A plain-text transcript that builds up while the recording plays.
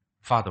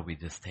Father, we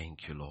just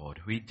thank you,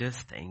 Lord. We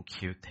just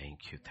thank you,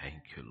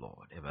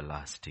 Lord.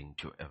 Everlasting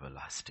to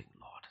everlasting,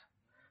 Lord.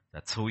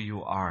 That's who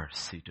you are,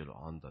 seated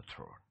on the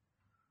throne.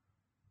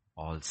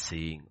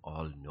 All-seeing,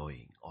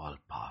 all-knowing,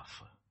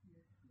 all-powerful.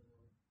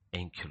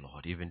 Thank you,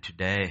 Lord. Even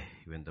today,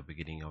 even the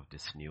beginning of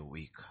this new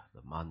week,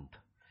 the month,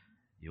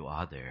 you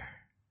are there.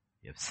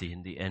 You have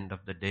seen the end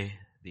of the day,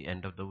 the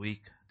end of the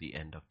week, the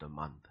end of the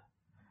month.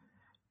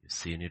 You've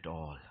seen it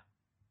all.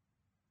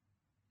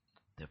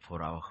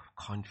 Therefore, our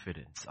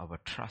confidence, our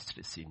trust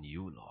is in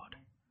you, Lord.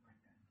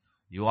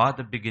 You are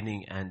the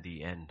beginning and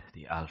the end,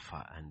 the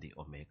Alpha and the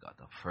Omega,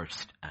 the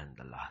first and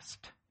the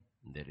last.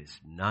 There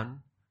is none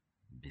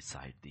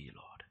beside thee,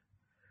 Lord.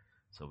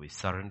 So we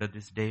surrender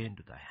this day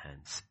into thy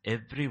hands.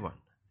 Everyone,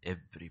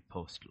 every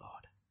post,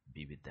 Lord,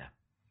 be with them.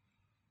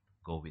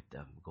 Go with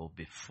them. Go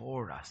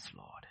before us,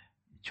 Lord,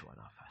 each one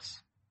of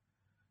us.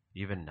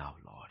 Even now,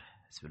 Lord,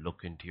 as we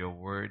look into your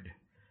word,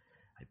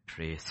 I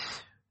pray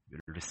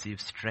we'll receive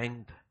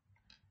strength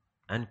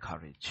and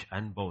courage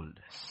and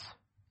boldness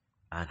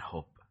and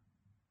hope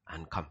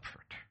and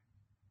comfort.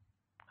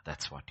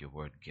 That's what your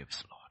word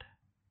gives, Lord.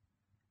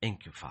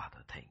 Thank you, Father.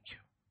 Thank you.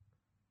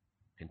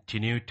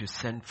 Continue to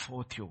send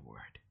forth your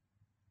word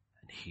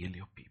and heal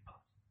your people.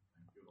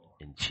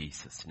 In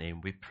Jesus'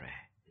 name we pray.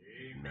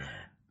 Amen.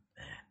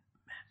 Amen.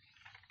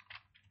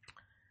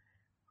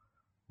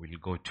 We'll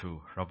go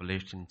to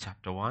Revelation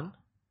chapter 1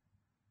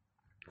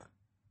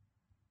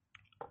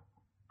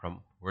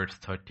 from verse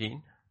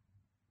 13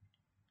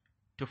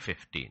 to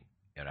 15.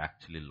 You're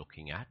actually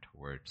looking at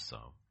words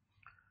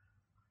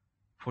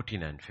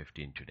 14 and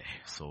 15 today.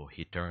 So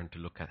he turned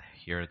to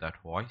hear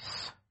that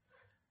voice,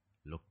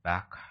 look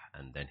back,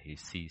 and then he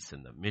sees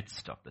in the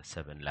midst of the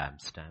 7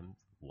 lampstands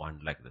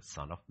one like the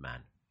Son of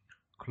Man,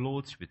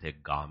 clothed with a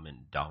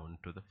garment down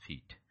to the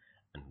feet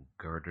and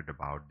girded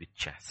about the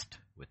chest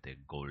with a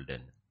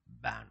golden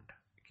band.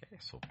 Okay,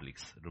 so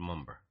please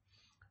remember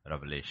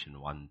Revelation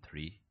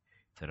 1:3.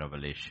 It's a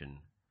revelation.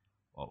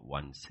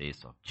 1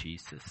 says of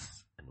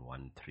Jesus, and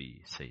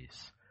 1:3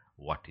 says,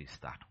 what is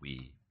that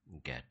we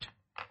get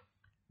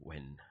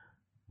when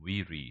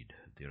we read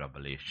the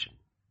revelation,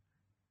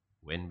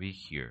 when we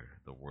hear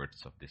the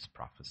words of this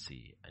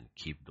prophecy and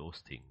keep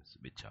those things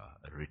which are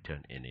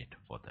written in it,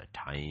 for the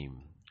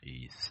time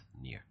is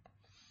near.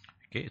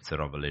 Okay, it's a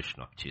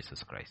revelation of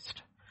Jesus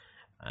Christ.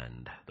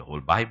 And the whole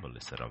Bible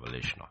is a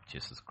revelation of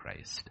Jesus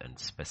Christ. And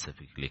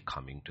specifically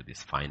coming to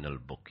this final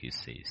book, he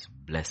says,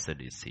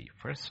 blessed is he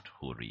first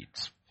who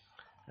reads.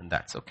 And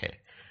that's okay.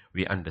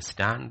 We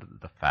understand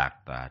the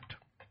fact that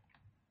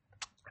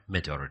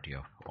majority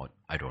of, or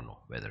I don't know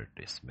whether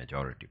it is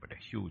majority, but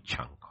a huge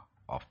chunk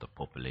of the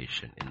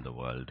population in the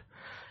world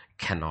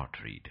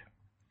cannot read.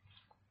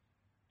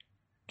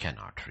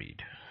 Cannot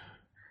read.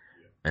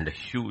 And a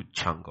huge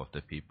chunk of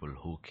the people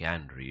who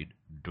can read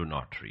do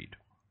not read.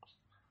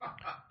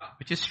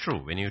 Which is true.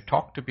 When you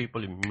talk to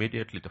people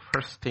immediately, the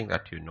first thing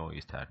that you know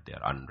is that they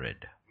are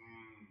unread.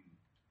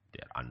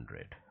 They are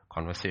unread.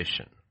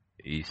 Conversation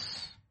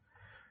is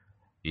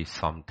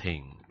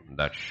something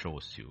that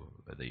shows you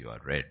whether you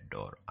are read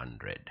or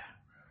unread.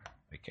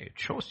 Okay, it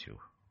shows you.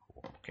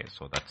 Okay,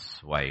 so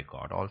that's why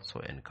God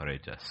also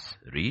encourages us.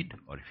 Read,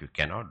 or if you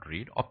cannot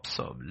read,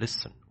 observe,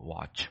 listen,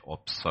 watch,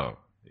 observe.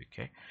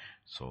 Okay,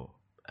 so,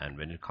 and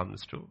when it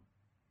comes to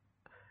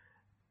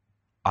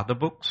other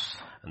books,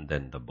 and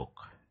then the book,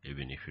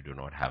 even if you do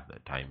not have the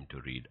time to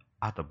read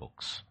other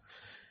books,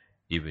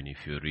 even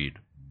if you read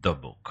the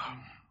book,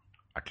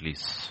 at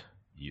least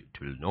you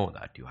will know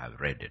that you have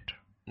read it.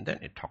 And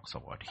then it talks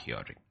about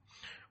hearing.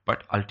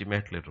 But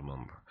ultimately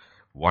remember,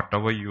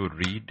 whatever you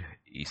read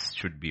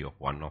should be of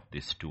one of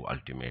these two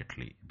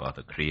ultimately, about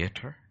the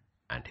Creator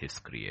and His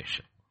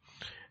creation.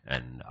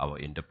 And our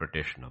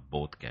interpretation of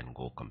both can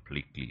go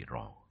completely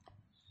wrong.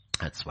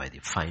 That's why the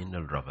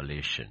final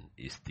revelation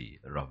is the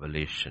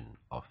revelation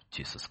of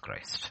Jesus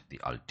Christ, the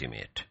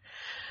ultimate.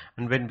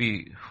 And when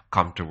we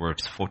come to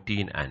words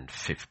 14 and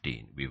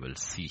 15, we will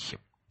see him.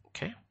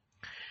 Okay?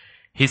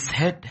 His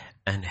head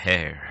and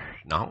hair.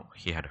 Now,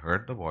 he had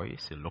heard the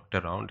voice. He looked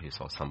around. He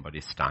saw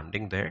somebody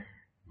standing there,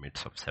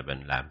 midst of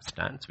 7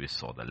 lampstands. We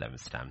saw the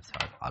lampstands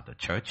are other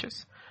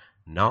churches.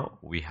 Now,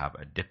 we have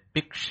a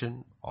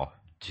depiction of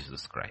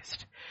Jesus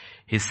Christ.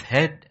 His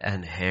head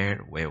and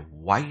hair were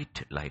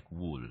white like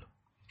wool,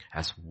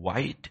 as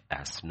white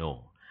as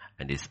snow,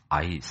 and his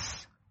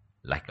eyes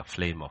like a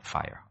flame of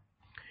fire.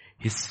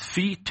 His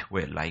feet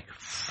were like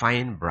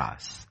fine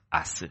brass,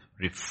 as if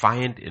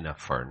refined in a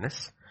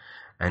furnace,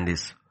 and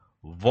his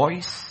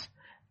voice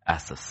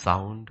as the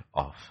sound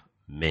of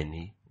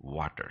many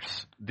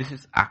waters. This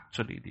is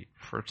actually the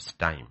first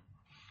time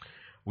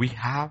we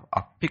have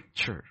a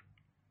picture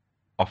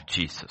of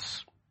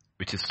Jesus,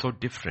 which is so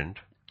different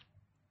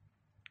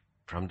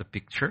from the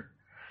picture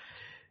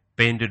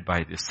painted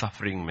by the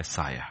suffering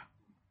Messiah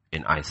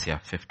in Isaiah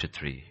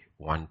 53,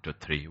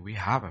 1-3. We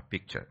have a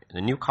picture. In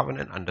the New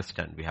Covenant,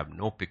 understand, we have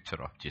no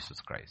picture of Jesus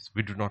Christ.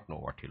 We do not know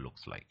what he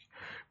looks like.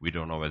 We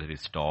don't know whether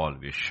he's tall,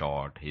 he's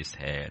short, his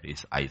hair,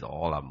 his eyes,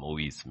 all are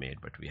movies made,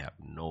 but we have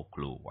no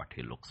clue what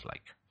he looks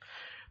like.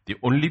 The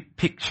only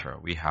picture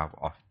we have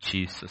of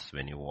Jesus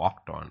when he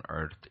walked on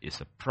earth is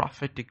a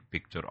prophetic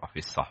picture of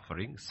his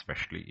suffering,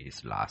 especially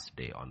his last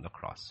day on the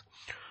cross.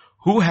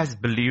 Who has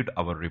believed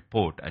our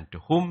report, and to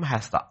whom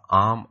has the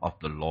arm of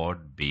the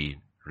Lord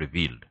been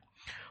revealed?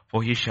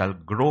 For he shall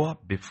grow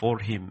up before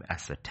him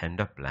as a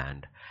tender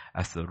plant,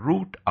 as a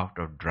root out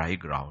of dry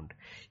ground.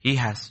 He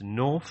has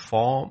no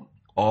form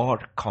or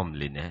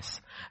comeliness,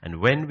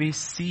 and when we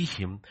see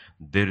him,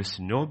 there is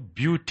no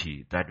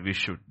beauty that we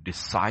should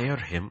desire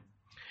him.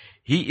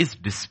 He is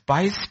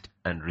despised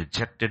and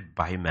rejected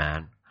by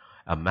man,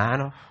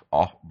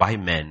 by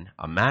men,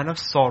 a man of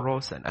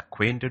sorrows and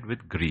acquainted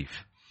with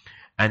grief.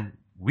 And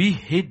we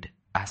hid,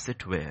 as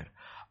it were,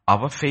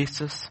 our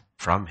faces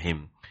from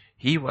him.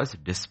 He was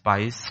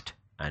despised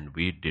and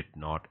we did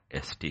not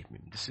esteem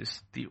him. This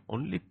is the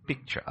only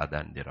picture other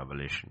than the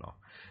revelation of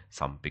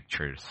some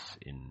pictures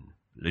in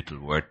little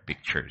word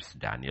pictures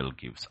Daniel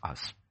gives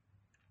us.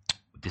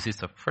 This is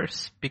the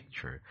first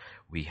picture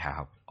we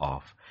have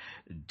of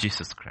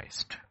Jesus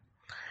Christ.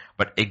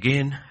 But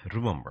again,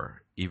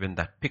 remember, even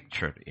that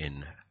picture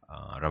in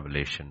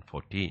Revelation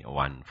 14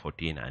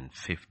 and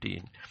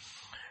 15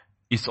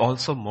 is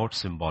also more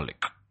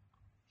symbolic.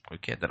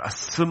 Okay, there are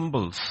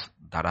symbols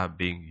that are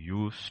being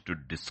used to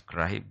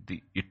describe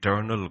the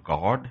eternal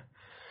God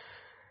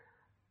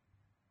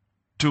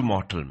to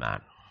mortal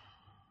man.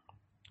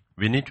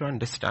 We need to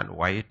understand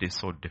why it is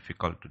so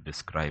difficult to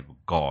describe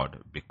God,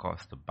 because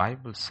the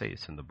Bible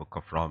says in the book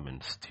of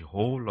Romans, the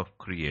whole of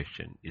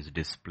creation is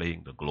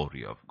displaying the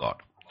glory of God.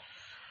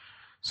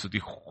 So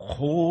the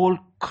whole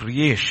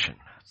creation,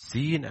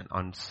 seen and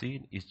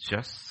unseen, is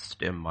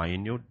just a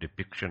minute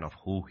depiction of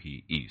who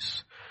he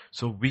is.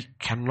 So we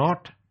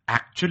cannot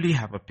actually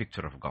have a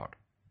picture of God.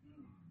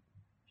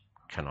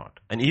 Cannot.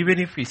 And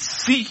even if we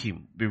see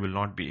him, we will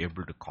not be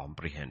able to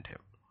comprehend him.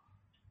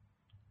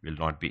 Will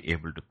not be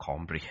able to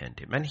comprehend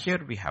him. And here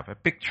we have a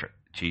picture,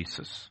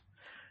 Jesus,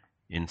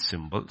 in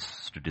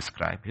symbols to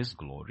describe his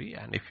glory.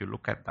 And if you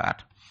look at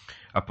that,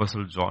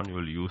 Apostle John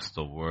will use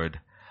the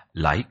word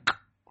like,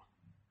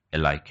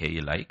 like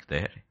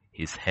there.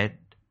 His head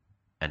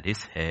and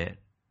his hair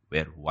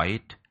were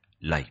white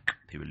like.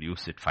 He will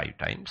use it 5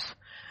 times.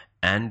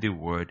 And the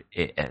word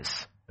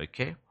as,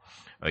 okay,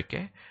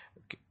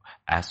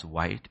 as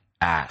white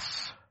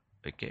as,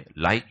 okay,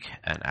 like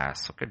and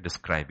as, okay,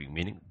 describing,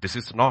 meaning this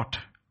is not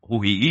who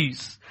he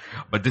is,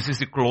 but this is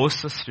the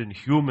closest in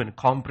human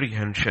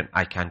comprehension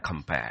I can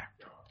compare.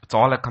 It's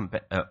all I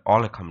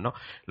come now.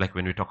 Like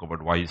when we talk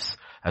about wise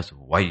as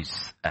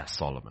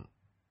Solomon.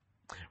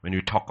 When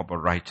we talk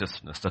about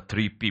righteousness, the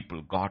 3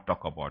 people God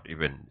talk about,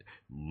 even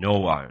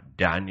Noah,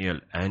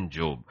 Daniel, and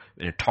Job,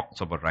 when it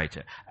talks about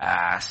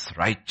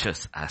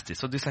righteous as this.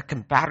 So these are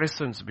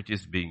comparisons which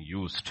is being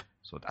used.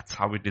 So that's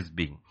how it is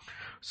being.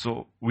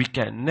 So we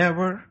can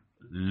never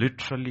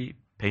literally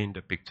paint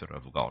a picture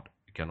of God.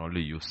 We can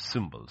only use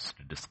symbols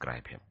to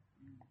describe him.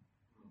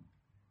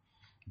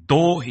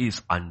 Though he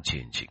is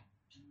unchanging.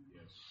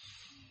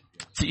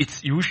 See,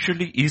 it's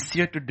usually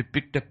easier to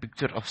depict a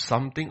picture of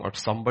something or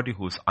somebody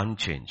who is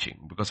unchanging.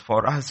 Because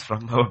for us,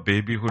 from our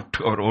babyhood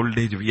to our old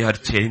age, we are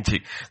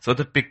changing. So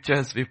the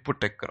pictures we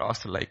put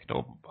across, like,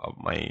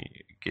 my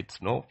kids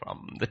know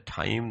from the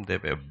time they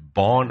were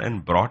born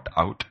and brought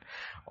out,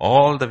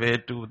 all the way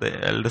to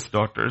the eldest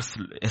daughter's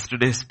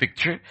yesterday's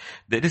picture,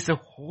 there is a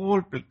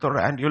whole picture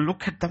and you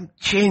look at them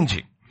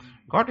changing.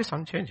 God is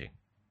unchanging.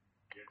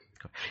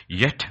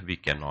 Yet we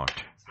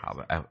cannot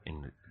have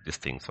in this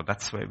thing. So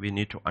that's why we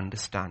need to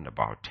understand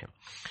about him.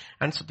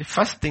 And so the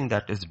first thing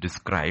that is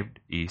described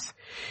is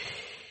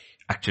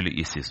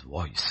his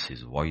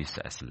voice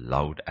as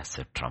loud as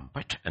a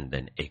trumpet, and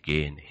then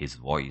again his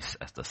voice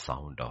as the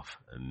sound of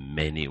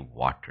many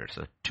waters.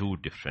 So 2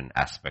 different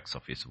aspects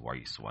of his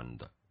voice. One,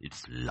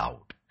 it's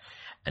loud,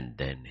 and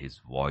then his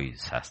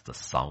voice has the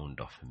sound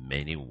of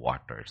many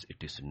waters.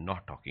 It is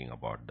not talking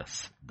about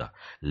the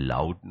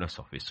loudness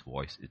of his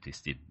voice. It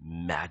is the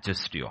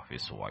majesty of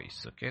his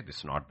voice. Okay, this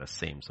is not the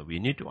same. So we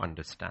need to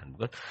understand,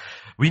 because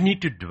we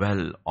need to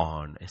dwell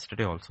on.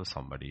 Yesterday also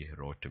somebody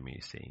wrote to me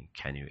saying,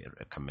 can you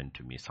recommend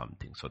to me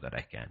something so that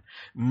I can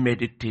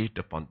meditate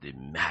upon the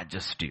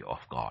majesty of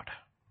God?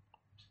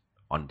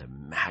 On the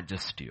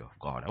majesty of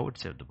God. I would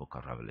say the book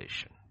of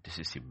Revelation. This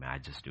is the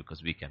majesty,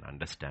 because we can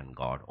understand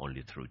God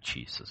only through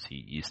Jesus.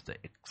 He is the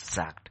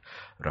exact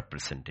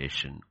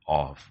representation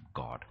of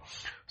God.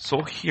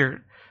 So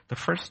here, the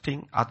first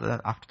thing after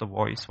the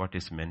voice, what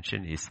is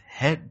mentioned is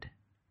head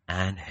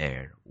and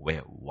hair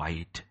were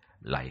white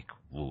like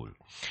wool.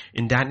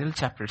 In Daniel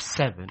chapter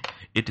 7,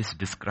 it is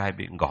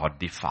describing God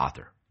the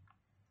Father.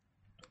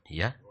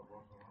 Yeah?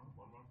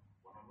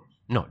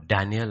 No,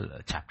 Daniel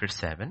chapter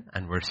 7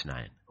 and verse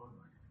 9.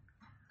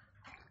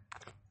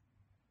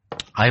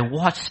 I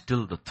watched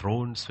till the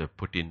thrones were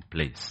put in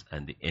place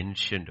and the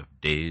Ancient of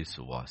Days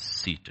was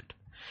seated.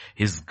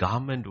 His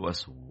garment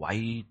was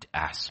white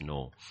as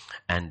snow,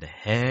 and the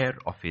hair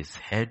of his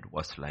head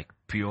was like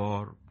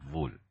pure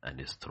wool, and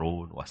his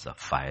throne was a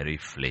fiery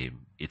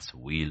flame, its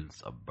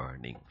wheels a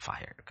burning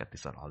fire. Okay,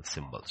 these are all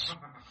symbols.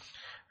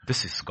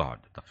 This is God,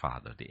 the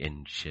Father, the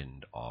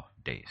Ancient of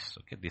Days.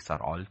 Okay, these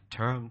are all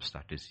terms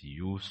that is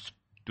used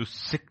to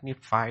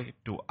signify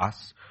to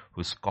us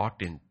who's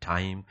caught in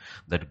time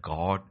that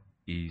God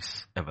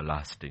is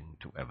everlasting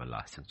to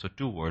everlasting. So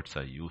two words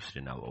are used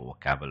in our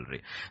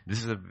vocabulary.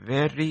 This is a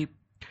very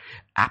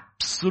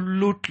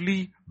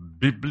absolutely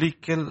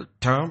biblical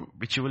term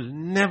which you will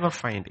never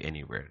find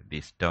anywhere.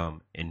 This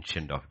term,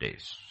 Ancient of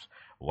Days.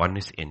 One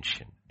is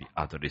ancient, the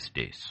other is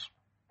days.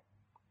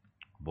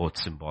 Both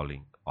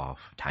symbolic of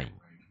time.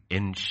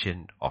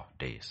 Ancient of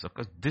Days.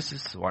 Because this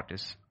is what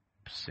is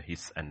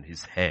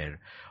his hair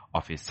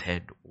of his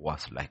head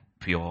was like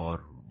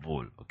pure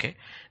wool. Okay.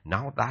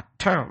 Now that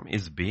term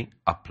is being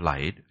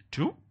applied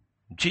to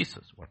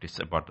Jesus. What is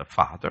about the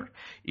Father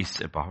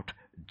is about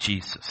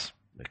Jesus.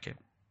 Okay.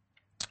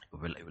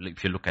 Well,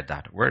 if you look at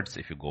that words,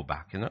 if you go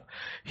back,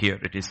 here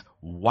it is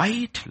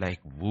white like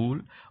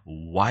wool,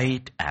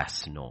 white as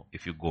snow.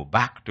 If you go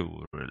back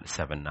to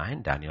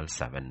 7:9, Daniel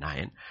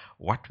 7:9,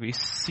 what we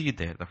see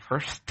there, the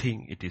first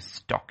thing it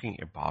is talking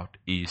about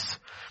is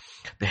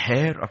the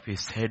hair of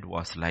his head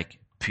was like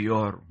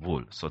pure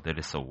wool. So there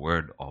is a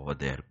word over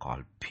there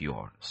called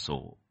pure.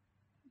 So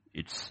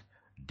it's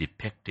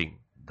depicting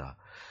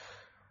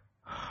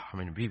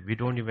we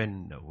don't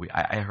even,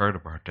 I heard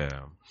about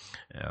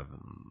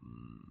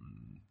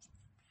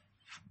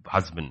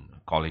husband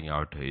calling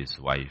out to his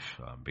wife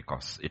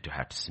because it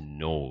had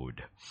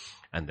snowed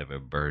and there were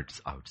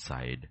birds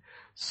outside.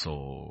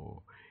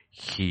 So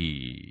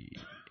he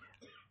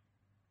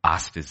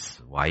asked his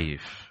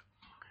wife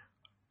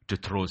to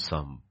throw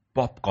some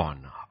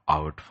popcorn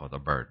out for the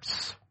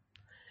birds.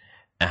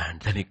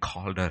 And then he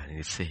called her and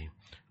he's saying,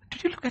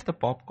 "Did you look at the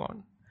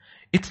popcorn?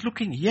 It's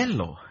looking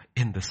yellow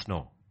in the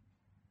snow."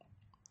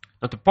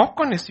 Now the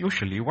popcorn is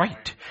usually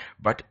white,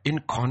 but in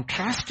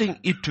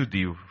contrasting it to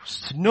the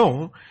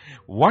snow,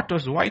 what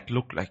does white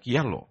look like?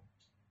 Yellow.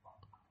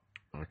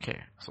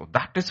 Okay, so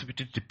that is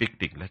what it's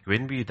depicting. Like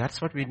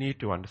that's what we need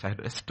to understand.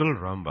 I still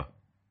remember,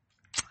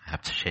 I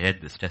have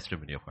shared this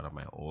testimony of one of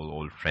my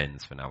old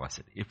friends when I was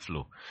at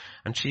IFLU.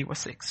 And she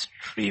was an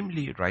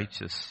extremely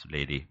righteous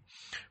lady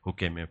who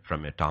came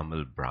from a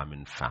Tamil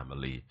Brahmin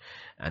family.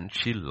 And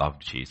she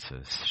loved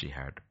Jesus. She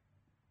had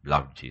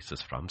loved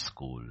Jesus from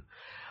school.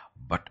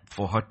 But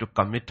for her to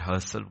commit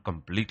herself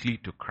completely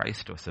to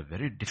Christ was a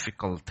very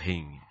difficult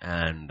thing.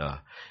 And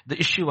the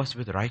issue was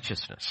with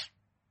righteousness.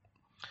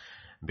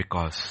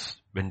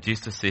 Because when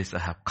Jesus says, "I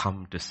have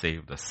come to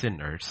save the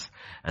sinners,"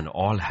 and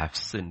all have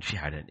sinned, she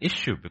had an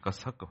issue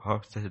because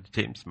her said,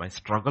 "James, my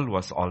struggle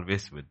was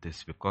always with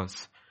this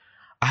because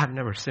I have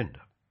never sinned."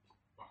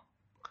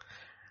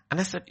 And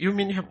I said, "You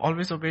mean you have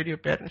always obeyed your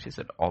parents?" She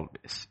said,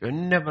 "Always. You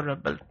never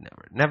rebelled,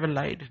 never. Never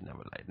lied,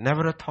 never lied.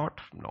 Never a thought?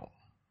 No.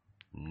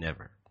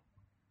 Never."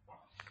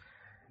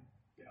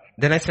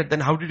 Then I said,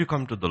 "Then how did you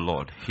come to the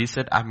Lord?" He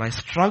said, "My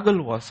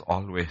struggle was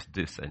always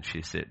this." And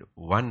she said,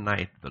 "One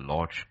night the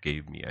Lord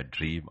gave me a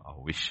dream, a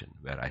vision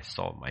where I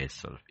saw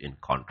myself in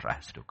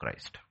contrast to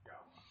Christ.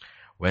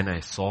 When I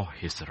saw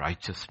his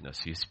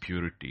righteousness, his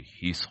purity,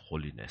 his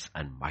holiness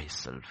and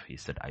myself," he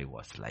said, "I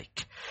was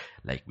like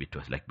it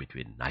was like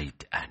between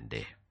night and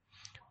day."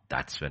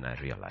 That's when I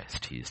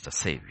realized he is the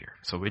Savior.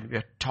 So when we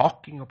are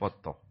talking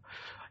about the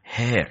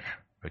hair,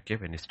 okay,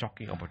 when he's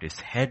talking about his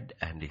head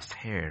and his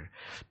hair,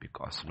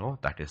 because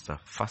that is the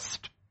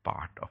first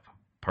part of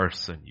a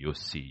person you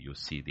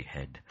see the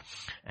head.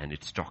 And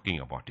it's talking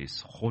about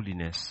his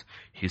holiness,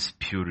 his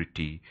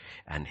purity,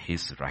 and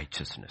his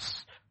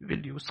righteousness. We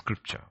will use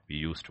scripture. We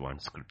used one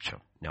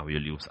scripture. Now we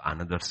will use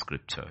another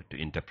scripture to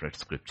interpret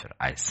scripture.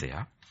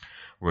 Isaiah,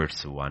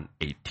 verse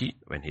 180,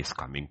 when he's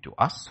coming to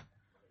us.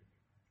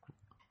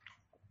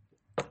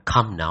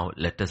 "Come now,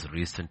 let us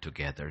reason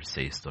together,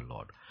 says the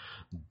Lord.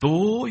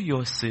 Though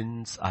your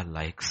sins are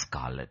like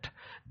scarlet,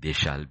 they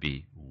shall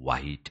be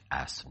white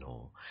as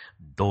snow.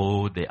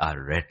 Though they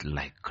are red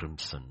like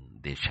crimson,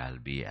 they shall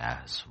be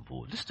as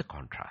wool." This is the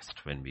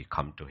contrast. When we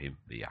come to him,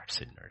 we are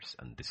sinners,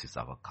 and this is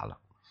our color.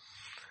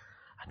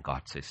 And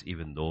God says,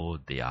 even though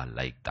they are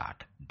like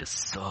that,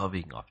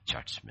 deserving of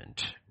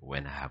judgment,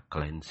 when I have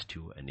cleansed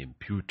you and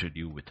imputed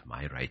you with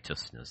my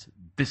righteousness,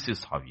 this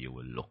is how you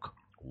will look.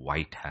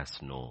 White as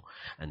snow,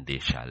 and they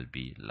shall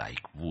be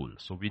like wool.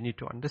 So we need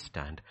to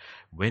understand,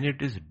 when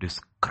it is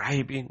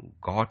describing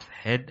God's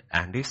head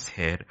and his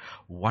hair,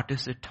 what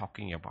is it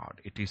talking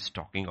about? It is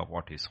talking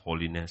about his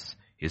holiness,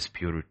 his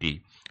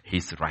purity,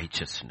 his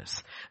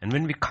righteousness. And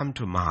when we come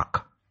to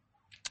Mark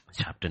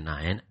chapter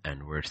 9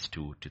 and verse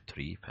 2 to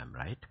 3, if I'm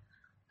right.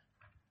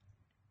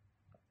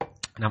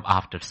 "Now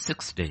after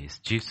 6 days,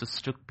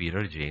 Jesus took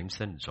Peter, James,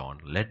 and John,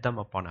 led them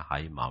upon a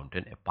high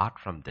mountain apart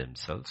from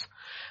themselves,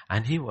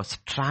 and he was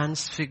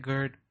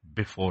transfigured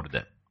before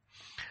them.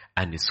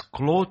 And his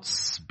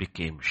clothes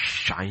became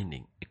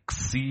shining,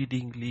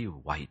 exceedingly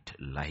white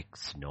like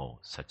snow,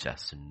 such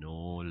as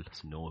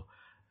no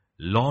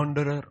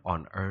launderer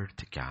on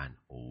earth can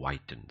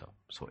whiten them."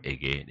 So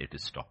again, it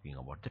is talking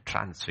about the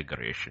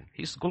transfiguration,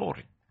 his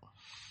glory.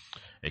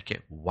 Okay,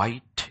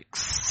 white,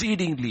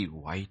 exceedingly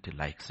white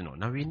like snow.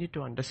 Now we need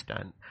to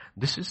understand,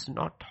 this is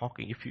not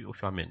talking,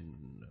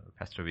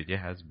 Pastor Vijay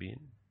has been,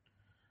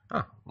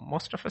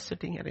 most of us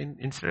sitting here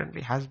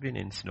incidentally has been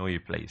in snowy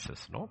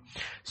places, no?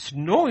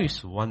 Snow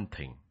is one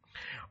thing,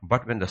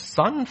 but when the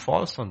sun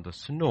falls on the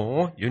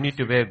snow, you need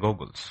to wear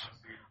goggles.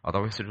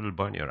 Otherwise it will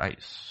burn your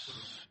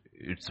eyes.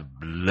 It's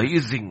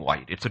blazing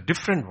white. It's a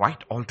different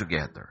white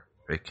altogether.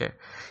 Okay.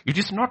 It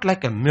is not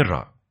like a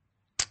mirror.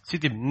 See,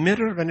 the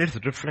mirror when it's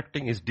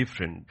reflecting is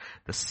different.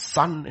 The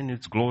sun in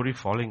its glory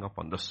falling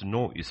upon the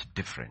snow is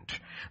different.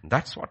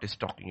 That's what he's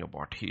talking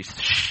about. He is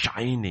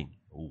shining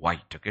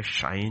white. Okay.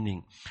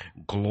 Shining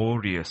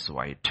glorious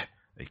white.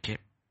 Okay.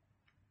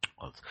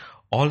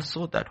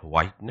 Also that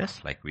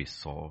whiteness, like we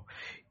saw,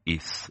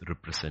 is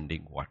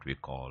representing what we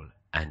call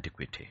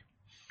antiquity.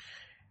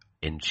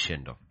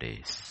 Ancient of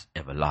days,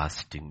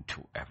 everlasting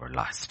to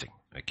everlasting.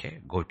 Okay,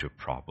 go to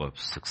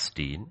Proverbs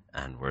 16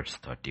 and verse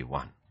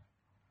 31.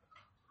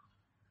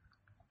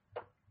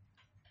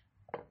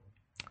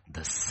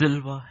 The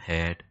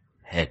silver-haired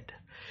head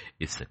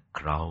is a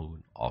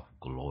crown of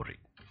glory,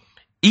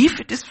 if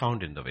it is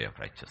found in the way of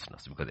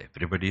righteousness, because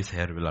everybody's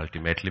hair will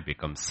ultimately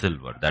become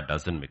silver. That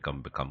doesn't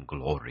become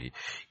glory.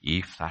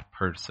 If that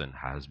person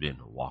has been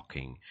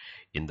walking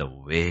in the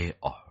way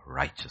of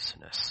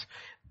righteousness,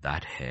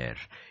 that hair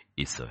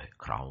is a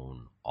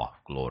crown of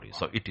glory.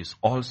 So it is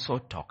also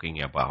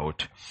talking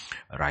about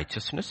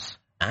righteousness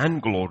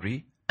and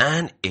glory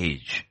and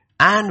age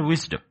and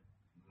wisdom.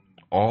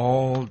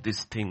 All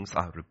these things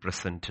are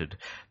represented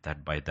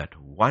that by that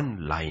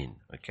one line,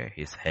 okay,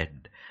 his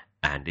head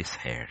and his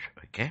hair,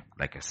 okay.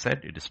 Like I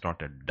said, it is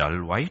not a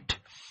dull white.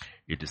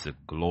 It is a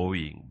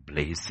glowing,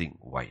 blazing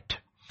white.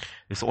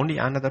 There's only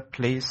another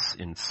place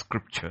in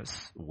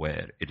scriptures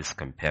where it is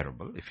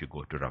comparable. If you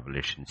go to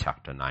Revelation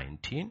chapter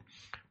 19,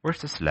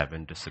 verses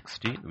 11 to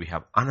 16, we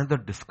have another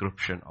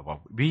description of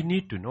we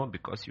need to know,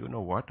 because you know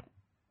what?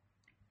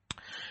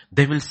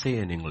 They will say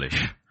in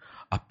English,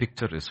 a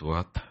picture is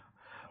worth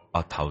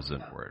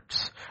 1,000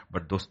 words.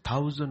 But those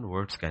 1,000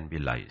 words can be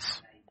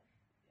lies.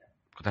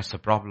 That's the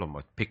problem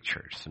with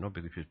pictures,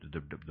 because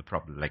the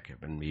problem, like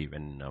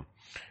when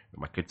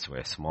my kids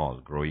were small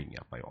growing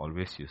up, I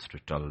always used to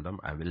tell them,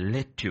 I will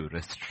let you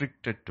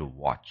restricted to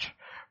watch,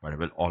 but I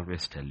will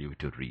always tell you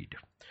to read.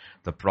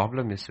 The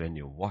problem is when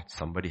you watch,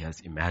 somebody has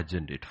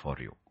imagined it for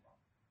you.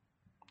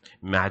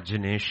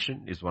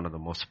 Imagination is one of the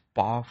most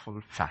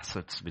powerful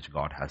facets which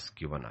God has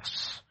given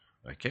us.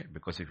 Okay,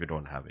 because if you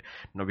don't have it.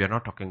 No, we are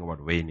not talking about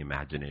vain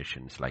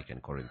imaginations like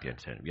in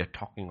Corinthians 10. We are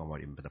talking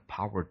about the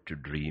power to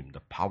dream,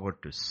 the power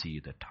to see,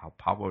 the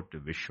power to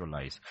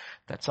visualize.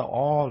 That's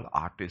all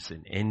artists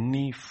in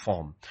any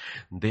form.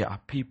 They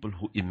are people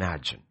who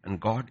imagine. And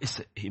God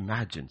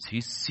imagines. He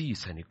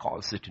sees and He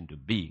calls it into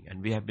being.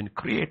 And we have been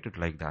created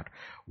like that.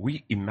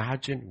 We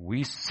imagine,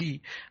 we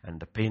see, and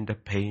the painter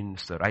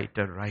paints, the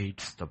writer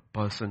writes, the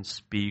person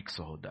speaks,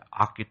 or the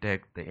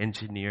architect, the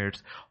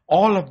engineers,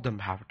 all of them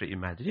have to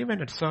imagine.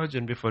 Even a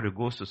surgeon, before he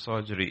goes to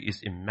surgery, is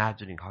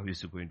imagining how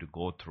he's going to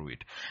go through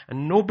it.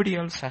 And nobody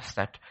else has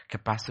that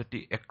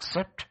capacity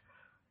except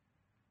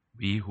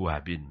we who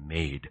have been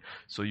made.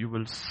 So you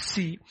will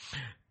see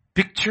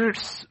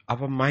pictures,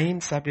 our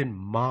minds have been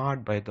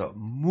marred by the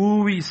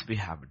movies we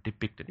have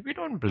depicted. We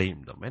don't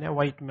blame them. When a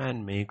white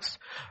man makes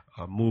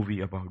a movie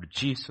about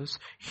Jesus,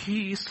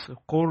 he is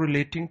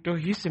correlating to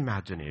his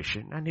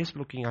imagination, and he's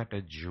looking at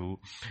a Jew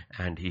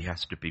and he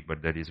has to pick,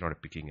 but that is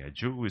not picking a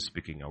Jew, he's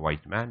picking a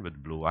white man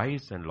with blue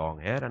eyes and long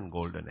hair and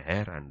golden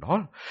hair and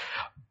all.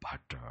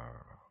 But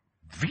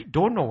we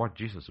don't know what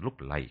Jesus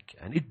looked like,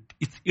 and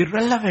it's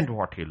irrelevant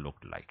what he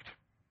looked like.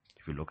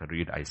 If you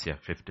read Isaiah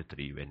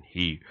 53, when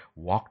he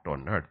walked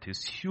on earth,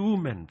 his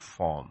human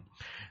form.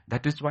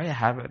 That is why I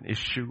have an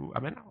issue.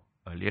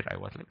 Earlier I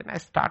was when I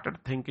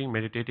started thinking,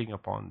 meditating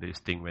upon this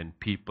thing, when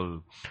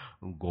people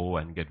go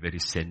and get very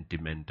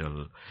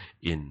sentimental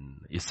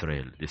in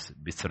Israel, this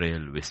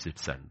Israel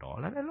visits and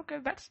all. And I look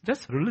at that's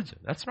just religion.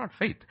 That's not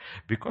faith.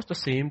 Because the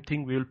same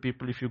thing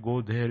people, if you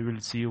go there, you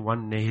will see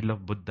one nail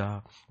of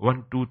Buddha,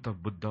 one tooth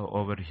of Buddha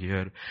over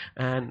here.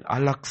 And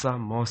Al-Aqsa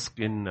Mosque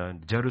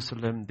in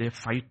Jerusalem, they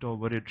fight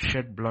over it,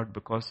 shed blood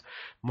because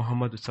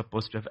Muhammad is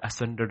supposed to have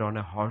ascended on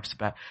a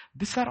horseback.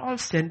 These are all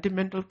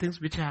sentimental things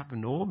which have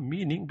no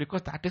meaning,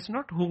 because that is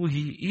not who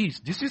he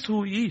is. This is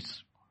who he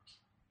is.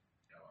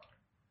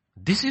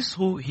 This is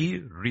who he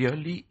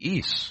really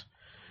is.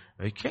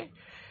 Okay?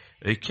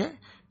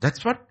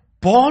 That's what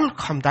Paul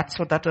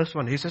that is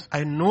one. He says,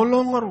 I no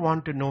longer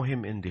want to know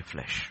him in the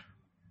flesh.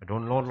 I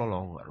don't no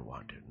longer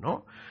want to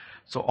know.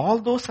 So all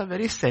those are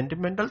very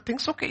sentimental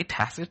things. Okay, it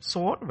has its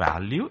own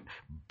value,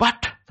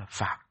 but the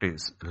fact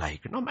is,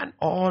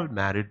 all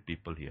married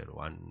people here,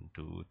 1,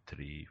 2,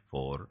 3,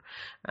 4,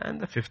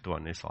 and the fifth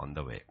one is on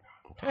the way.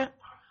 Okay?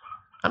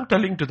 I'm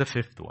telling to the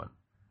fifth one.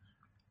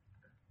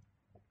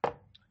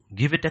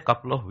 Give it a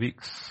couple of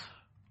weeks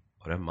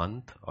or a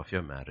month of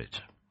your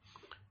marriage.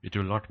 It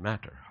will not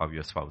matter how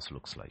your spouse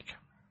looks like.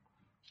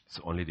 It's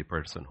only the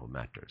person who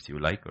matters. You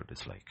like or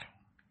dislike.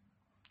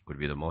 Could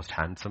be the most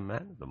handsome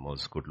man, the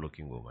most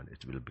good-looking woman.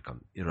 It will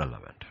become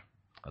irrelevant.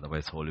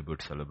 Otherwise,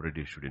 Hollywood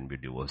celebrities shouldn't be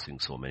divorcing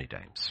so many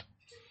times.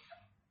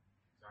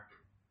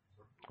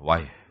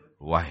 Why?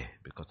 Why?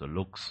 Because the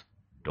looks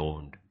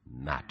don't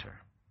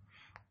matter.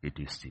 It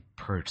is the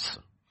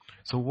person.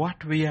 So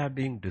what we are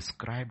being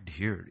described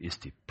here is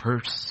the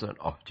person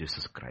of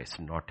Jesus Christ,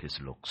 not his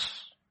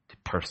looks. The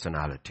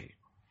personality.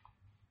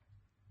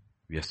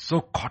 We are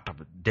so caught up.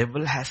 The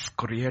devil has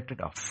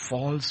created a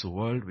false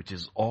world which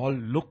is all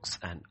looks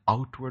and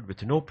outward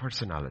with no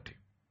personality.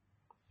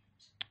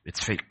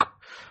 It's fake.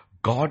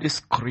 God is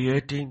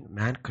created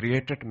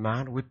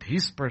man with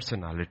his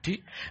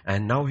personality,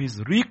 and now he's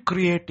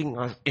recreating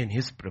us in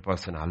his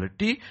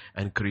personality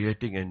and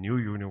creating a new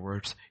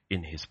universe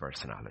in his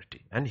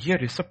personality. And here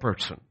is a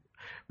person.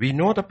 We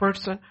know the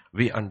person,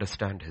 we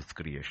understand his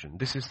creation.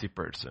 This is the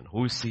person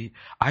who see,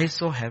 I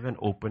saw heaven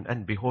open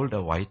and behold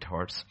a white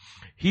horse.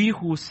 He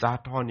who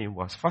sat on him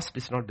was first,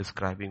 it's not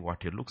describing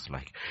what he looks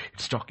like.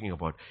 It's talking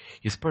about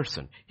his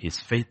person. He's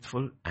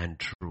faithful and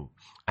true.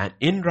 And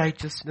in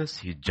righteousness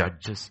he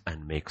judges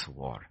and makes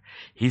war.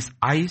 His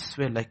eyes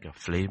were like a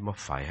flame of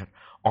fire.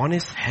 On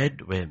his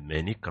head were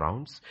many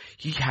crowns.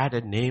 He had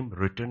a name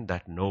written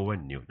that no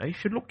one knew. Now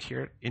if you look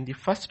here, in the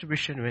first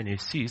vision when he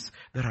sees,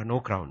 there are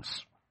no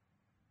crowns.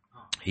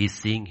 He's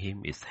seeing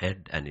him, his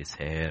head and his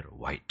hair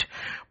white.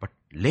 But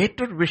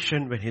later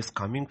vision when he's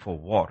coming for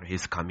war,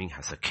 he's coming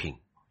as a king.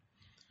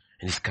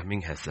 And he's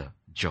coming as a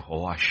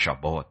Jehovah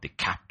Shabbat, the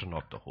captain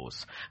of the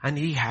host. And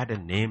he had a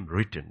name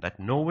written that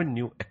no one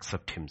knew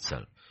except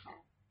himself.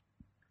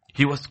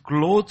 He was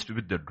clothed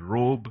with the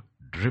robe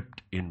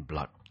dripped in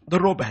blood. The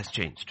robe has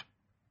changed.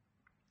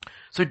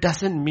 So it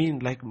doesn't mean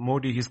like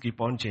Modi, he's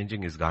keep on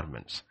changing his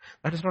garments.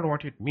 That is not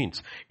what it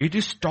means. It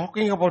is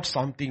talking about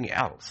something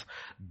else.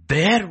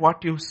 There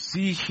what you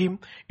see him,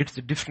 it's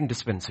a different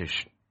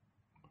dispensation.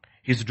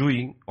 He's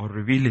doing or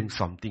revealing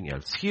something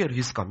else. Here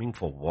he's coming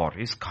for war.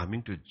 He's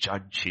coming to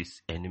judge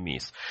his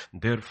enemies.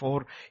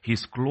 Therefore,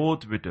 he's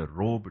clothed with a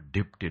robe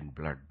dipped in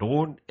blood.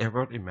 Don't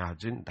ever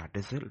imagine that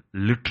is a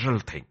literal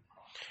thing.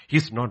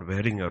 He's not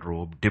wearing a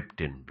robe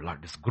dipped in blood.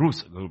 It's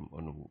gruesome.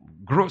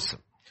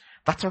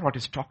 That's not what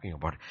he's talking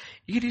about.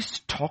 It is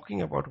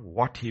talking about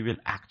what he will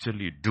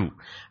actually do.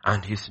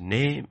 And his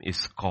name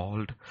is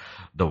called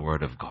the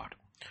Word of God.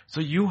 So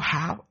you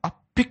have a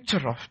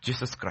picture of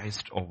Jesus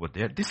Christ over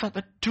there. These are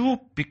the two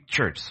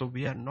pictures. So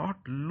we are not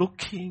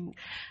looking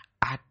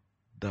at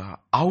the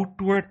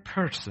outward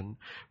person.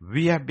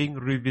 We are being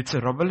it's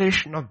a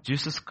revelation of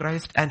Jesus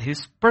Christ and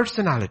his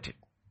personality.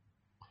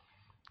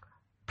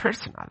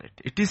 Personality.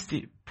 It is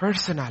the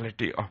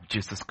personality of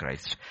Jesus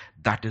Christ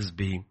that is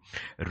being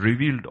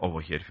revealed over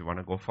here. If you want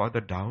to go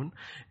further down,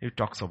 it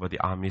talks about the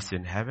armies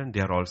in heaven. They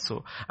are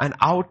also, and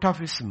out of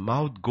his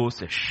mouth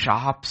goes a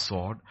sharp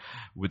sword.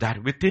 With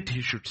it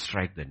he should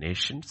strike the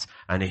nations,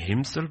 and he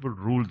himself will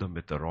rule them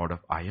with a rod of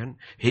iron.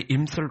 He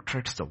himself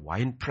treads the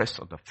winepress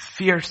of the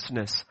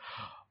fierceness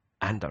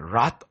and the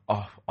wrath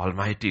of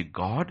Almighty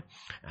God.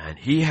 And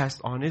he has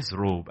on his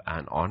robe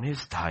and on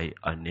his thigh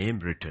a name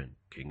written,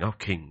 King of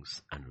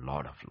Kings and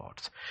Lord of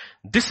Lords.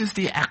 This is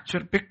the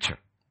actual picture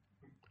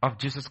of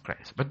Jesus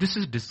Christ. But this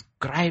is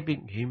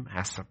describing him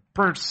as a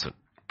person.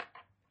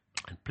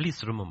 And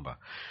please remember,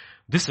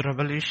 this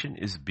revelation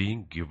is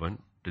being given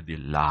to the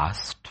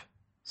last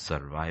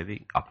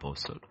surviving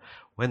apostle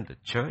when the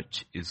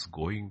church is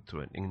going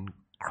through an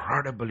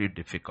incredibly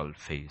difficult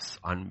phase,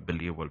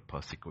 unbelievable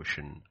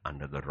persecution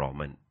under the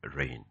Roman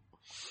reign.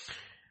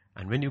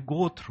 And when you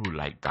go through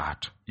like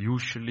that,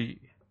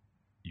 usually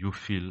you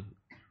feel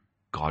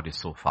God is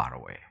so far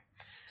away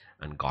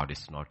and God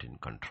is not in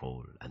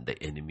control, and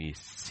the enemy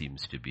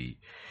seems to be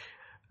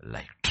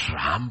like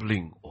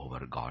trampling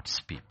over God's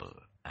people.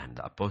 And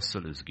the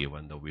apostle is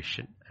given the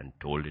vision and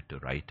told it to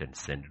write and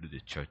send it to the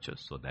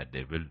churches so that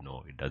they will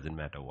know it doesn't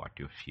matter what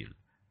you feel,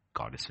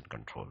 God is in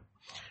control.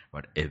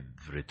 But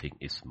everything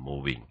is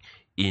moving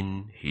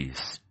in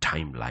his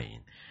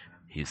timeline.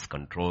 His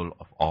control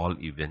of all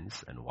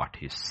events, and what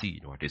is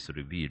seen, what is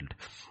revealed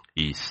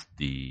is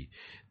the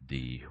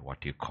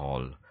what you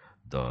call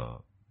the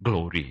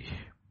glory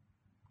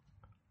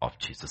of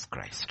Jesus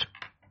Christ.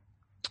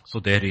 So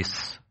there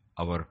is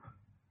our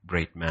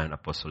great man,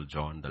 Apostle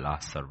John, the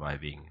last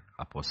surviving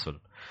apostle,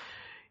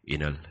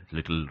 in a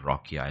little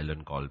rocky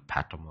island called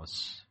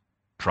Patmos,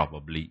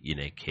 probably in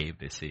a cave.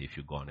 They say if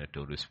you go on a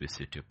tourist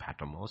visit to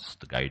Patmos,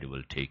 the guide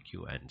will take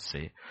you and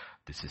say,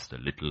 this is the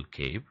little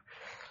cave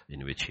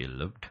in which he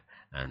lived,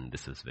 and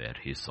this is where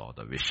he saw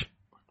the vision.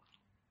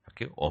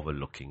 Okay,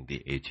 overlooking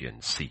the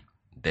Aegean Sea.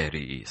 There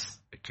he is.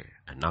 Okay,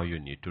 and now you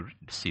need to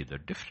see the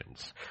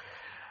difference.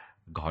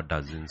 God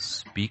doesn't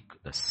speak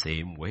the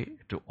same way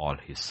to all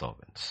his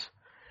servants.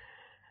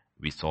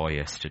 We saw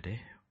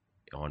yesterday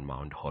on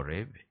Mount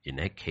Horeb in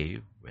a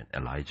cave when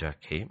Elijah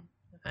came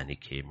and he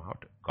came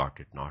out. God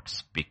did not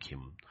speak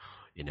him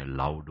in a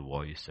loud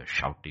voice, a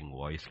shouting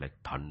voice like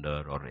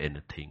thunder or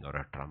anything or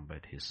a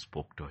trumpet. He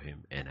spoke to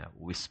him in a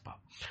whisper,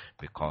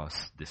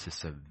 because this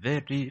is a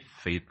very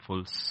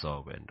faithful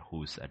servant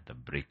who's at the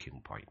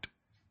breaking point.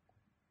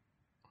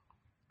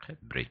 Okay,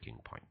 breaking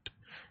point.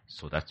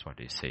 So that's what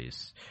he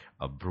says.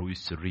 A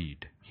bruised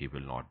reed he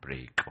will not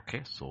break.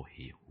 Okay, so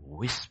he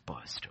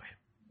whispers to him.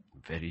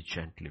 Very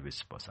gently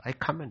whispers. I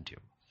commend you.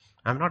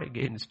 I'm not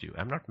against you.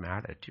 I'm not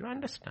mad at you. I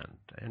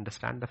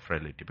understand the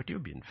frailty, but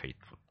you've been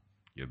faithful.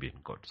 You've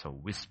been good. So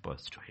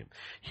whispers to him.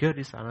 Here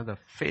is another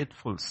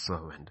faithful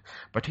servant,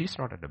 but he's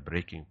not at a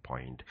breaking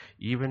point.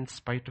 Even in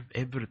spite of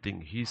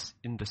everything, he's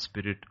in the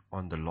spirit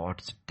on the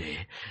Lord's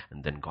day.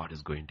 And then God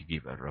is going to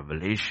give a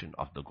revelation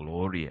of the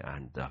glory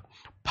and the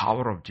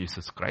power of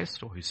Jesus Christ.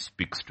 So he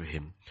speaks to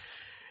him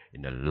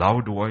in a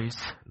loud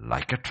voice,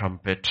 like a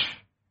trumpet.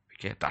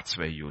 Okay, that's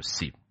where you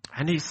see.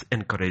 And he's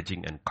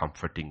encouraging and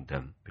comforting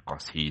them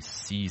because he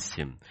sees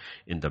him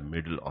in the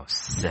middle of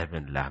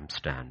 7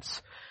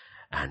 lampstands.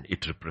 And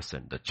it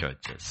represents the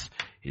churches.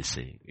 He's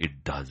saying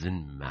it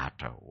doesn't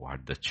matter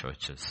what the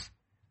churches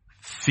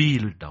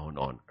feel down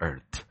on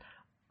earth.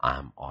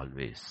 I'm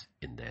always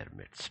in their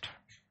midst.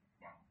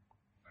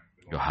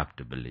 You have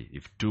to believe.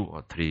 If 2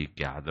 or 3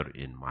 gather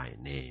in my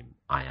name,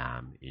 I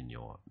am in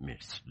your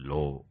midst.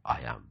 Lo,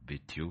 I am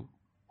with you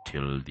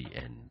till the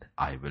end.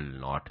 I will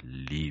not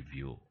leave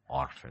you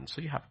orphans. So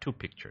you have 2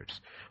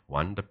 pictures.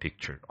 One, the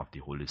picture of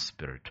the Holy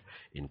Spirit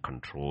in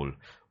control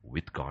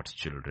with God's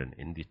children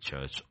in the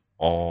church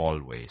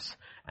always,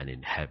 and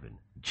in heaven,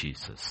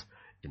 Jesus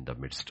in the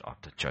midst of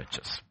the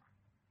churches.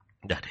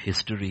 That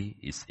history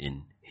is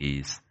in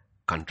his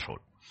control.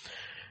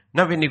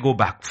 Now when you go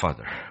back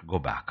further, go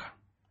back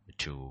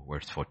to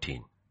verse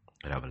 14,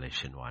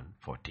 Revelation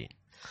 1:14.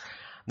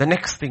 The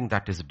next thing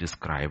that is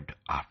described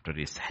after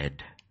his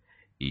head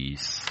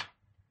is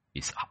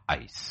his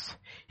eyes.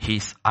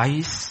 His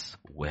eyes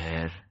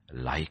were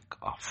like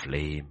a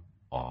flame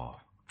of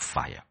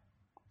fire.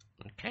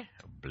 Okay,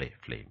 a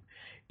flame.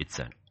 It's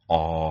an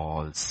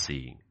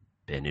all-seeing,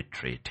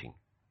 penetrating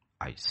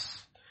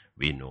eyes.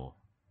 We know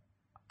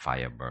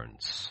fire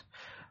burns,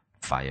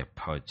 fire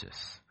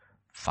purges,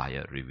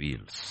 fire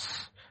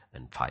reveals,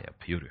 and fire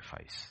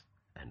purifies,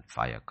 and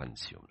fire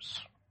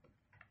consumes.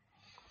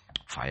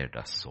 Fire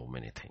does so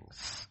many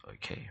things,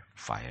 okay?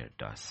 Fire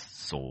does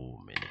so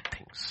many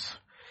things.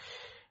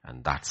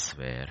 And that's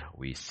where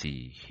we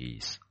see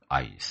his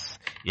eyes.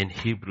 In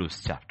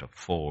Hebrews chapter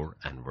 4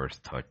 and verse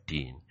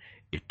 13,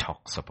 it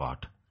talks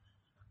about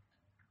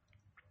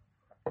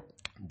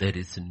there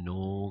is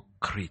no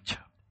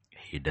creature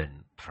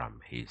hidden from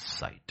his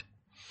sight,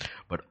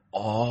 but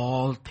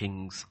all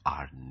things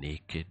are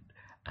naked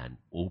and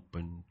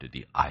open to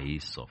the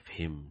eyes of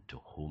him to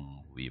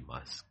whom we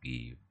must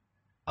give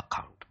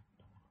account.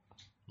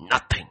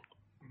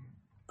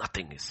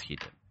 Nothing is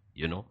hidden.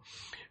 You know,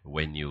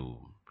 when you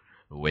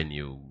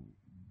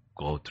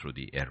go through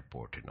the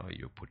airport,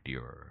 you put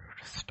your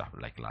stuff,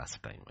 like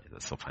last time. It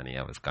was so funny.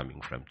 I was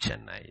coming from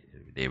Chennai.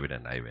 David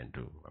and I went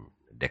to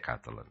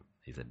Decathlon.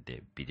 He said,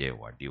 PJ,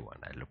 what do you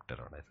want? I looked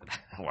around. I said,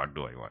 what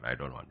do I want? I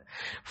don't want it.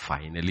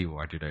 Finally,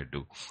 what did I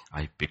do?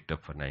 I picked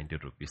up for 90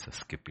 rupees a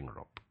skipping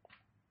rope.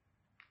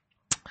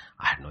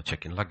 I had no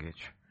check-in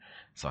luggage.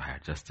 So I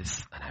had just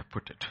this and I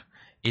put it.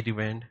 It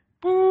went,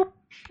 boop,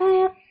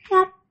 boop,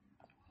 boop.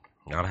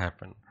 What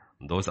happened?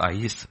 Those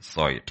eyes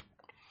saw it.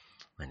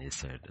 And he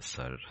said,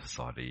 sir,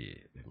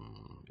 sorry,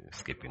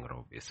 skipping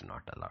rope is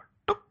not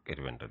allowed.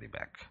 It went to the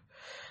back.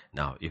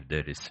 Now, if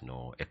there is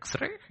no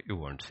x-ray, you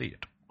won't see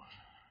it.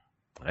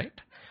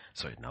 Right?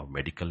 So now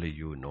medically,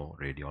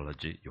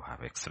 radiology, you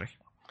have x-ray.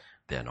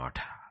 They are not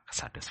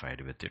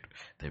satisfied with it.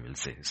 They will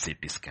say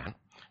CT scan.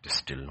 They're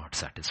still not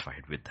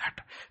satisfied with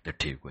that. They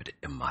take with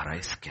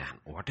MRI scan.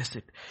 What is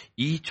it?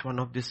 Each one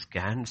of these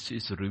scans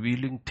is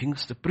revealing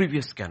things the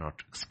previous scan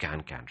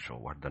can show.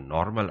 What the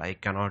normal eye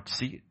cannot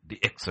see, the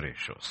X-ray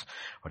shows.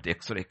 What the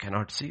X-ray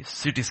cannot see,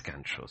 CT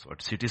scan shows.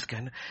 What CT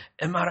scan,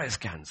 MRI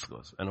scans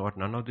goes. And what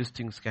none of these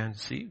things can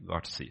see,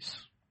 God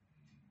sees.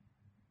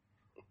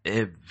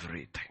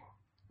 Everything.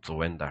 So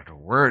when that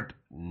word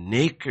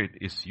naked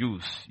is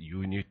used,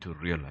 you need to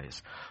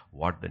realize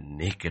what the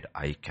naked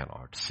eye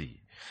cannot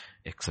see,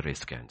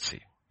 X-rays can see.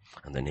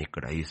 And the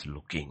naked eye is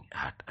looking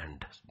at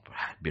and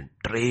have been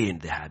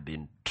trained. They have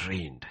been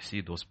trained.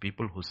 See, those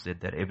people who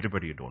said that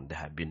everybody don't. They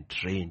have been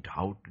trained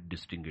how to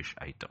distinguish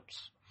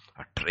items.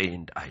 A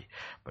trained eye.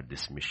 But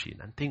this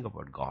machine. And think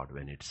about God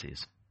when it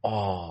says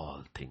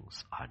all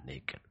things are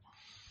naked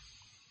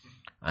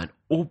and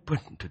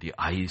open to the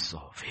eyes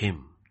of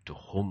him to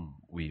whom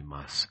we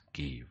must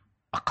give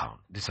account.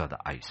 These are the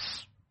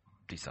eyes.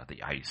 These are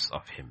the eyes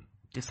of him.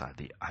 These are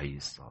the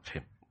eyes of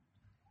him.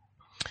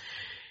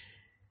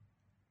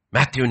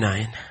 Matthew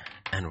 9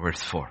 and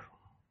verse 4.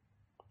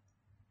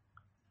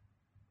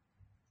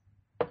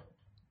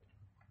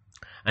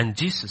 And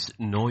Jesus,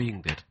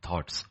 knowing their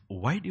thoughts,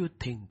 why do you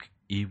think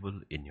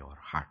evil in your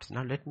hearts?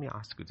 Now let me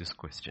ask you this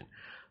question.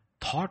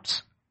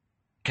 Thoughts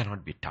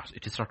cannot be touched.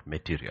 It is not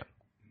material.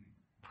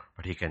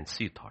 But he can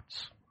see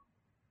thoughts.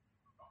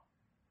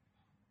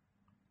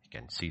 He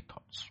can see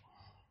thoughts.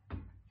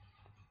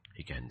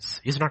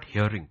 He's not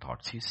hearing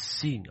thoughts. He's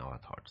seeing our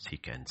thoughts. He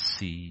can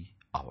see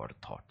our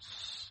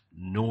thoughts.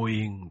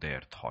 knowing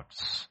their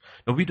thoughts.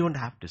 No, we don't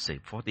have to say.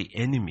 For the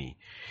enemy,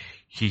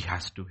 he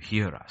has to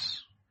hear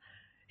us.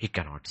 He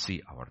cannot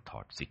see our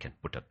thoughts. He can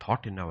put a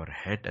thought in our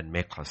head and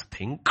make us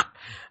think,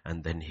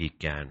 and then he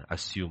can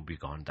assume we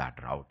gone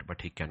that route,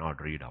 but he cannot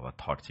read our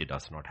thoughts. He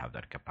does not have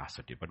that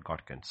capacity, but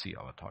God can see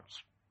our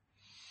thoughts.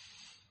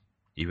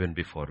 Even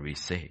before we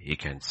say, he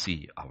can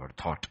see our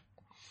thought.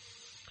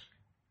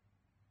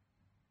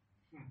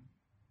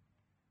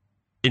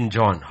 In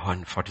John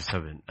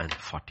 1:47 and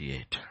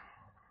 48.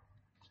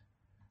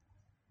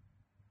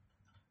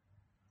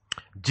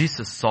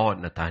 Jesus saw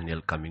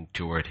Nathanael coming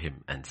toward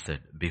him and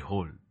said,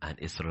 "Behold, an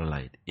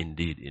Israelite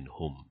indeed in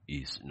whom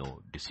is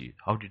no deceit."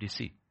 How did he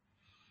see?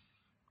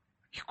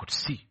 He could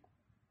see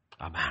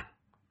a man.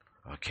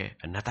 Okay.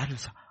 And Nathanael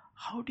said,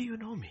 "How do you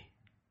know me?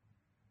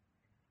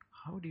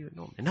 How do you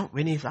know me?" Now,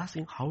 when he's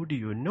asking, "How do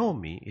you know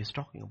me?" he's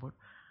talking about,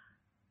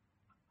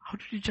 how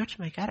did you judge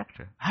my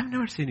character? I've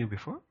never seen you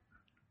before.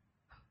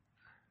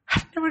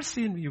 I've never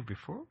seen you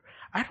before.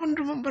 I don't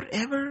remember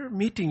ever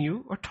meeting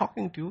you or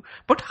talking to you.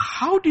 But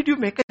how did you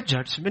make a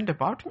judgment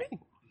about me?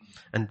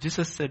 And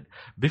Jesus said,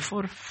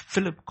 "Before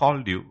Philip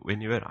called you, when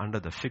you were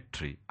under the fig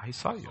tree, I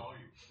saw you.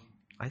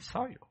 I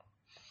saw you."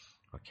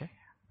 Okay?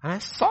 And I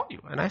saw you.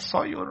 And I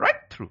saw you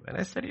right through. And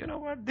I said, you know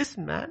what? This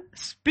man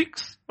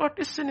speaks what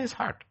is in his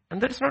heart.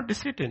 And there is no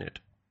deceit in it.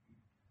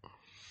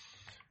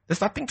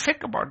 There's nothing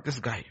fake about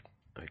this guy.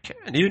 Okay,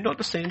 and you know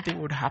the same thing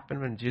would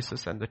happen when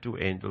Jesus and the two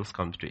angels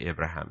comes to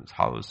Abraham's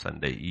house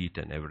and they eat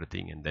and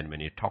everything. And then when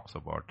he talks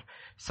about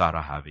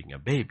Sarah having a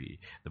baby,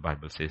 the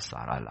Bible says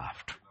Sarah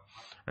laughed.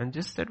 And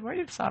Jesus said, "Why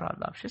did Sarah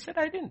laugh?" She said,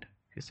 "I didn't."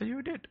 He said,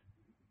 "You did.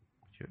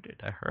 You did.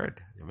 I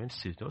heard." I mean,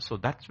 so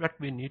that's what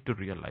we need to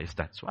realize.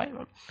 That's why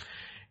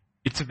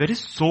it's a very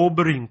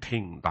sobering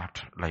thing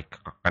that, like,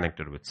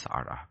 connected with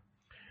Sarah.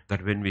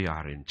 That when we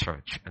are in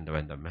church and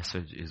when the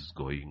message is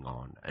going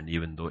on, and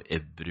even though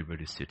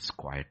everybody sits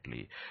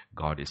quietly,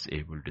 God is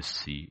able to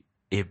see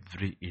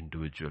every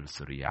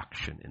individual's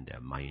reaction in their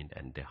mind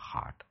and their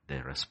heart,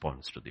 their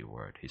response to the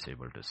word. He's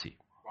able to see.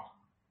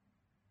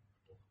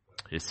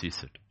 He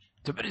sees it.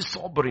 It's a very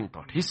sobering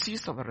thought. He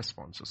sees our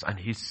responses and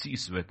he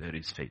sees where there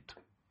is faith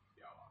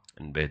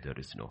and where there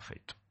is no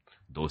faith.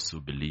 Those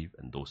who believe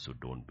and those who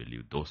don't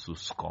believe. Those who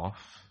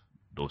scoff,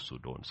 those who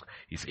don't.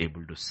 He's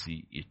able to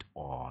see it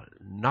all.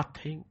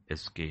 Nothing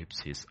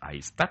escapes his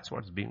eyes. That's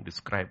what's being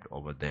described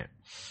over there.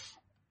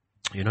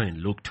 You know, in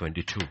Luke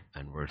 22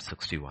 and verse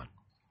 61.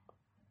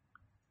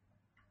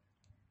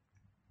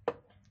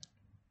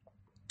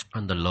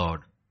 And the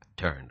Lord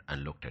turned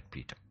and looked at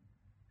Peter.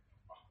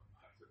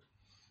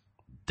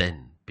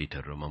 Then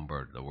Peter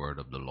remembered the word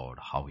of the Lord,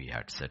 how he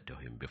had said to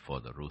him, "Before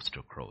the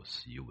rooster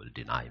crows, you will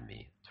deny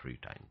me 3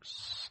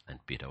 times.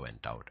 And Peter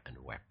went out and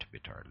wept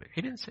bitterly.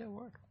 He didn't say a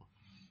word.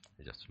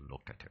 He just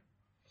looked at him.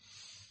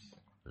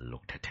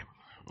 Looked at him.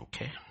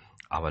 Okay.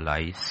 Our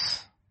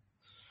lies.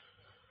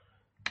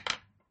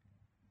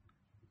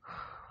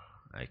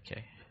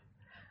 Okay.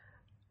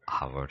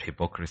 Our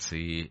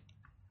hypocrisy,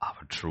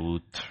 our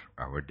truth,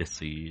 our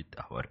deceit,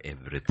 our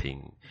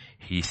everything.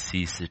 He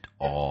sees it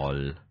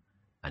all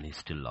and he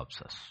still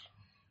loves us.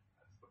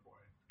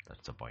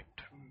 That's the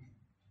point.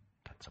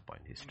 That's the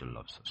point. He still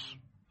loves us.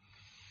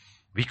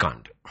 We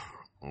can't.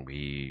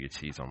 We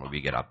see someone, we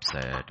get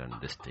upset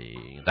and this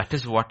thing. That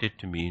is what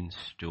it means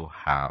to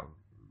have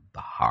the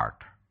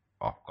heart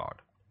of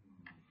God.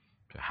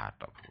 To have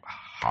the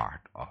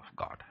heart of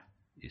God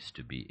is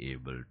to be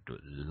able to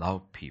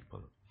love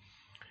people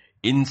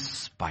in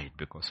spite,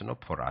 because, you know,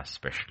 for us,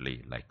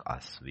 especially like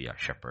us, we are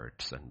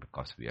shepherds, and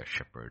because we are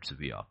shepherds,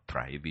 we are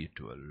privy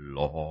to a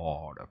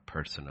lot of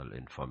personal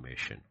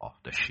information of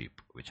the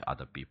sheep, which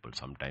other people,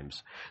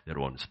 sometimes their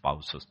own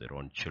spouses, their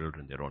own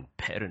children, their own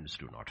parents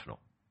do not know.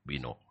 We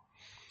know.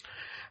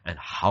 And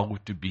how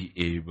to be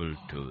able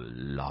to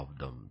love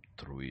them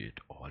through it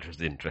all. It's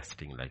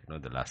interesting, like, you know,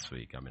 the last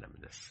week, I mean,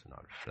 it's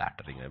not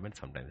flattering. I mean,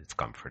 sometimes it's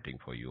comforting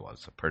for you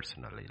also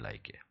personally,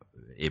 like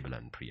Abel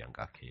and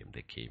Priyanka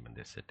they came and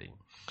they're sitting.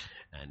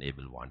 And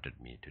Abel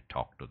wanted me to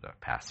talk to the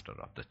pastor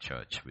of the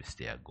church, which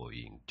they are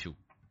going to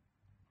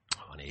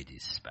on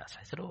AD's pastor.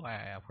 I said, "Oh, I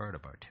have heard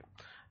about him.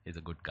 He's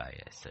a good guy,"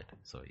 I said.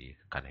 So he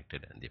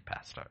connected and the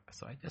pastor.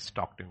 So I just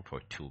talked to him for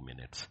 2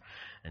 minutes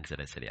and said,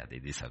 "Yeah,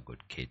 these are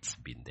good kids,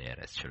 been there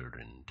as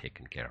children,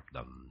 taken care of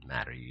them,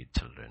 married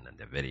children, and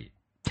they're very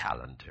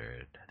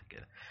talented."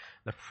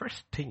 The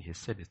first thing he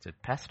said is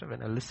that, "Pastor,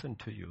 when I listen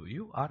to you,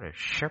 you are a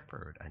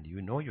shepherd and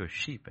you know your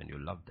sheep and you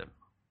love them.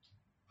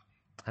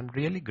 I'm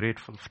really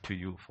grateful to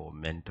you for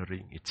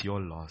mentoring. It's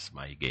your loss,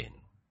 my gain."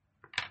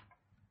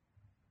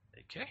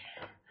 Okay.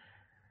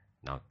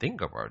 Now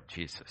think about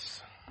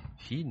Jesus.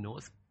 He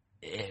knows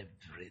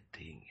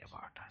everything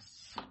about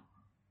us.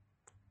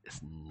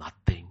 There's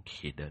nothing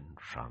hidden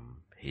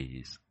from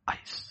his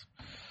eyes.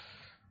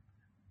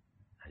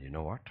 And you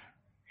know what?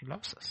 He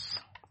loves us.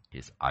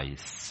 His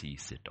eyes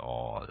sees it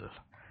all.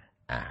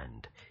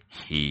 And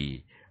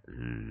he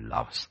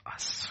loves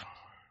us.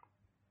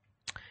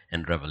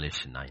 In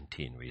Revelation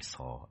 19 we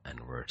saw in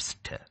verse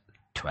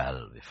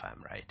 12, if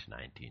I'm right,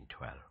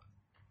 19:12.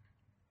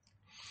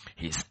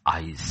 His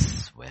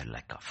eyes were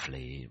like a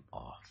flame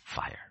of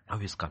fire. Now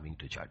he's coming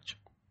to judge.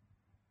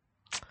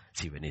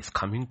 See, when he's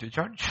coming to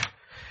judge,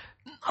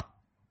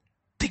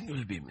 nothing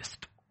will be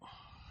missed.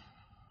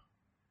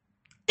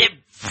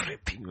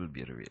 Everything will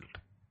be revealed.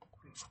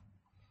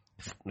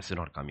 He's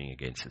not coming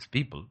against his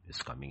people,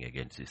 he's coming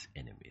against his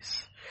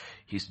enemies.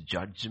 His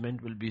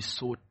judgment will be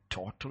so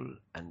total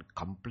and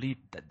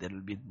complete that there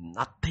will be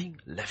nothing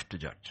left to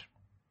judge.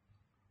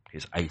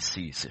 His eye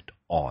sees it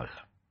all.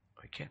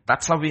 Okay,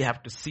 that's how we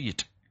have to see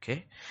it.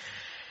 Okay,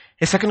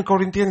 in 2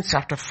 Corinthians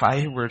chapter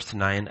 5 verse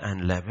 9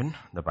 and 11,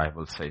 the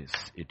Bible says,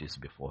 it is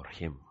before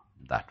him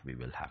that we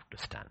will have to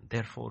stand.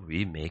 Therefore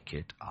we make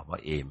it our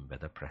aim,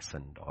 whether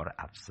present or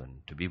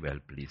absent, to be well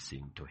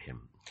pleasing to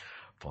him.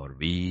 For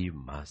we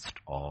must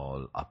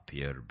all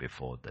appear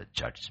before the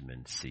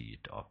judgment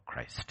seat of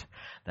Christ,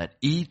 that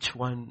each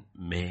one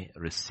may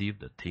receive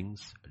the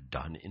things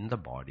done in the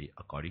body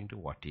according to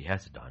what he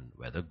has done,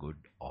 whether good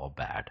or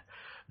bad.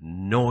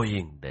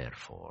 Knowing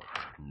therefore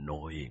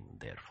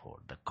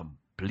the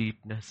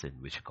completeness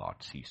in which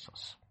God sees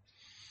us.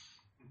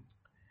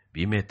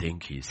 We may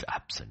think he is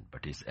absent,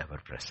 but he is ever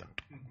present.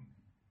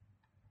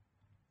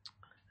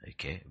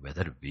 Okay,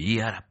 whether we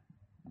are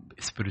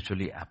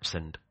spiritually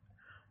absent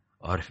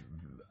or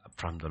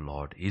from the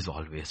Lord, he is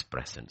always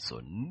present. So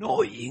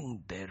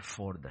knowing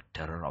therefore the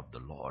terror of the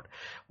Lord.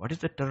 What is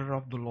the terror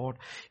of the Lord?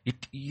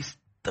 It is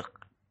the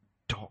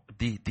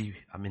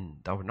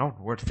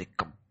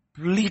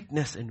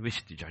completeness in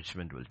which the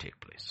judgment will take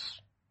place.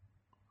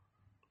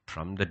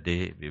 From the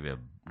day we were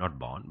not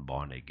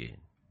born again,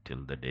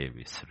 till the day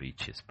we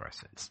reach his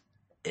presence.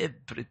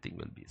 Everything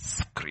will be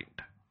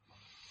screened.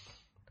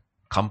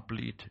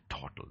 Complete,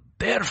 total.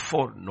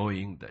 Therefore,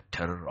 knowing the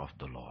terror of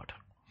the Lord,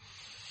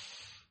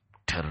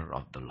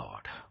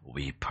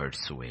 we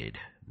persuade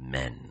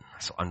men.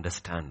 So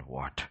understand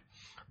what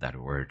that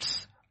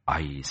word's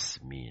eyes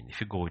mean.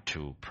 If you go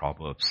to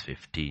Proverbs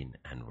 15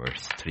 and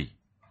verse 3.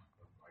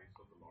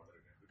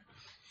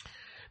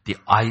 The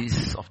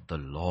eyes of the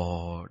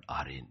Lord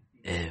are in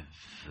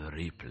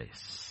every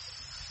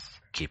place,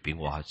 keeping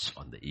watch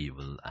on the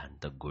evil and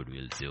the good.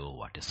 Will say, oh,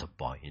 what is the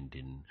point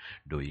in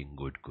doing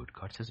good?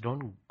 God says,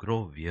 don't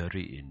grow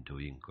weary in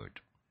doing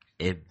good.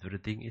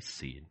 Everything is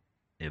seen.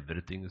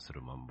 Everything is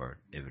remembered.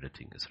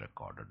 Everything is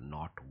recorded.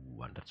 Not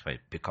one. That's why I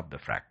pick up the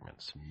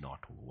fragments.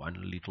 Not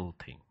one little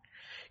thing.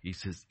 He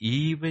says,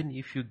 even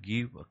if you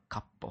give a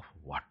cup of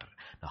water.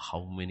 Now,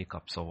 how many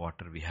cups of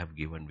water we have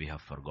given, we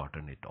have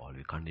forgotten it all.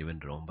 We can't even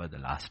remember the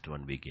last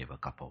one we gave a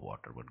cup of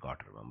water, but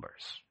God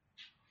remembers.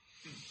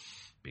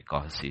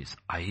 Because his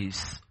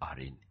eyes are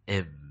in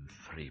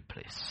every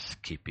place,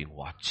 keeping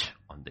watch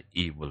on the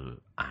evil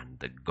and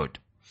the good.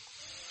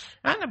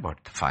 And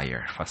about the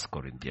fire, 1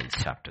 Corinthians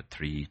chapter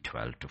 3,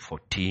 12 to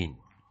 14.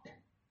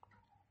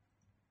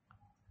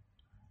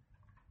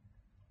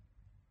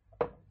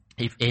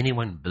 If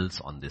anyone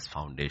builds on this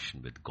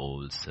foundation with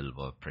gold,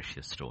 silver,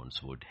 precious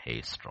stones, wood,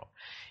 hay, straw,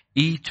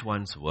 each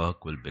one's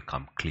work will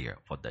become clear,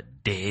 for the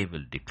day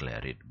will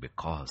declare it,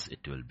 because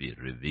it will be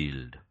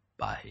revealed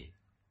by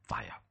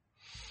fire.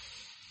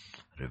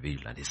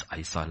 Revealed, and his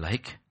eyes are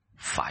like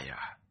fire,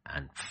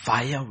 and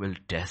fire will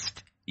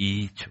test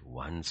each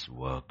one's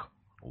work,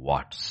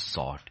 what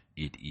sort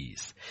it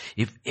is.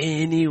 If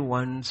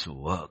anyone's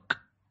work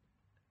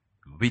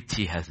which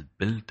he has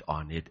built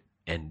on it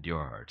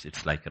endures.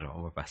 It's like,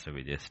 remember Pastor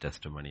Vijay's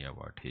testimony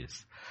about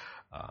his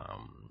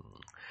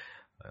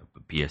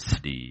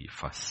PhD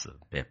first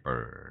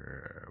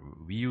paper.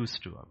 We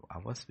used to,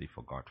 hours we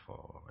forgot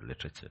for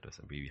literature.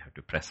 We have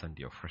to present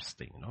your first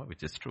thing,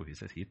 which is true. He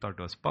says he thought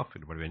it was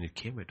perfect, but when it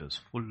came, it was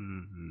full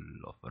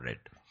of red.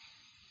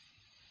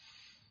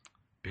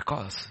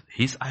 Because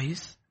his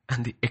eyes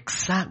and the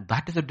exam,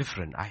 that is a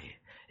different eye.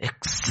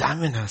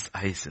 Examiner's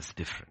eyes is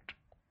different.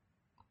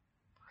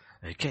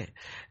 Okay.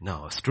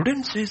 Now,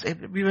 students is,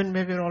 even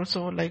maybe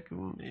also like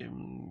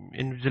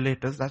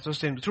invigilators, that's the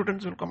same.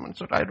 Students will come and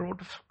say, I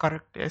wrote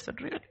correctly. I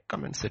said, really?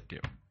 Come and sit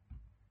here.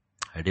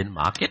 I didn't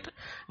mark it.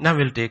 Now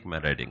we'll take my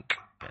red ink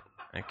pen.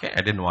 Okay.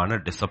 I didn't want to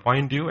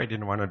disappoint you. I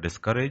didn't want to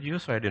discourage you.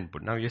 So I didn't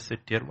put, now you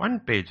sit here.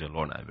 One page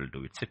alone I will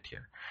do it. Sit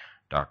here.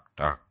 Talk.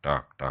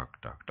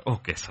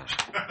 Okay, sir.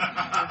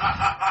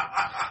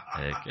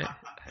 Okay,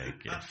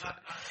 sir.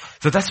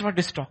 So that's what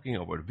it's talking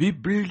about. We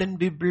build and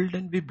we build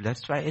and we build.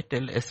 That's why I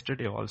tell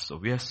yesterday also.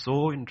 We are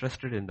so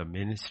interested in the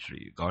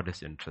ministry. God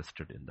is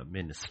interested in the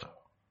minister.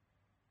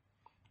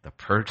 The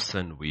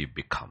person we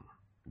become.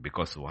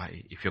 Because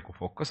why? If you're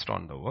focused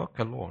on the work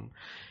alone,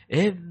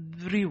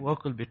 every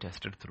work will be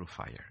tested through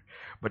fire.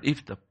 But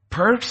if the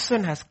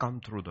person has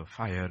come through the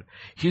fire,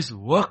 his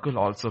work will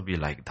also be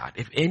like that.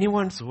 If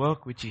anyone's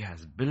work which he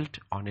has built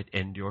on it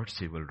endures,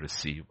 he will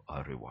receive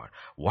a reward.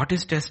 What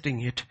is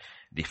testing it?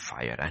 The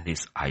fire and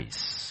his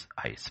eyes.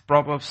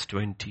 Proverbs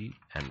 20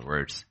 and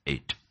verse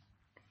 8.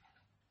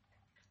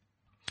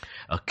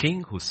 A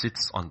king who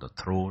sits on the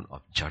throne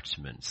of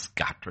judgment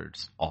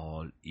scatters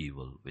all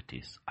evil with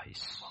his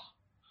eyes.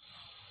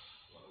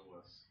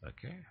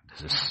 Okay,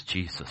 this is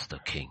Jesus the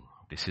King.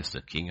 This is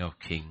the King of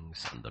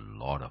Kings and the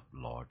Lord of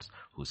Lords. God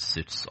who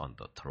sits on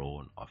the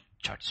throne of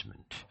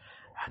judgment.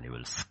 And he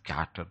will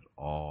scatter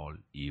all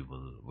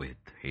evil with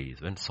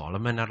haste. When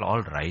Solomon are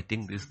all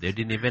writing this, they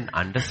didn't even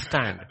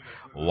understand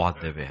what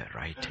they were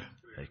writing.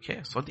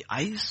 Okay, so the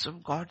eyes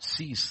of God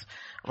sees.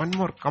 One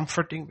more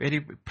comforting,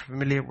 very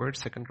familiar word,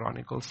 2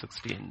 Chronicles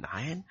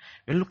 16:9.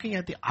 We're looking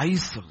at the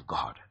eyes of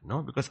God,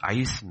 because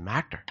eyes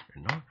matter,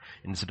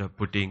 Instead of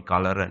putting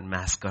color and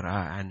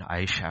mascara and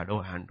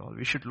eyeshadow and all,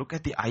 we should look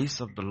at the eyes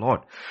of the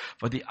Lord.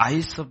 For the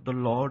eyes of the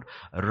Lord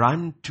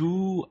run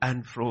to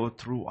and fro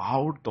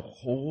throughout the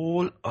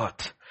whole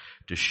earth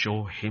to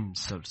show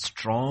himself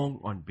strong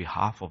on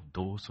behalf of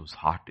those whose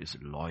heart is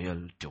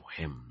loyal to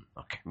him.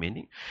 Okay,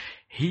 meaning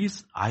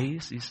his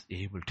eyes is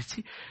able to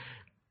see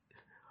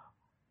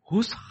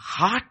whose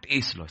heart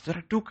is loyal. There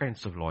are two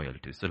kinds of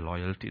loyalties. The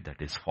loyalty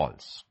that is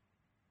false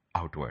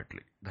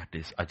outwardly. That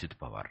is Ajit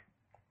Pawar.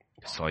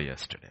 Saw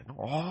yesterday.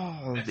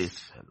 All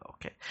this,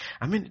 okay.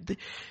 I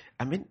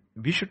mean,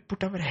 we should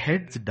put our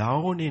heads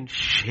down in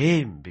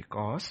shame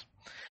because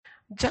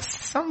just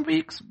some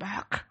weeks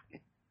back,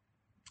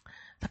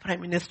 the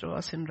Prime Minister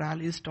was in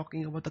rallies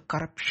talking about the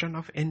corruption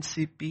of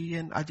NCP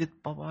and Ajit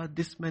Pawar,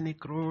 this many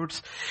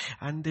crores,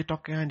 and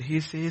he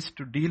says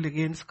to deal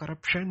against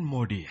corruption,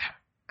 Modi.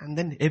 And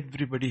then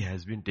everybody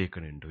has been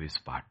taken into his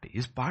party.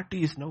 His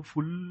party is now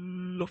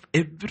full of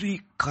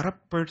every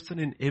corrupt person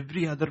in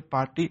every other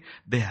party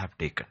they have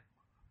taken.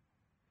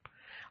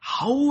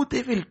 How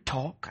they will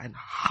talk and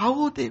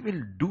how they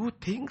will do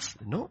things,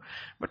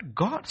 but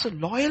God's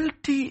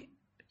loyalty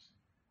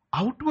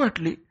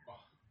outwardly,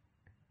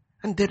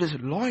 and there is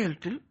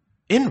loyalty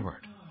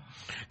inward.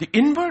 The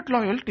inward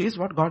loyalty is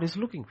what God is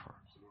looking for.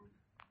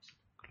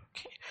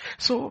 Okay.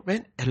 So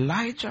when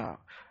Elijah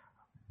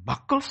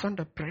buckles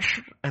under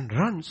pressure and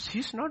runs,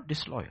 he's not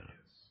disloyal.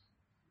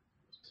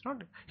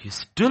 He's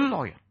still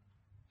loyal.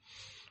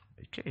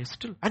 Okay,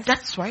 still. And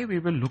that's why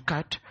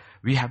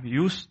we have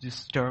used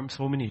this term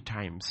so many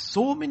times.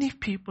 So many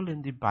people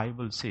in the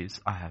Bible says,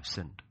 I have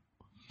sinned.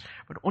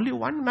 But only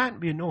one man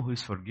we know who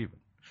is forgiven.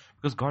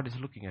 Because God is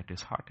looking at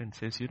his heart and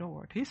says, you know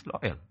what? He's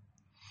loyal.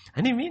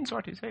 And he means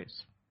what he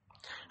says.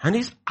 And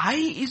his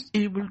eye is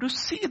able to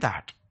see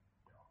that.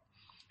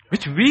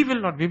 Which we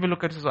will not. We will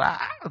look at this,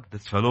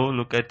 this fellow,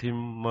 look at him,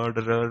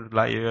 murderer,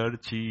 liar,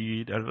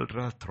 cheat,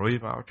 adulterer, throw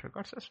him out.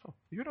 God says, no,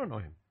 you don't know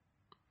him.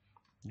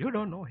 You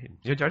don't know him.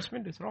 Your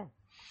judgment is wrong.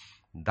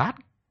 That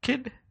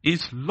kid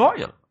is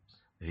loyal.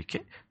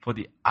 Okay? For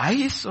the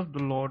eyes of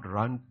the Lord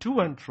run to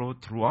and fro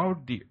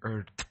throughout the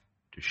earth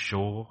to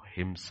show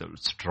himself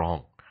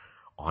strong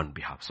on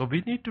behalf. So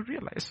we need to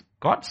realize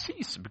God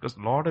sees, because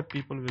a lot of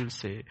people will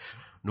say,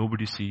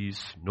 nobody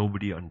sees,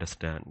 nobody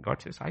understands.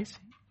 God says, I see.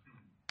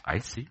 I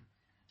see.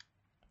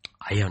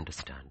 I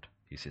understand.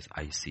 He says,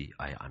 I see,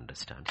 I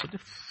understand. So the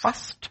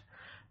first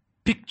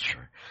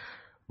picture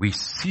we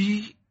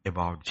see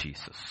about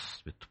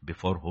Jesus,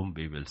 before whom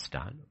we will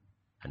stand,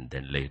 and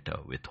then later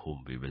with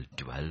whom we will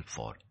dwell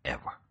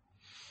forever.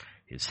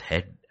 His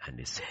head and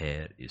his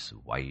hair is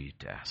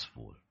white as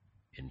wool.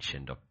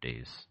 Ancient of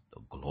days,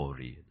 the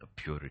glory, the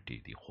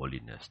purity, the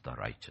holiness, the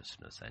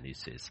righteousness. And he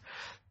says,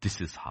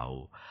 this is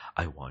how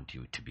I want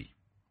you to be.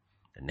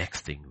 The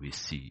next thing we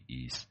see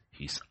is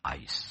his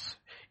eyes.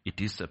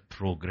 It is a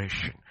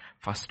progression.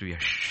 First we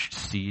have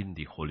seen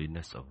the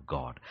holiness of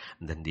God,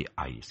 and then the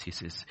eyes. He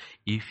says,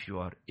 if you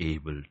are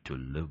able to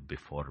live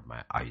before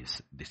my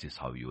eyes, this is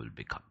how you will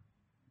become.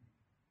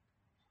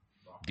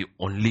 The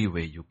only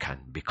way you can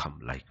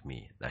become like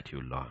me, that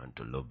you learn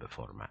to live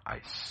before my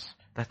eyes.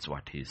 That's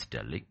what he is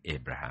telling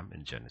Abraham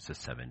in Genesis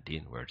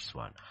 17 verse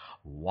 1.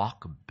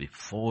 Walk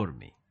before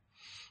me.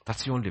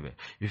 That's the only way.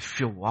 If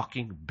you're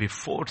walking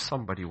before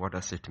somebody, what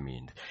does it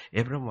mean?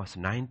 Abraham was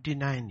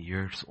 99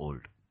 years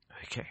old.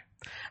 Okay.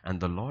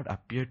 And the Lord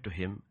appeared to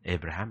him,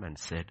 Abraham, and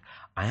said,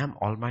 I am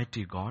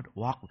Almighty God.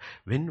 Walk.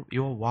 When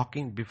you're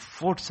walking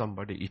before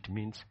somebody, it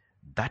means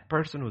that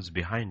person who's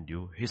behind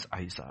you, his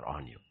eyes are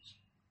on you.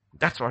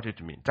 That's what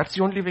it means. That's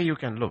the only way you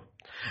can live.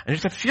 And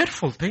it's a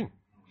fearful thing.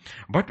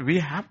 But we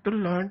have to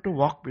learn to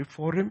walk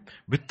before him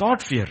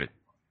without fearing.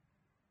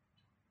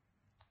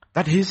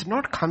 That he is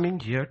not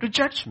coming here to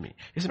judge me.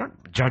 He's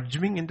not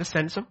judging in the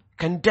sense of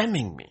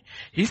condemning me.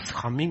 He's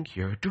coming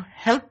here to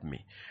help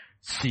me.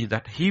 See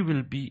that he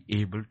will be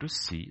able to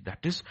see.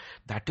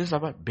 That is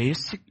our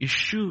basic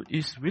issue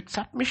is with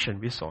submission.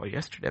 We saw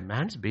yesterday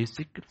man's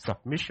basic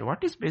submission.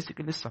 What is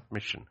basically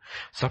submission?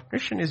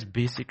 Submission is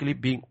basically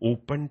being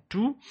open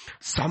to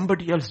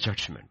somebody else's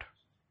judgment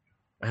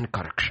and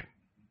correction.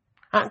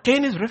 And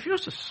Cain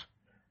refuses.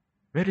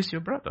 Where is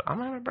your brother? I'm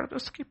my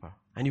brother's keeper.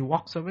 And he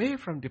walks away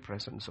from the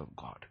presence of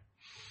God.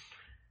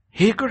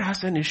 Hagar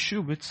has an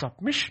issue with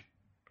submission.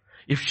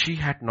 If she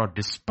had not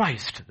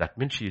despised, that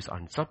means she is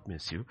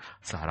unsubmissive,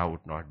 Sarah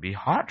would not be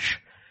harsh.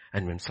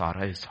 And when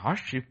Sarah is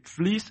harsh, she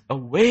flees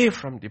away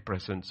from the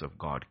presence of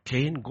God.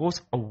 Cain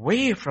goes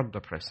away from the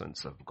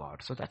presence of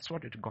God. So that's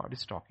what God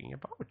is talking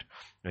about.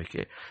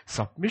 Okay.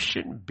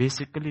 Submission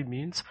basically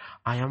means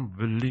I am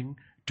willing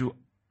to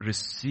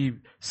receive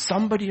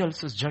somebody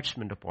else's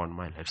judgment upon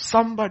my life.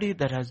 Somebody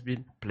that has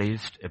been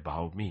placed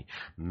above me.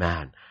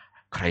 Man,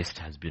 Christ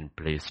has been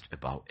placed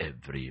above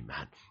every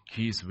man.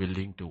 He is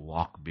willing to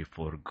walk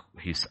before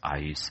his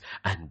eyes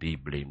and be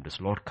blameless.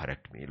 Lord,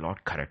 correct me.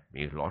 Lord, correct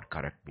me. Lord,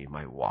 correct me.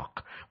 My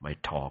walk, my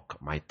talk,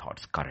 my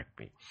thoughts, correct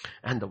me.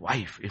 And the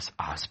wife is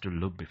asked to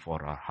look before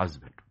her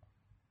husband.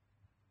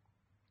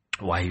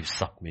 Wives,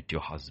 submit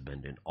your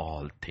husband in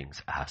all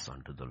things as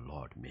unto the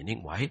Lord.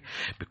 Meaning, why?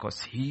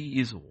 Because he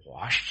is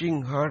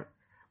washing her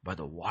by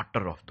the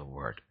water of the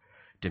word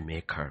to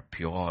make her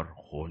pure,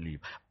 holy.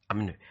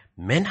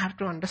 Men have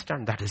to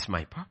understand that is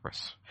my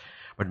purpose.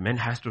 But men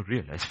has to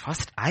realize,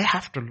 first I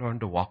have to learn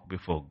to walk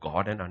before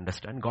God and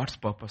understand God's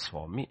purpose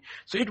for me.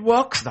 So it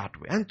works that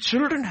way. And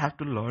children have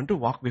to learn to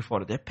walk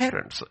before their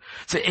parents.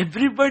 So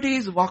everybody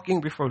is walking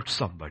before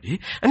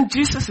somebody, and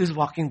Jesus is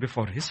walking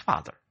before his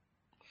Father.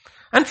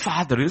 And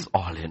Father is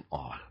all in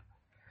all.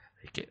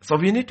 Okay. So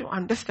we need to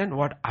understand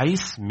what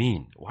eyes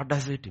mean. What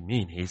does it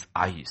mean? His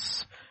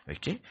eyes.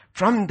 Okay.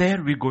 From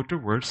there we go to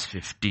verse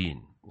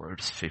 15.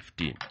 Verse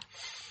 15.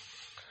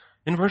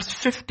 In verse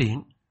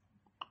 15,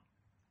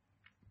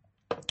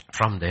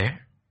 from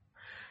there,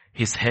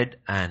 his head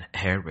and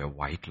hair were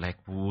white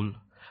like wool,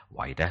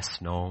 white as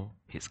snow.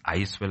 His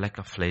eyes were like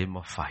a flame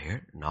of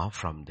fire. Now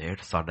from there,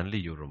 suddenly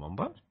you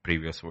remember,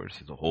 previous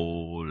verse is a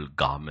whole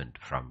garment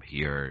from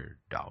here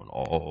down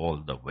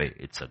all the way.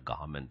 It's a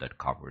garment that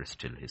covers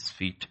till his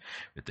feet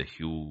with a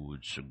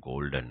huge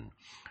golden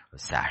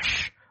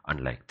sash,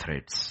 unlike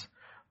threads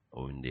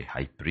in the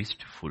high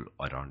priest, full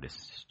around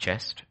his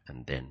chest.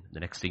 And then the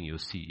next thing you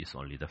see is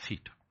only the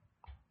feet.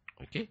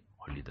 Okay?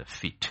 Only the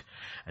feet.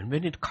 And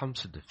when it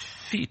comes to the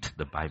feet,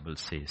 the Bible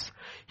says,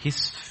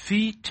 his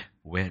feet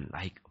were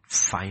like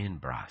fine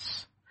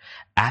brass,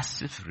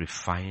 as if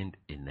refined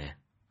in a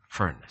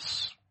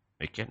furnace.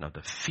 Okay? Now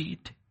the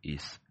feet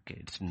is, okay,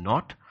 it's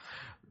not,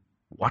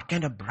 what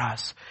kind of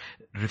brass?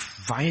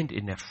 Refined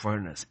in a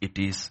furnace.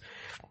 It's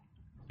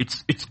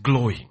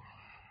glowing.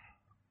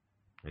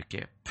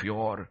 Okay,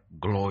 pure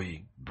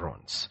glowing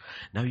bronze.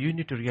 Now you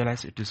need to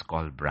realize it is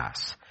called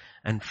brass.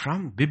 And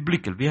from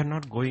biblical, we are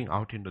not going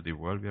out into the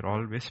world. We are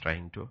always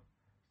trying to,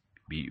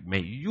 we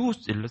may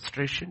use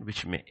illustration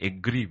which may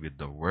agree with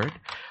the word,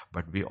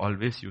 but we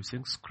always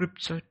using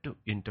scripture to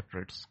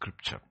interpret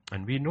scripture.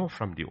 And we know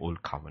from the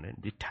old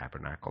covenant, the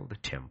tabernacle, the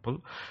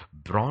temple,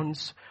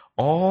 bronze,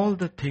 all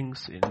the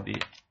things in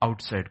the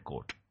outside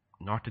court,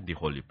 not in the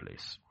holy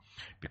place.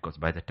 Because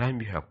by the time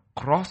you have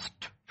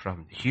crossed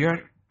from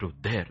here to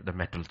there, the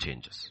metal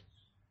changes.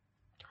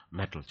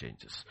 Metal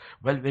changes.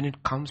 Well, when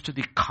it comes to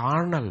the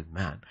carnal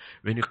man,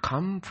 when you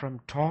come from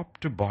top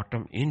to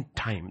bottom in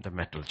time, the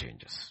metal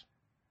changes.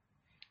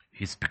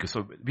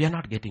 So we are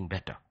not getting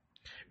better.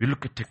 We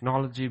look at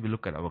technology, we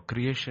look at our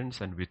creations,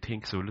 and we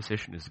think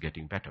civilization is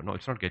getting better. No,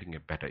 it's not getting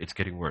better. It's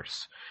getting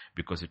worse.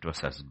 Because it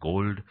was as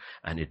gold,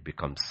 and it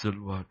becomes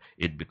silver,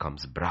 it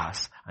becomes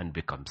brass, and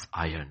becomes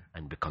iron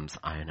and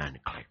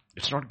clay.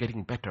 It's not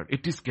getting better.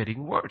 It is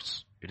getting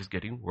worse. It is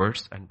getting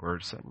worse and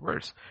worse and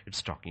worse.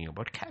 It's talking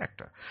about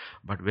character.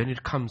 But when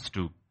it comes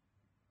to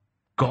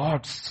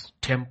God's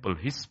temple,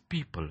 his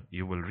people,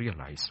 you will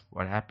realize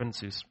what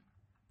happens is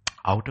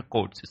outer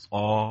courts is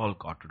all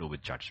got to do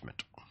with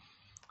judgment.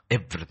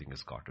 Everything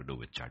has got to do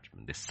with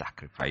judgment. The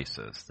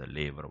sacrifices, the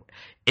labor,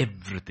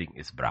 everything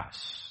is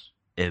brass.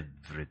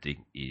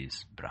 Everything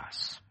is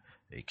brass.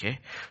 Okay?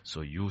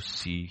 So you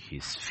see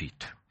his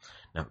feet.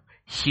 Now,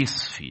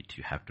 his feet,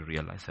 you have to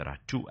realize there are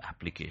two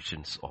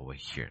applications over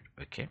here.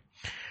 Okay?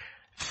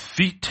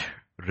 Feet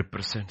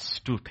represents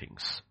two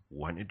things.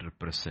 One, it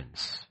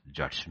represents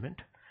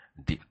judgment.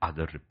 The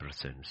other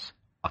represents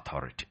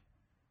authority.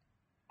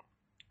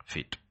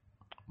 Feet.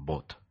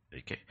 Both.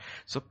 Okay.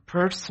 So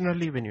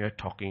personally, when you are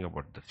talking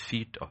about the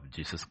feet of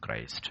Jesus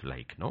Christ,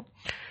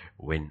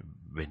 when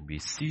we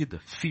see the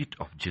feet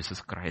of Jesus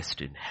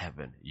Christ in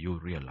heaven, you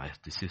realize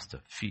this is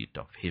the feet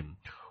of him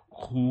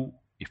who,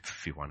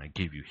 if we want to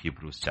give you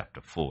Hebrews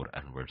chapter 4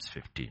 and verse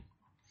 15.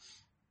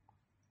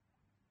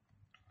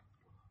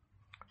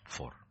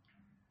 4.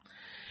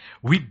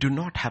 We do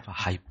not have a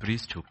high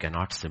priest who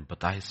cannot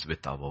sympathize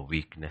with our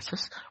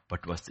weaknesses,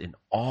 but was in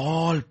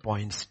all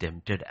points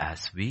tempted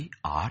as we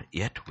are,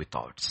 yet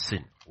without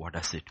sin. What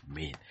does it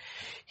mean?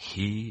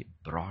 He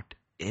brought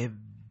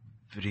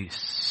every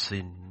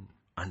sin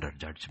under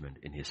judgment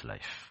in his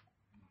life.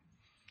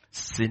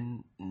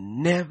 Sin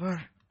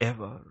never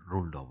ever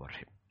ruled over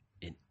him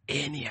in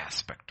any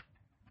aspect.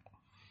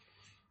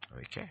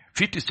 Okay?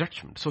 Feet is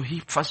judgment. So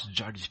he first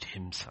judged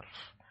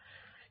himself.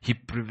 He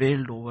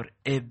prevailed over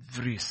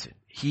every sin.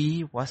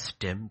 He was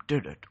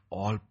tempted at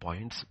all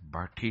points,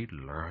 but he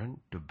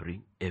learned to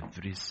bring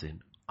every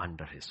sin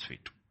under his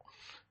feet.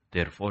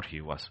 Therefore, he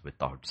was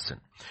without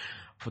sin.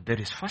 For there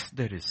is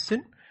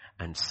sin,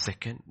 and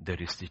second,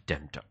 there is the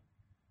tempter.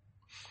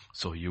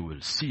 So you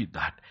will see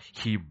that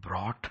he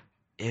brought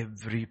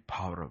every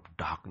power of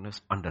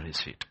darkness under his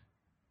feet.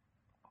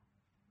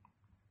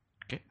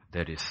 Okay,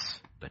 there is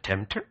the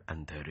tempter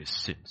and there is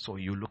sin. So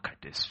you look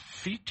at his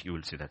feet, you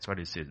will see that's what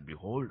he says,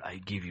 behold, I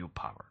give you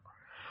power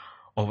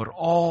over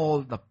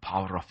all the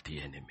power of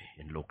the enemy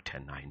in Luke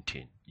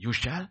 10:19. You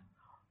shall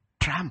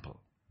trample.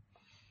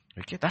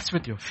 Okay, that's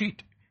with your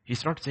feet.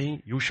 He's not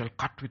saying you shall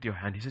cut with your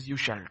hand. He says you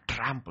shall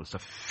trample. So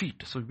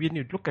feet. So when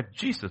you look at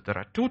Jesus, there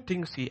are two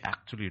things he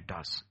actually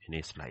does in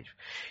his life.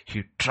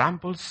 He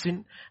tramples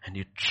sin and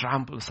he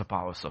tramples the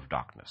powers of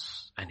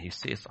darkness. And he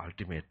says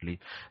ultimately,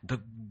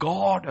 the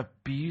God of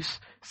peace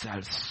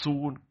shall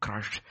soon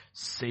crush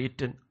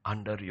Satan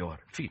under your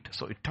feet.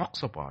 So it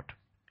talks about,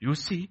 you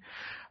see,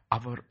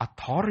 our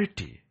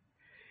authority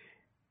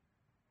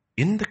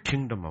in the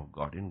kingdom of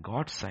God, in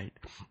God's sight,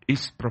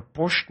 is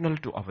proportional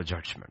to our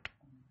judgment.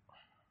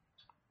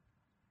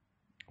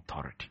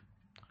 Authority.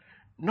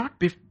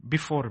 Not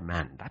before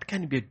man. That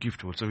can be a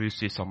gift also. You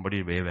see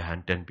somebody wave a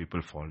hand, 10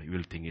 people fall. You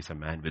will think he's a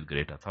man with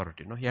great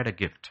authority. No, he had a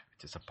gift,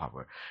 which is a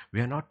power. We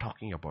are not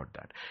talking about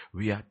that.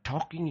 We are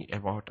talking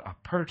about a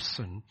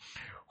person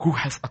who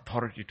has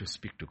authority to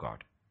speak to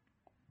God.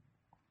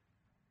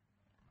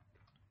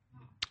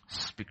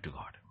 Speak to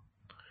God.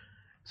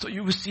 So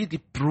you will see the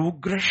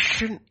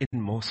progression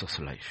in Moses'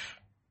 life.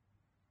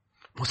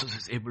 Moses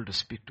is able to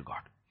speak to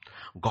God.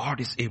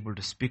 God is able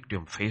to speak to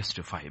him face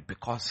to face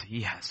because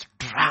he has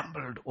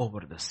trampled over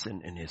the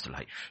sin in his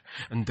life.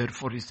 And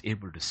therefore he is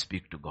able to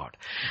speak to God.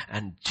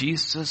 And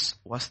Jesus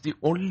was the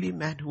only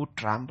man who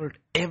trampled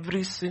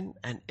every sin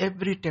and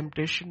every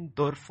temptation.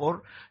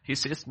 Therefore he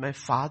says, my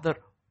Father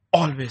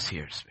always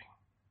hears me.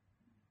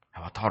 I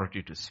have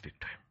authority to speak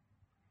to him.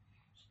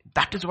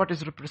 That is what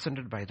is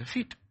represented by the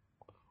feet.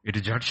 It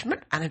is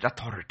judgment and it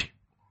authority.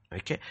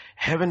 Okay.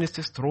 Heaven is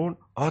his throne,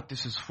 earth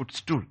is his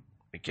footstool.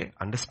 Okay,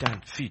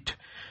 understand, feet.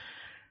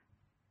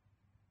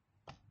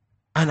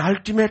 And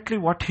ultimately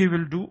what he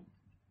will do,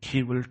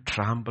 he will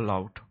trample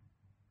out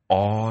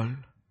all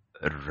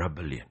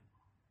rebellion.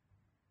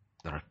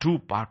 There are two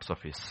parts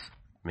of his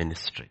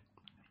ministry.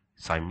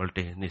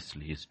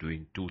 Simultaneously he is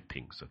doing two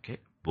things, okay?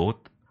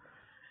 Both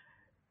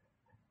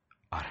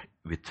are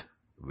with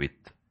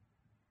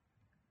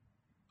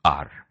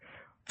are.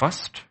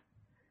 First,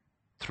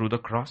 through the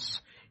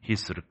cross, he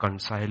is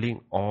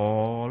reconciling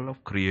all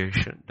of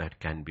creation that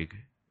can be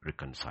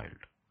reconciled.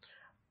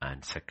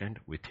 And second,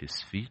 with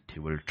his feet, he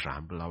will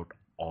trample out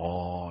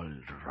all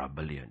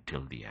rebellion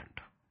till the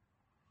end.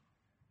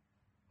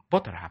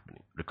 Both are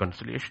happening.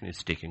 Reconciliation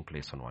is taking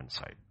place on one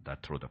side,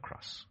 that through the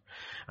cross.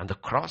 And the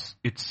cross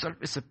itself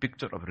is a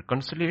picture of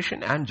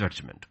reconciliation and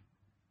judgment.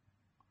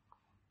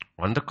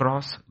 On the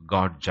cross,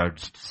 God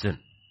judged sin.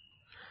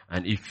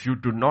 And if you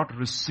do not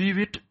receive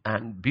it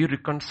and be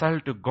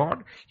reconciled to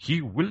God, he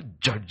will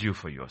judge you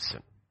for your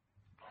sin.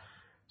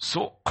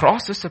 So,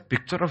 cross is a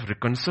picture of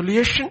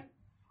reconciliation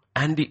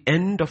and the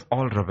end of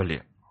all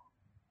rebellion.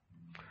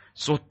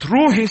 So,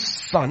 through his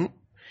Son,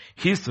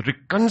 he is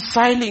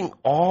reconciling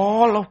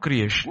all of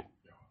creation.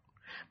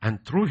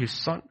 And through his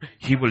Son,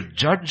 he will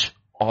judge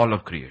all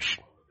of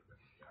creation.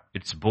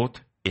 It's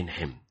both in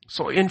him.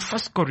 So, in 1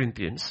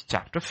 Corinthians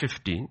chapter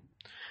 15,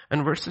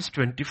 and verses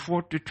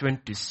 24 to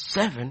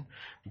 27,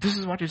 this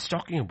is what he's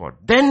talking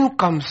about. Then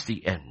comes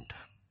the end.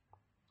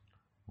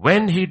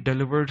 When he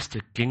delivers the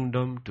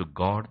kingdom to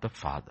God the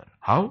Father.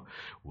 How?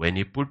 When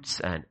he puts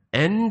an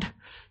end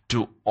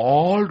to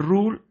all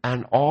rule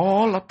and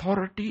all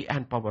authority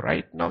and power.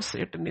 Right now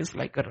Satan is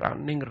like a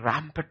running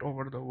rampant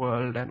over the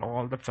world, and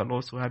all the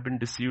fellows who have been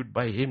deceived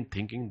by him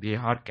thinking they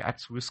are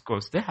cat's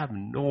whiskers, they have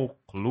no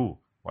clue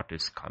what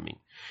is coming.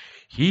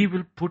 He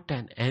will put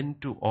an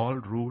end to all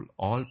rule,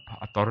 all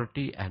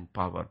authority and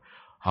power.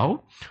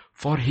 How?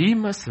 For he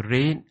must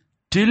reign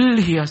till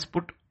he has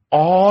put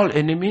all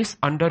enemies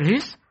under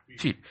his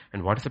feet.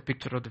 And what is the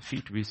picture of the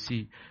feet? We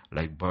see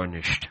like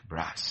burnished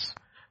brass.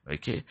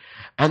 Okay.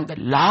 And the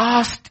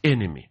last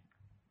enemy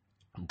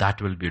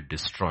that will be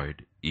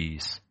destroyed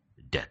is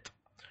death.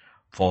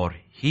 For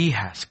he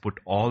has put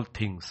all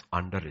things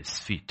under his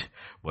feet.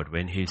 But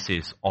when he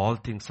says all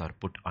things are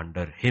put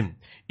under him,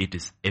 it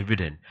is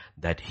evident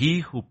that he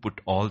who put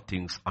all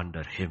things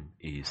under him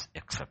is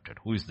accepted.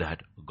 Who is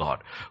that?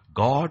 God.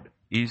 God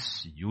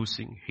is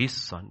using his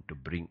Son to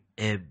bring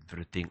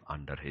everything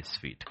under his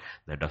feet.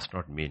 That does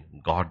not mean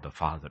God the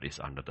Father is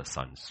under the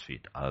Son's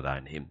feet. Other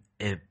than him,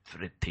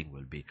 everything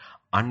will be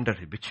under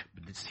him. Which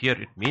here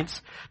it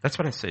means, that's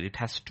what I said, it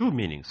has two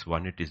meanings.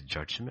 One, it is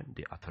judgment,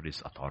 the other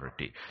is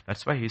authority.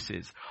 That's why he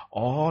says,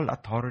 all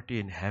authority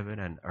in heaven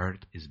and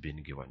earth is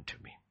being given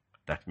to me.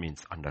 That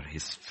means under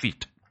his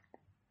feet.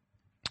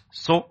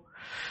 So,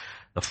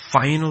 the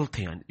final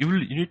thing, and you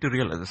need to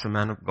realize as a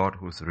man of God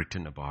who's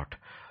written about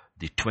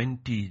the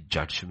 20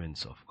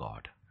 judgments of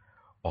God,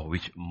 of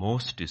which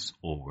most is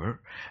over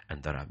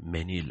and there are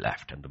many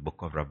left. And the book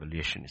of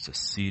Revelation is a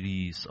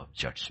series of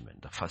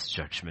judgment. The first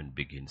judgment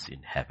begins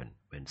in heaven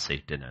when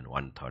Satan and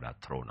 1/3 are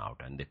thrown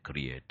out and they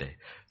create a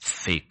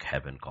fake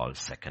heaven called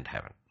second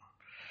heaven.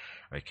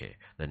 Okay,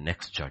 the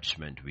next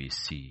judgment we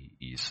see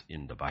is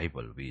in the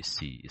Bible, we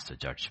see is the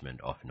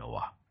judgment of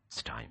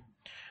Noah's time.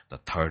 The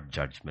third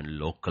judgment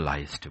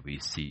localized we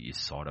see is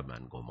Sodom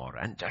and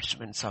Gomorrah. And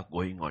judgments are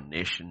going on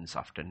nations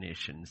after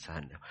nations.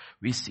 And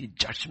we see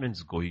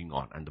judgments going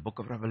on. And the book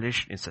of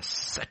Revelation is a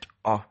set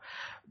of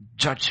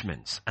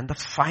judgments. And the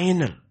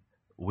final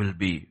will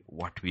be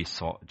what we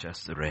saw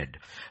just read.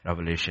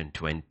 Revelation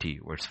 20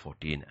 verse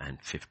 14 and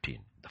 15.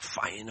 The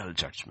final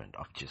judgment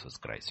of Jesus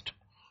Christ.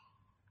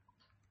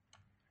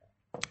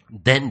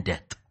 Then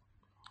death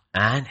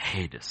and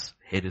Hades.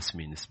 Hades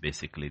means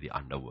basically the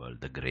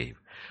underworld, the grave,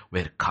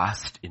 were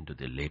cast into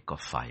the lake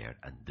of fire.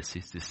 And this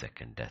is the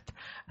second death.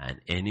 And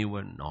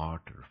anyone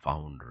not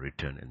found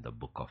written in the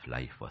book of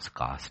life was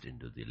cast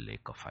into the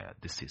lake of fire.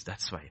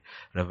 That's why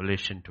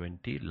Revelation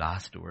 20,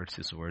 last verse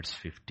is verse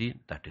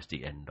 15. That is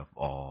the end of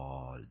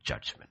all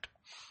judgment.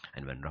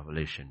 And when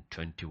Revelation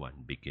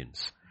 21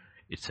 begins,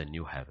 it's a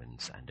new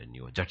heavens and a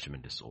new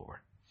judgment is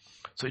over.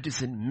 So it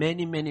is in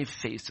many, many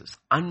phases.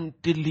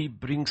 Until he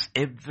brings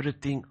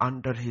everything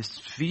under his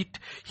feet,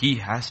 he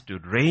has to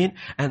reign.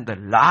 And the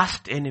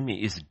last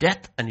enemy is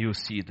death. And you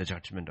see the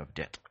judgment of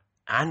death.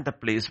 And the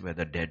place where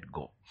the dead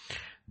go.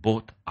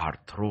 Both are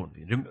thrown.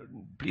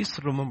 Please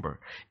remember,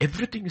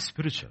 everything is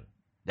spiritual.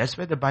 That's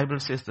why the Bible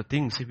says the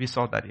things, we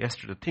saw that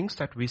yesterday, the things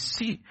that we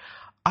see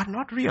are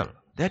not real.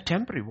 They're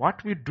temporary.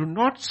 What we do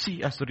not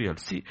see as real.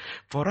 See,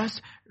 for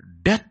us,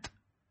 death,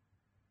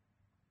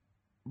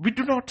 we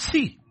do not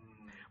see.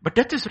 But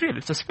death is real.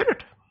 It's a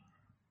spirit.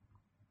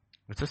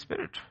 It's a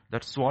spirit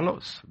that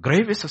swallows.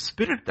 Grave is a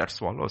spirit that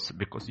swallows,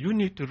 because you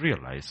need to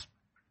realize,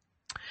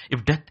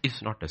 if death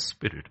is not a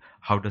spirit,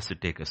 how does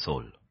it take a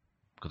soul?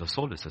 Because the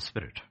soul is a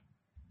spirit.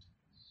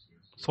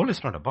 Soul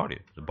is not a body.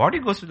 The body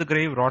goes to the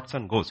grave, rots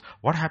and goes.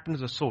 What happens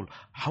to the soul?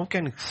 How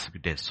can it be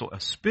dead? So a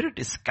spirit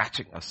is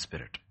catching a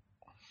spirit.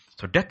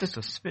 So death is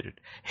a spirit.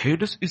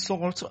 Hades is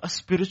also a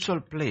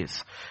spiritual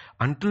place.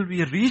 Until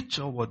we reach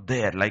over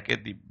there, like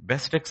the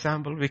best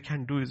example we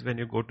can do is when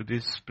you go to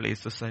these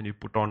places and you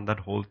put on that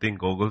whole thing,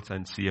 goggles,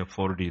 and see a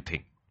 4D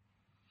thing.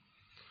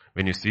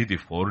 When you see the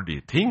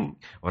 4D thing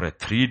or a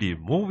 3D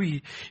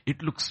movie,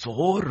 it looks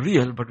so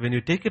real, but when you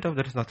take it off,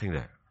 there is nothing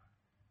there.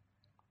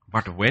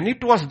 But when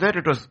it was there,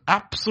 it was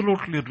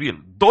absolutely real,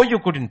 though you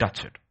couldn't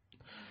touch it.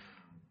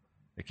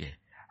 Okay.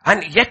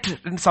 And yet,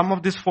 in some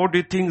of these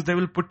 4D things, they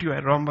will put you, I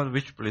remember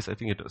which place, I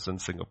think it was in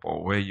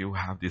Singapore, where you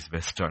have this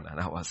Western,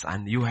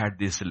 and you had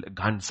these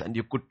guns, and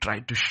you could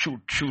try to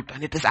shoot,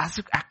 and it is as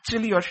if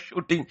actually you're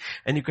shooting,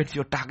 and you can see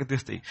your target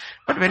this thing.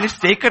 But when it's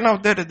taken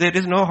out there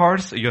is no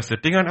horse, you're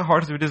sitting on a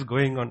horse, which is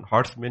going on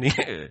horse mini,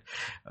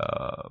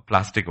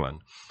 plastic one.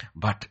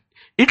 But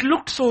it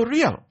looked so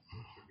real.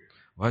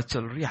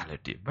 Virtual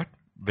reality. But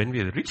when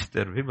we reach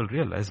there, we will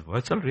realize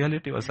virtual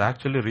reality was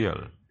actually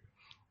real.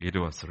 It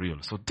was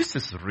real. So this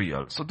is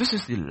real. So this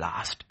is the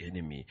last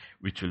enemy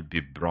which will be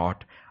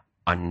brought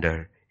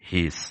under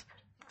his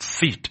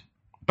feet.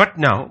 But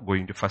now,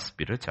 going to 1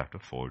 Peter chapter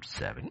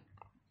 4:7.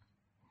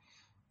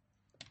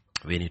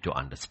 We need to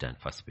understand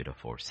 1 Peter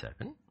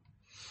 4:7.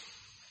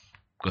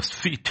 Because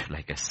feet,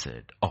 like I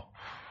said,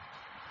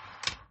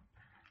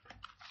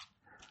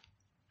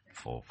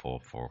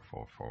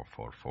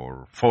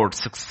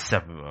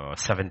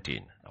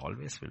 17.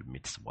 Always will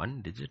miss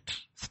one digit.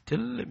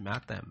 Still in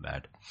math I'm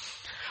bad.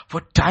 For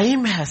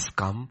time has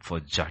come for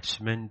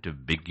judgment to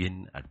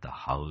begin at the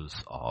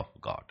house of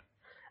God.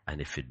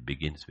 And if it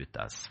begins with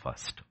us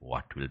first,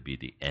 what will be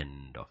the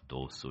end of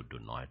those who do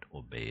not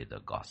obey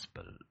the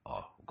gospel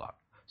of God?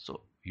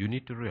 So you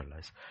need to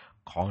realize,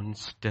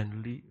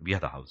 constantly, we are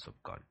the house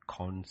of God.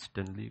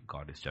 Constantly,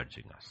 God is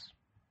judging us.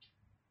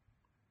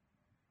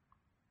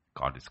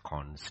 God is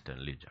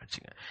constantly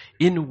judging us.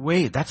 In a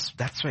way, that's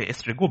why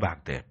Esther, go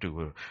back there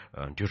to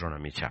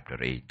Deuteronomy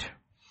chapter 8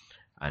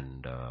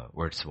 and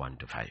verse 1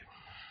 to 5.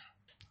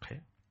 Okay.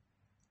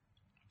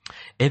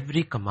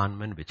 Every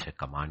commandment which I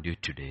command you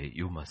today,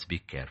 you must be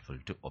careful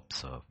to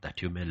observe,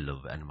 that you may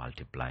live and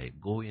multiply.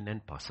 Go in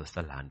and possess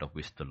the land of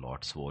which the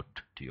Lord swore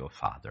to your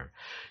father.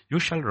 You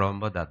shall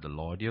remember that the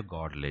Lord your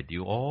God led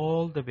you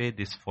all the way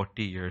these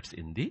 40 years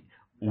in the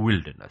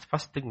wilderness.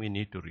 First thing we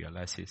need to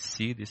realize is,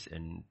 see this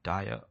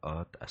entire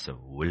earth as a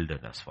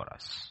wilderness for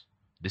us.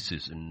 This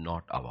is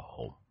not our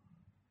home.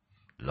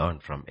 Learn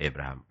from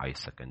Abraham,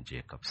 Isaac, and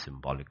Jacob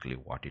symbolically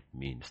what it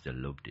means. They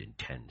lived in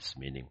tents,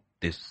 meaning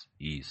this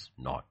is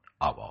not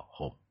our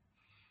home.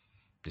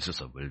 This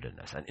is a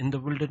wilderness. And in the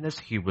wilderness,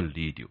 he will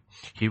lead you.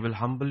 He will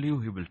humble you.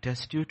 He will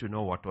test you to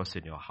know what was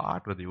in your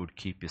heart, whether you would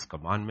keep his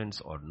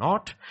commandments or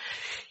not.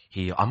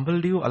 He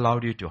humbled you,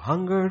 allowed you to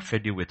hunger,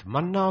 fed you with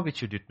manna,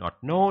 which you did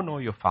not know,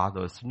 nor your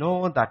fathers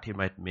know, that he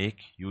might make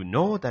you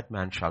know that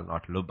man shall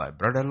not live by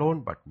bread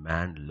alone, but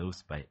man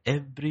lives by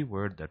every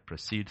word that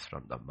proceeds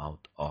from the mouth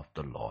of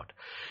the Lord.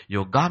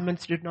 Your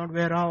garments did not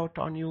wear out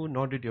on you,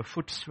 nor did your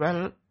foot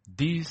swell.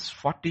 These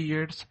 40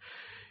 years,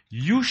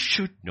 you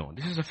should know.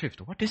 This is the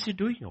fifth. What is he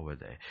doing over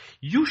there?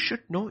 You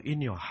should know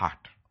in your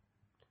heart.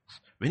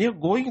 When you're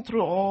going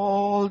through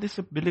all this,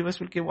 believers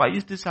will say, why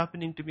is this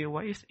happening to me?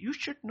 You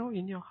should know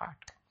in your heart.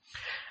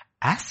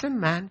 As a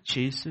man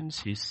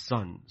chastens his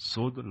son,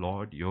 so the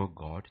Lord your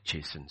God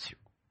chastens you.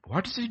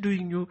 What is he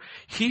doing you?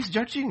 He's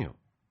judging you.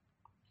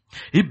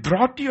 He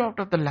brought you out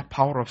of the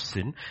power of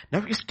sin.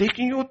 Now he's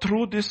taking you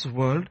through this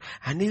world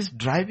and he's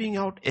driving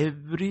out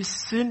every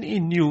sin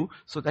in you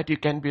so that you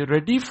can be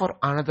ready for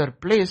another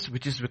place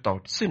which is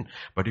without sin.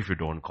 But if you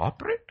don't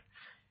cooperate,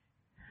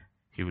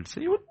 he will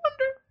say you will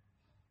wander.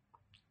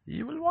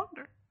 You will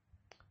wander.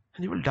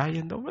 And you will die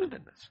in the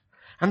wilderness.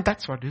 And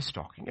that's what he's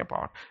talking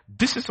about.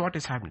 This is what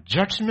is happening.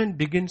 Judgment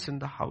begins in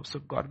the house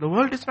of God. The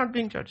world is not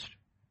being judged.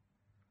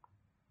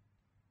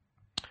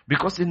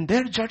 Because in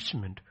their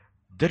judgment,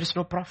 there is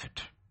no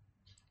profit.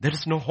 There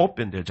is no hope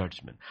in their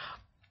judgment.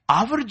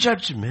 Our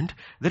judgment,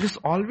 there is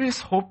always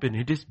hope in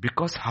it. Is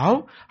because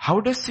how?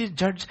 How does he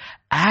judge?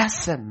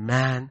 As a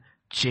man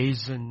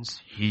chastens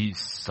his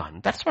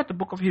son. That's what the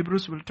book of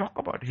Hebrews will talk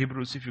about.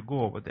 Hebrews, if you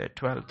go over there,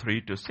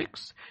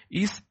 12:3-6,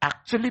 is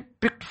actually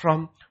picked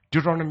from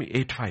Deuteronomy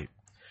 8:5.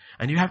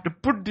 And you have to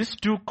put these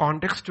two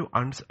contexts to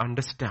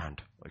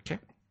understand. Okay?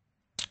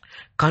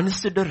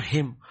 Consider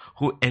him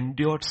who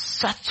endured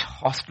such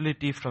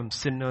hostility from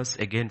sinners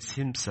against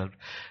himself,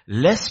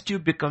 lest you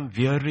become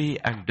weary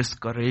and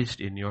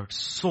discouraged in your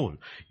soul.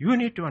 You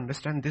need to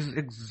understand this is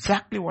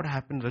exactly what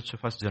happened with the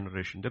first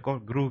generation. They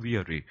grew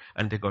weary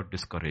and they got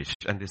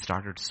discouraged and they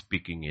started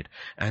speaking it.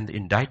 And the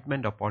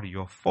indictment upon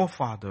your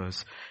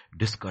forefathers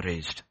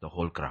discouraged the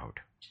whole crowd.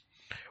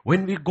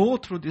 When we go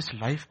through this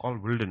life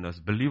called wilderness,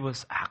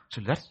 believers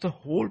actually, that's the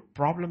whole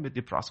problem with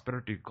the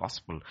prosperity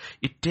gospel.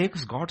 It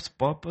takes God's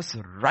purpose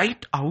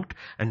right out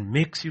and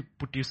makes you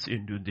put you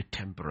into the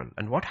temporal.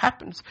 And what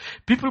happens?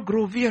 People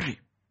grow weary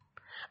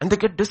and they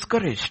get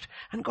discouraged.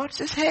 And God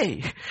says,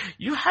 hey,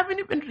 you haven't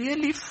even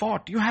really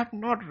fought. You have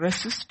not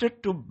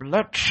resisted to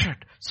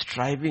bloodshed,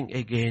 striving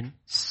against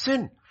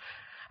sin.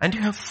 And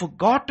you have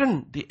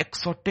forgotten the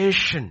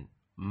exhortation.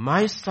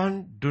 My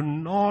son, do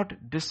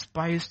not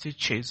despise the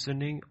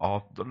chastening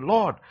of the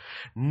Lord,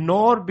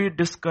 nor be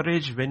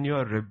discouraged when you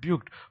are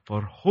rebuked.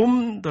 For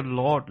whom the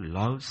Lord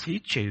loves, he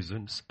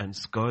chastens and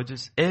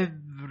scourges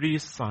every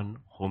son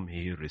whom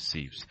he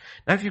receives.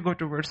 Now if you go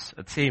to verse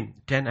 10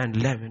 and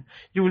 11,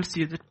 you will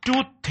see the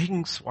two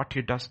things what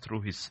he does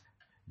through his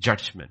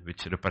judgment,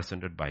 which is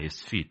represented by his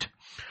feet.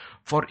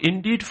 For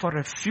indeed for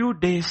a few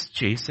days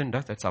chastened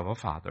us, that's our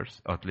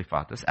fathers, earthly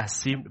fathers, as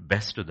seemed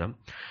best to them.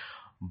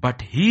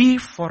 But he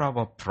for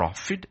our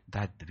profit,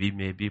 that we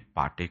may be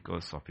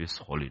partakers of his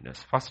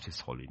holiness. First, his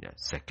holiness.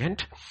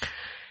 Second,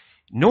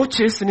 no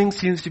chastening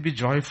seems to be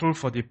joyful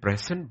for the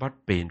present,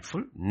 but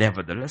painful.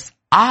 Nevertheless,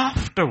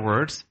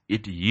 afterwards,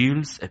 it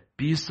yields a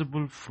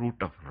peaceable fruit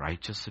of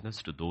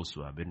righteousness to those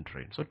who have been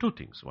trained. So two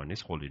things. One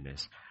is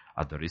holiness.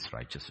 Other is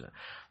righteousness.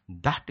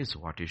 That is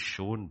what is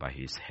shown by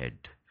his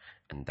head.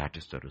 And that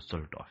is the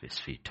result of his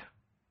feet.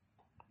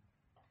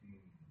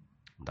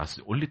 That's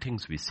the only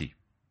things we see.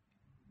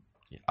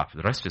 After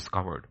the rest is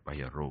covered by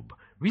a robe.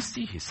 We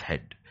see his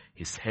head.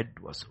 His head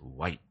was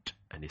white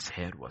and his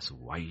hair was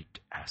white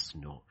as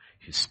snow.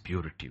 His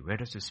purity. Where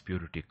does his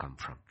purity come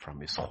from?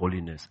 From his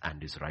holiness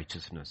and his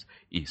righteousness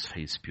is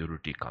his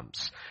purity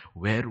comes.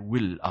 Where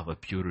will our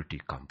purity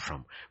come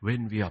from?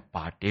 When we are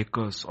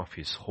partakers of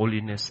his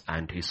holiness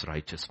and his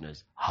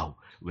righteousness. How?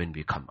 When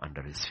we come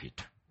under his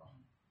feet.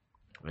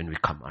 When we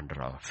come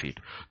under our feet.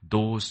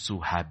 Those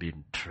who have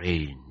been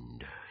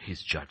trained,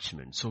 his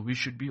judgment. So we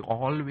should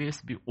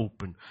always be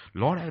open.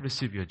 Lord, I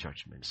receive your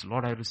judgments.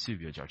 Lord, I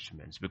receive your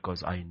judgments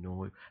because I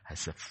know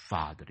as a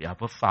father.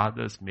 Our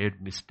fathers made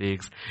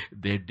mistakes.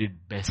 They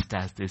did best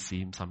as they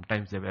seem.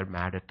 Sometimes they were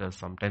mad at us.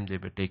 Sometimes they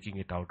were taking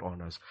it out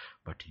on us.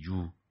 But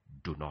you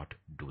do not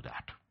do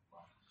that.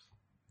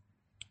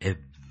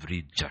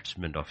 Every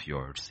judgment of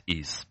yours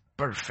is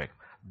perfect.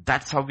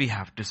 That's how we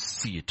have to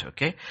see it,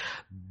 okay?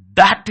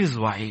 That is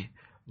why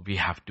we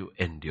have to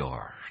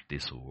endure.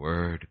 This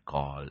word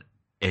called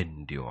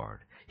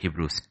endured.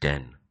 Hebrews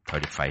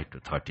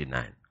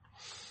 10:35-39.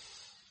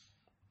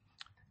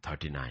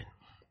 39.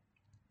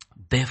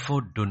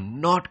 Therefore do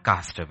not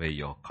cast away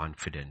your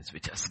confidence,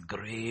 which has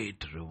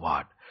great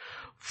reward,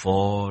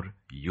 for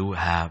you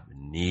have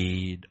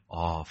need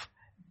of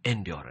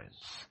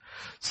endurance,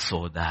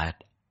 so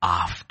that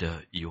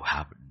after you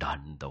have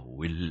done the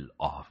will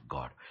of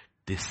God.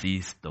 This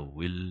is the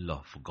will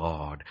of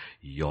God,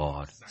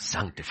 your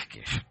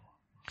sanctification.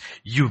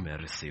 You may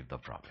receive the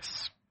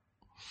promise.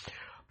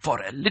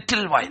 For a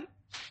little while,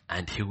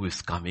 and he who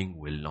is coming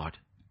will not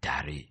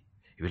tarry.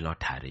 He will not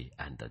tarry,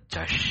 and the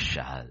just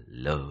shall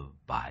live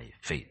by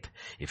faith.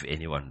 If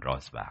anyone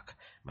draws back,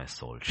 my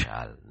soul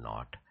shall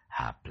not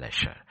have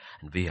pleasure.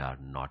 And we are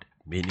not,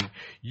 meaning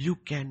you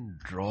can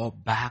draw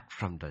back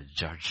from the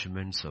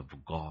judgments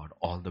of God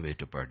all the way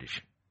to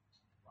perdition.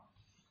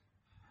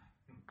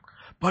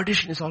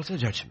 Perdition is also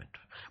judgment,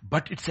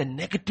 but it's a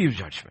negative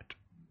judgment.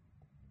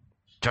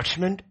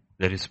 Judgment,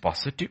 there is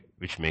positive,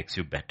 which makes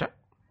you better.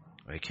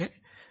 Okay,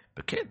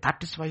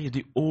 that is why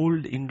the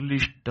old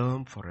English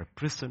term for a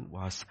prison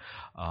was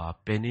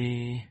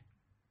penitentiary.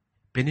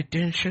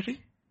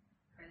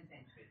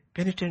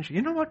 Penitentiary.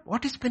 You know what?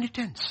 What is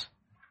penitence?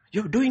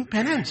 You're doing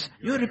penance.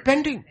 You're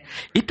repenting.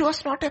 It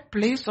was not a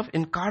place of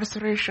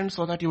incarceration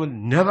so that you will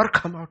never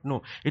come out.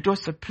 No. It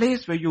was a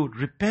place where you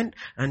repent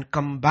and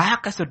come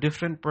back as a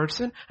different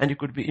person and you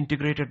could be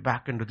integrated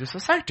back into the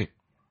society.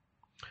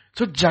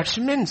 So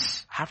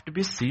judgments have to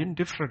be seen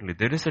differently.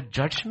 There is a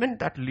judgment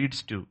that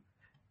leads to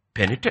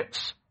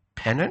penitence,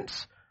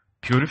 penance,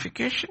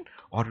 purification,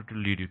 or it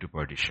will lead you to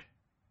perdition.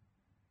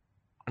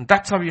 And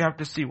that's how you have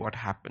to see what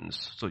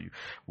happens. So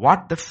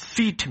what the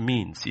feet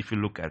means, if you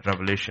look at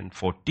Revelation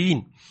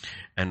 14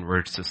 and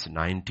verses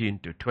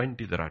 19 to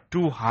 20, there are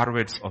two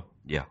harvests.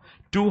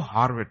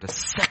 The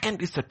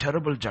second is a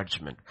terrible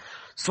judgment.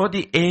 So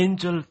the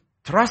angel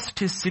thrust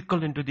his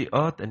sickle into the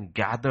earth and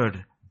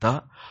gathered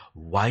the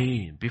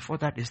wine. Before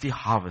that is the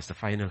harvest, the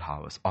final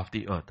harvest of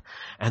the earth.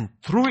 And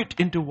threw it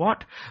into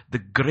what? The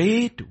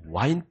great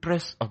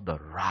winepress of the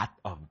wrath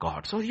of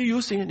God. So you're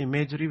using an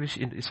imagery which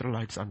the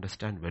Israelites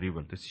understand very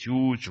well. This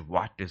huge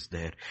vat is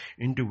there,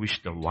 into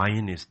which the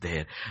wine is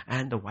there.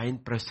 And the wine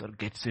presser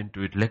gets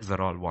into it. Legs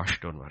are all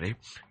washed, don't worry.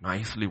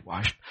 Nicely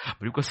washed.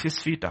 But because his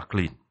feet are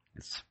clean,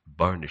 it's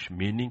burnished.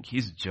 Meaning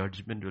his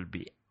judgment will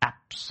be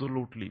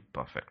absolutely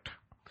perfect.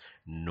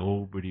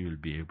 Nobody will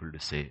be able to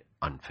say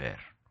unfair.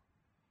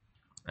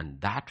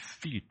 And that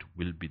feet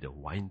will be the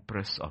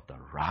winepress of the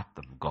wrath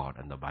of God.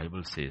 And the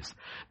Bible says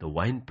the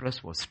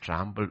winepress was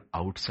trampled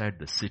outside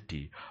the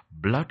city.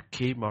 Blood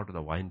came out of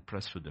the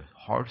winepress with the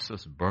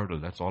horse's bridle.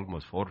 That's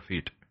almost 4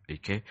 feet.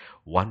 Okay.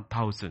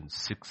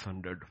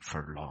 1,600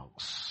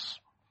 furlongs.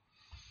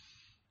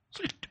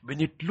 So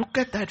when you look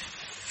at that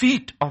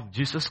feet of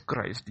Jesus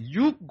Christ,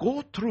 you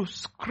go through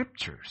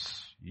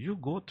scriptures.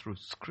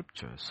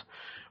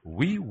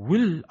 We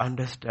will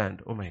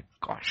understand, oh my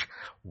gosh,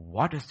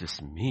 what does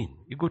this mean?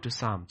 You go to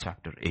Psalm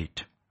chapter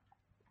 8,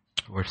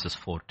 verses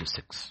 4 to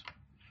 6.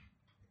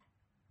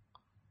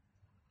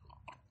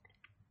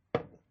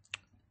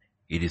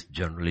 It is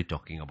generally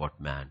talking about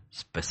man,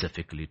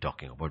 specifically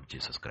talking about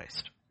Jesus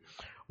Christ.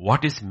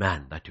 What is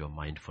man that you are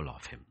mindful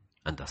of him,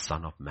 and the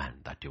Son of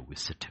Man that you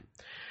visit him?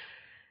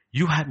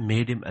 You have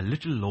made him a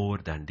little lower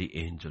than the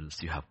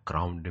angels. You have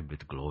crowned him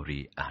with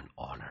glory and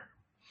honor.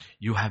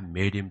 You have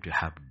made him to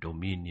have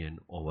dominion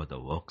over the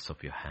works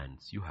of your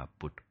hands. You have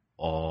put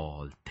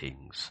all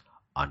things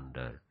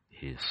under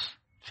his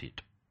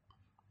feet.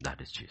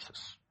 That is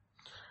Jesus.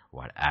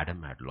 What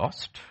Adam had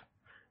lost,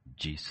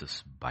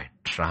 Jesus, by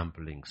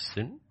trampling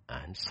sin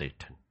and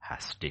Satan,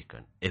 has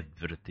taken.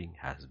 Everything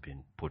has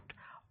been put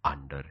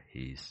under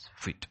his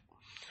feet.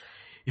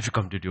 If you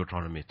come to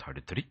Deuteronomy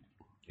 33,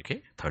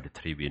 okay,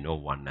 33, we know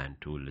 1 and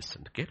 2,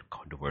 listen, okay,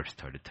 come to verse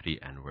 33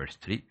 and verse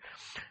 3.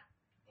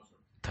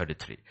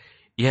 33.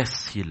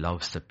 Yes, he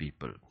loves the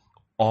people.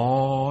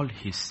 All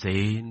his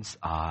saints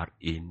are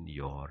in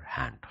your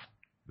hand.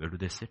 Where do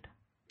they sit?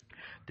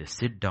 They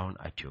sit down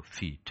at your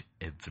feet.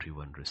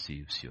 Everyone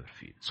receives your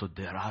feet. So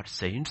there are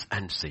saints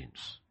and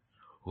saints.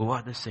 Who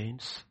are the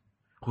saints?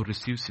 Who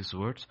receives his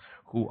words?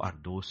 Who are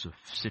those who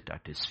sit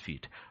at his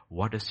feet?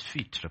 What does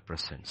feet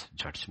represents?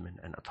 Judgment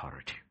and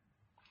authority.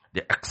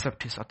 They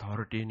accept his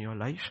authority in your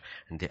life,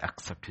 and they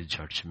accept his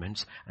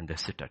judgments, and they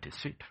sit at his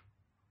feet.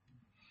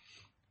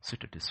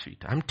 Sit at his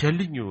feet. I'm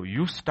telling you,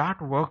 you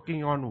start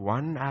working on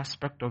one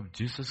aspect of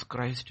Jesus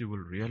Christ, you will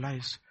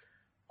realize,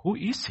 who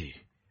is he?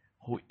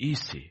 Who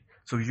is he?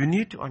 So you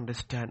need to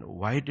understand,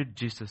 why did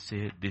Jesus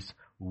say this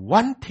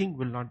one thing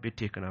will not be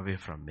taken away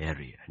from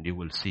Mary? And you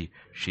will see,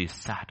 she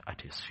sat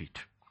at his feet.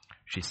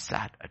 She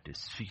sat at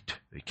his feet.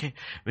 Okay.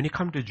 When you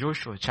come to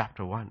Joshua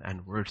chapter 1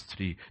 and verse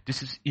 3,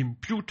 this is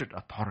imputed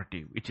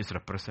authority, which is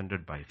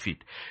represented by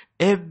feet.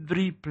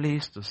 Every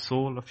place the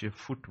sole of your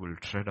foot will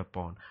tread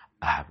upon,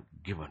 I have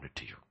given it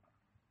to you.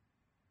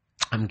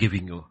 I'm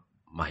giving you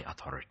my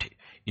authority.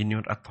 In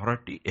your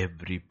authority,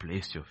 every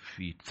place your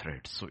feet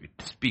tread. So it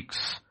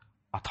speaks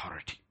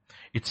authority.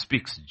 It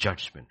speaks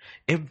judgment.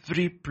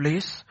 Every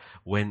place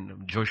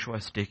when Joshua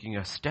is taking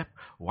a step,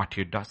 what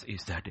he does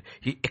is that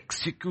he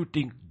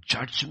executing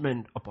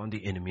judgment upon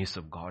the enemies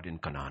of God in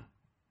Canaan.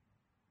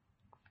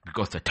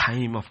 Because the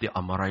time of the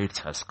Amorites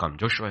has come.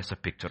 Joshua is a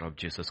picture of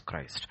Jesus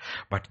Christ.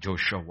 But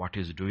Joshua, what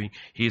he's doing,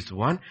 he is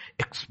one,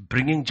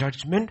 bringing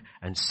judgment,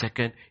 and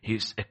second, he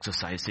is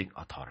exercising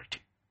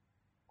authority.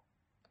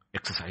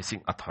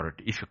 Exercising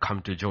authority. If you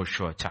come to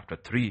Joshua chapter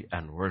 3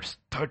 and verse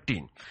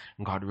 13,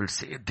 God will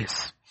say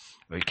this.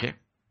 Okay?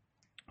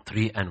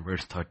 3 and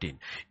verse 13.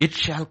 It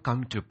shall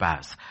come to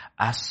pass,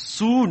 as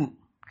soon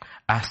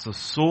as the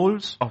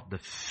soles of the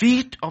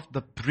feet of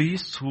the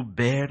priests who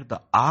bear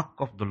the ark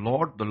of the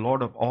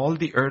Lord of all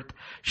the earth,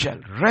 shall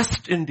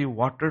rest in the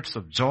waters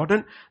of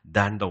Jordan,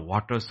 then the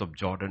waters of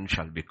Jordan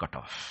shall be cut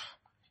off.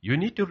 You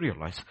need to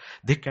realize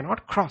they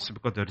cannot cross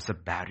because there is a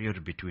barrier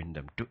between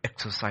them to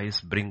exercise,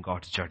 bring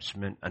God's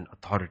judgment and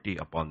authority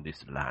upon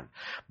this land.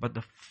 But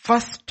the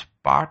first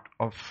part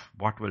of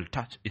what will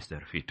touch is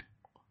their feet.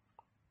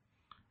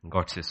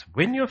 God says,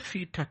 when your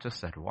feet touches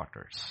that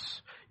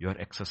waters, you are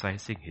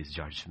exercising his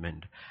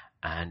judgment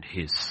and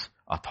his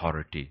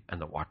authority,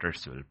 and the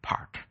waters will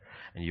part.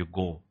 and you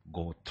go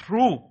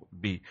through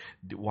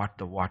what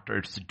the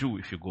waters do.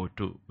 If you go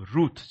to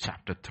Ruth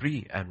chapter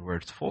 3 and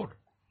verse 4.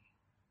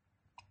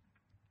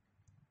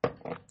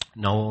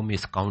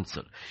 Naomi's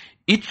counsel.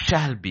 It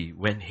shall be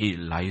when he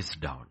lies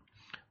down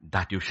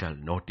that you shall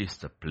notice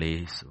the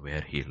place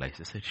where he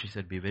lies. She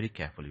said, be very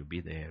careful. You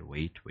be there.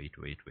 Wait.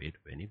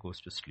 When he goes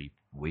to sleep,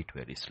 wait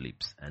where he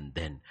sleeps. And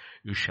then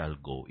you shall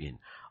go in,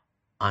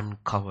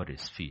 uncover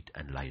his feet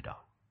and lie down.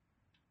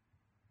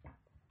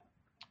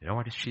 You know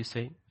what is she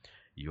saying?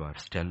 You are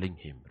telling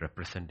him,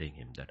 representing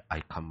him, that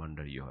I come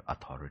under your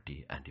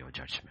authority and your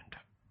judgment.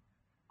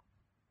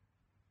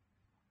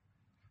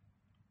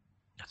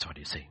 That's what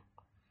he's saying.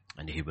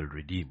 And he will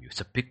redeem you.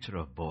 It's a picture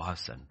of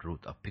Boaz and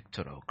Ruth, a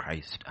picture of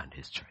Christ and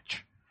his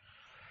church.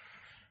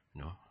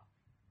 No,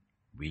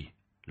 we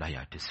lie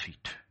at his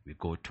feet. We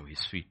go to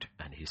his feet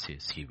and he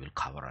says he will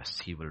cover us.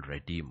 He will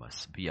redeem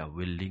us. We are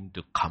willing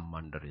to come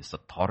under his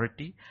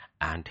authority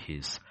and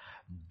his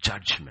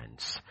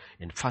judgments.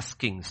 In 1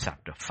 Kings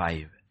chapter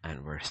 5 and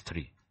verse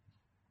 3.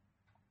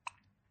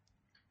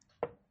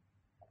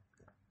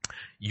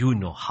 You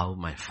know how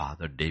my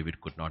father David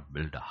could not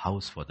build a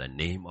house for the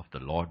name of the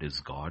Lord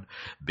his God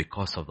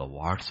because of the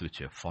wars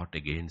which were fought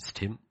against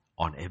him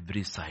on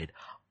every side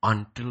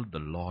until the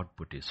Lord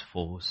put his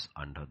foes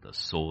under the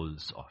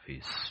soles of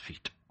his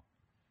feet.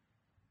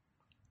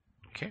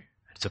 Okay,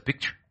 it's a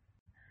picture.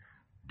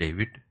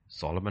 David,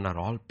 Solomon are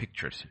all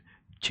pictures.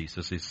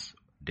 Jesus is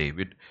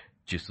David.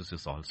 Jesus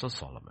is also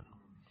Solomon.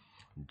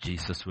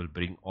 Jesus will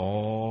bring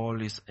all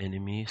his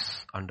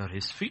enemies under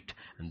his feet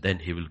and then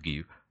he will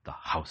give the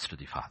house to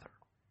the Father.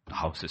 The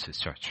house is his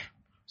church.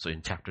 So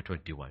in chapter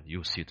 21,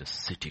 you see the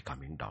city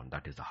coming down.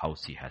 That is the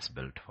house he has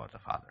built for the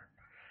Father.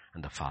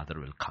 And the Father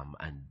will come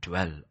and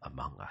dwell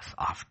among us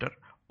after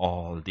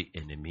all the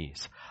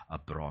enemies are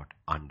brought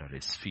under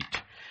his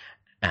feet.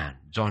 And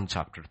John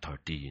chapter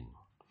 13,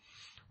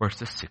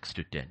 verses 6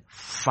 to 10.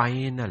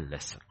 Final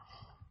lesson.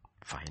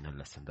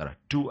 There are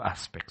two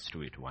aspects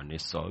to it. One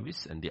is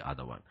service and the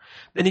other one.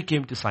 Then he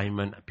came to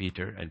Simon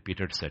Peter and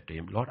Peter said to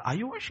him, Lord, are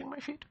you washing my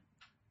feet?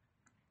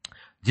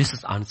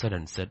 Jesus answered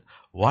and said,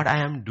 what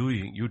I am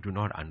doing you do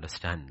not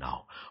understand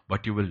now,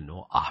 but you will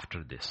know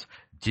after this.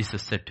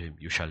 Jesus said to him,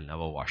 you shall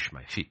never wash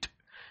my feet.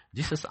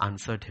 Jesus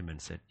answered him and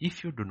said,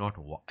 if I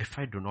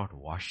do not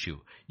wash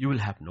you, you will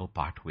have no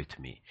part with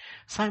me.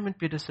 Simon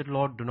Peter said,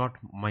 Lord, do not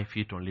my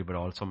feet only, but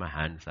also my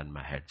hands and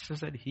my head.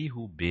 Jesus said, he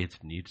who bathes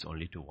needs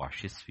only to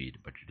wash his feet,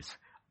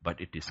 but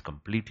it is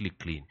completely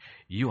clean.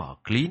 You are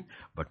clean,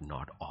 but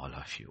not all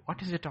of you.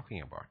 What is he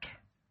talking about?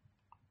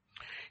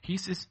 He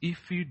says,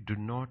 if we do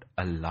not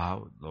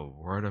allow the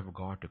word of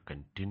God to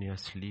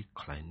continuously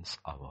cleanse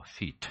our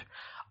feet,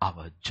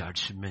 our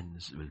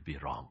judgments will be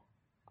wrong.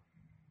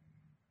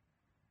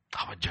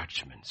 Our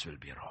judgments will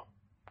be wrong.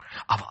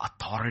 Our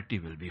authority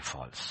will be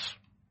false.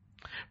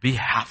 We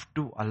have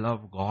to allow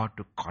God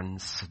to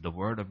the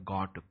word of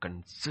God to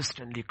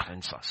consistently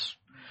cleanse us.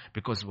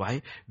 Because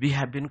why? We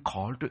have been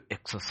called to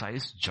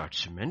exercise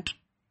judgment.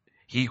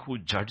 He who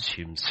judges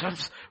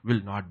himself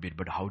will not be.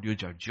 But how do you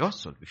judge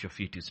yourself if your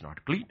feet is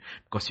not clean?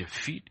 Because your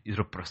feet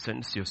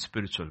represents your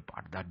spiritual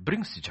part. That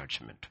brings the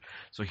judgment.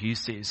 So he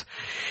says,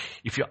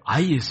 if your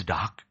eye is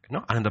dark,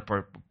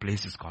 another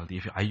place is called,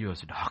 if your eye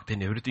is dark,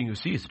 then everything you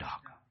see is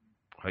dark.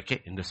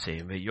 Okay, in the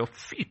same way, your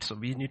feet. So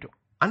we need to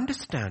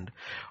understand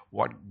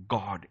what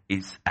God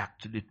is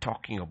actually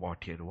talking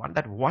about here.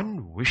 That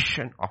one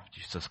vision of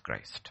Jesus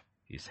Christ.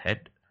 His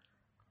head,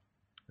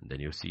 and then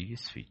you see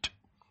his feet.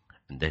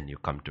 And then you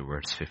come to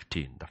verse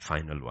 15, the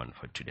final one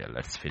for today.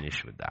 Let's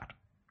finish with that.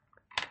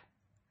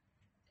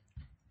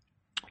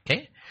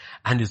 Okay?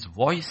 And his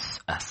voice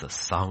as the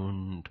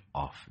sound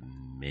of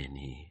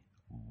many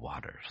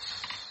waters.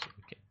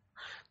 Okay?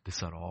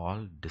 These are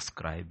all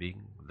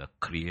describing the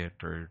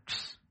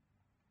Creator's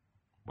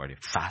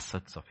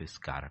facets of his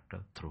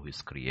character through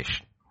his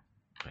creation.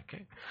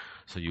 Okay?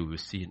 So you will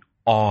see in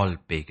all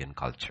pagan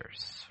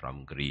cultures,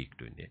 from Greek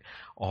to India,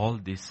 all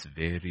this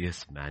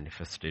various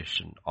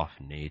manifestation of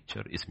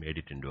nature is made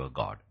it into a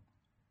god.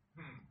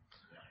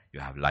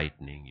 You have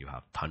lightning, you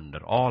have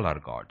thunder, all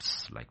are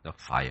gods, like the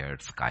fire,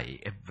 sky,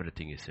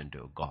 everything is into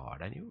a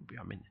god. And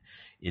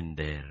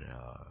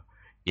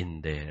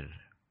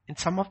in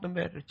some of them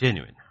were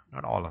genuine,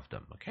 not all of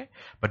them, okay?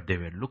 But they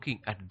were looking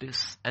at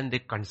this and they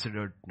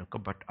considered,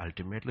 but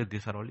ultimately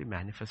these are only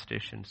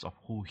manifestations of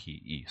who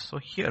he is. So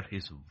here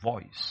his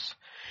voice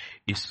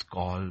is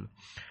called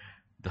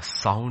the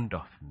sound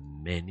of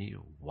many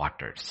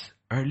waters.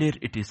 Earlier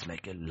it is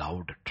like a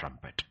loud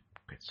trumpet.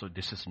 Okay? So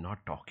this is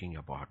not talking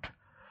about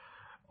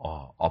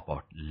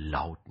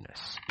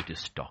loudness. It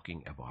is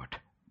talking about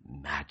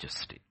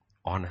majesty.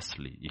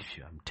 Honestly,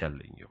 I'm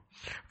telling you,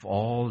 for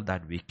all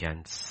that we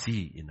can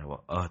see in our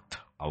earth,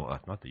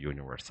 not the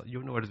universe. The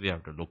universe we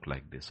have to look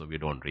like this, so we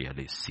don't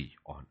really see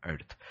on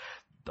earth.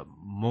 The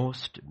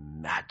most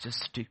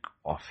majestic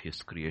of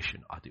his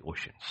creation are the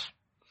oceans.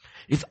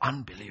 It's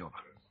unbelievable.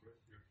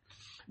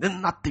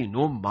 Then nothing,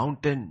 no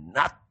mountain,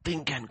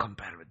 nothing can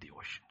compare with the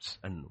oceans.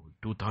 And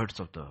 2/3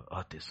 of the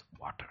earth is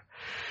water.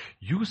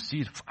 You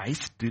see, I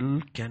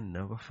still can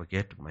never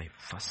forget my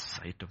first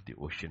sight of the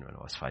ocean when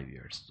I was 5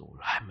 years old.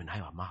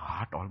 My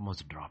heart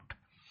almost dropped.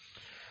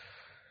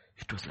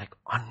 It was like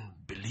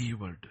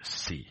unbelievable to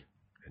see.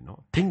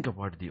 Think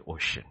about the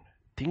ocean.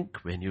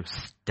 Think when you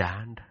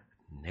stand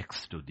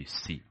next to the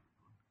sea,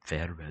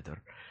 fair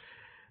weather,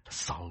 the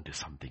sound is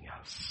something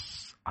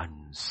else.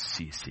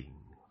 Unceasing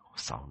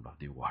sound of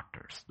the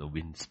waters. The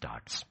wind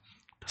starts.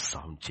 The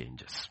sound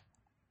changes.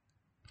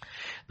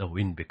 The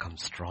wind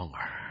becomes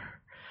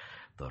stronger.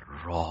 The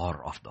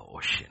roar of the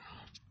ocean.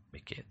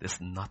 Okay, there's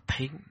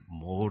nothing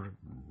more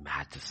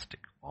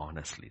majestic,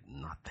 honestly,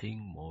 nothing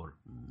more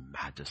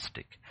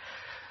majestic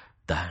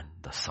than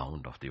the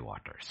sound of the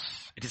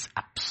waters. It is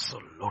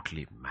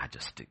absolutely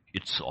majestic.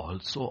 It's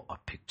also a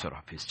picture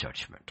of his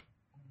judgment.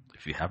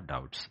 If you have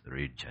doubts,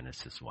 read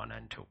Genesis 1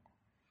 and 2.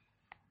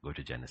 Go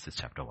to Genesis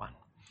chapter 1,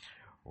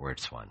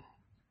 words 1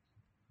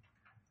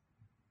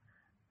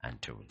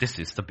 and 2. This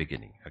is the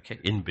beginning, okay?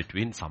 In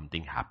between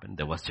something happened,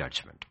 there was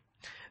judgment.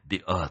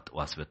 The earth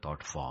was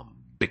without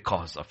form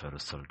because of a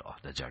result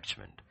of the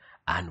judgment.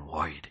 And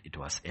void, it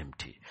was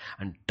empty.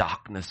 And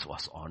darkness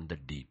was on the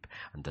deep.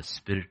 And the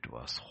Spirit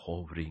was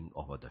hovering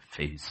over the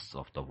face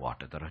of the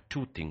water. There are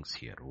two things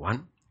here.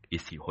 One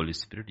is the Holy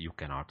Spirit you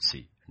cannot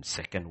see. And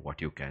second,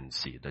 what you can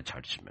see, the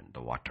judgment,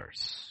 the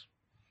waters.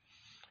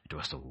 It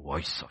was the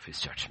voice of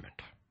his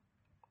judgment.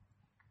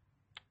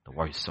 The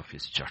voice of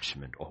his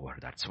judgment over.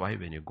 That's why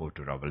when you go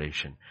to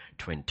Revelation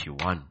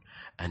 21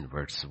 and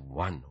verse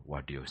 1,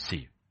 what do you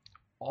see?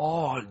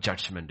 All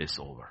judgment is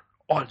over.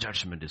 All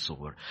judgment is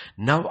over.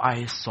 Now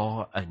I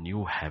saw a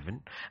new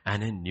heaven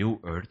and a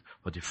new earth,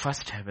 for the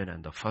first heaven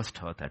and the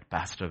first earth had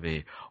passed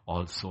away.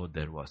 Also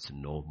there was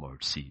no more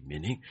sea.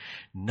 Meaning,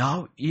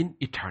 now in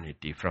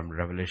eternity, from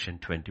Revelation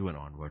 21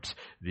 onwards,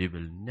 we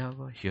will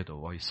never hear the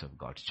voice of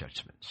God's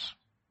judgments.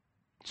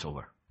 It's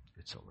over.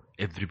 It's over.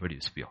 Everybody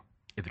is pure.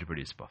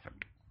 Everybody is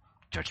perfect.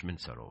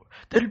 Judgments are over.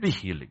 There will be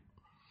healing.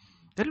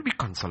 There will be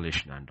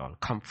consolation and all,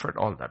 comfort,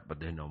 all that, but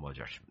there are no more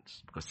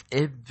judgments. Because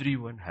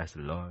everyone has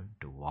learned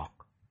to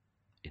walk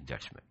in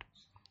judgment.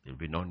 There will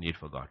be no need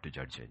for God to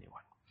judge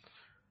anyone.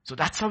 So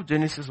that's how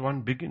Genesis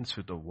 1 begins,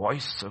 with the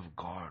voice of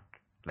God,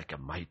 like a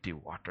mighty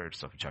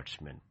waters of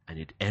judgment. And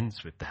it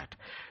ends with that.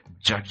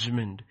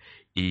 Judgment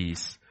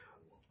is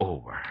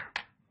over.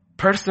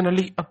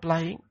 Personally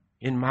applying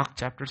in Mark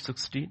chapter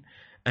 16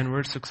 and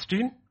verse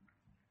 16.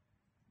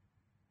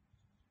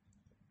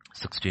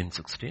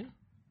 16.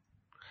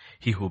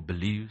 He who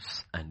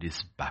believes and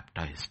is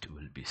baptized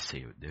will be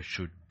saved. There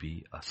should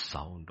be a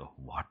sound of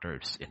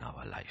waters in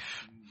our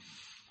life,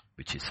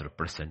 which is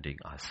representing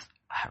us.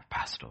 I have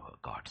passed over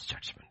God's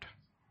judgment.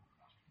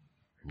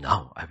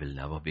 Now I will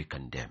never be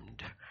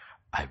condemned.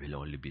 I will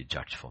only be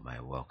judged for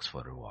my works,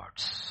 for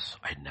rewards.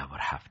 I never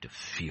have to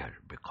fear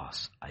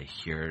because I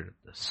hear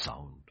the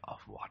sound of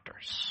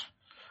waters.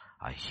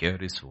 I hear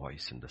his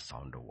voice in the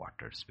sound of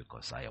waters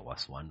because I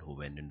was one who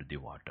went into the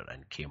water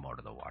and came out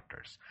of the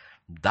waters.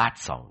 That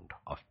sound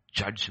of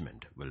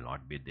judgment will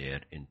not be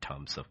there in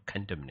terms of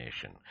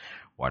condemnation.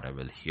 What I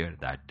will hear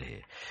that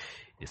day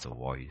is a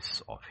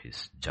voice of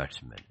his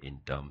judgment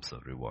in terms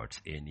of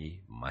rewards,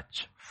 any,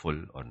 much,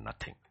 full or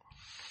nothing.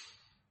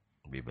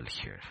 We will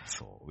hear.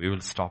 So we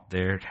will stop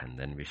there and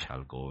then we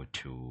shall go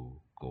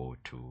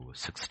to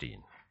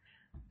 16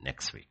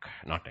 next week.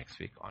 Not next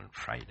week, on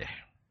Friday.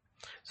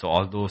 So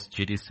all those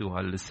GDs who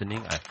are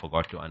listening, I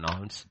forgot to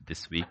announce,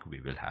 this week we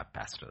will have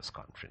Pastors'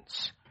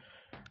 Conference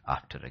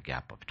after a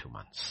gap of 2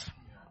 months.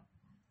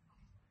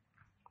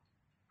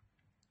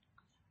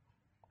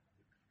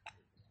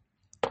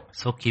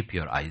 So keep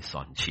your eyes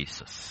on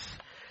Jesus.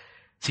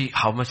 See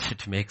how much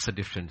it makes a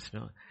difference,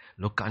 no?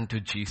 Look unto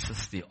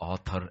Jesus, the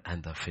author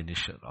and the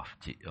finisher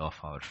of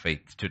our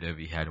faith. Today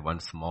we had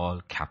one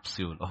small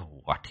capsule of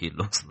what he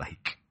looks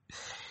like.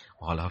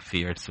 All our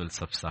fears will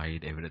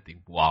subside,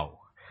 everything. Wow.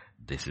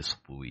 This is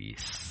who he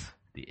is,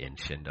 the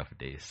Ancient of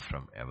Days,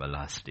 from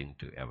everlasting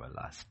to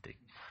everlasting,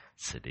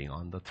 sitting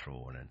on the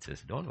throne and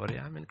says, don't worry,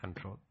 I'm in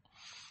control.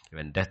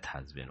 When death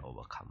has been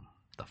overcome,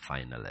 the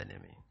final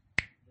enemy.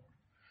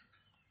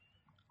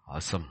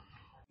 Awesome.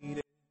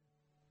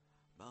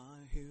 By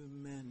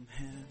human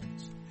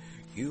hands,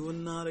 you are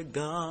not a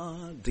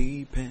God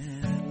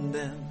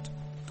dependent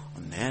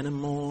on an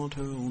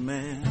immortal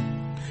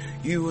man.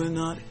 You are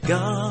not a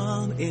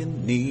God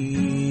in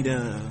need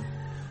of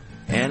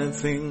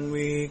anything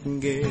we can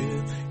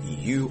give.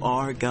 You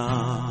are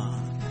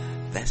God.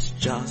 That's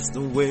just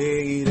the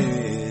way it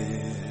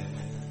is.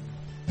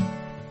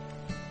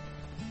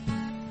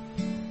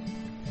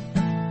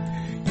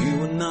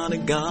 You are not a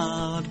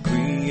God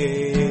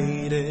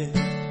created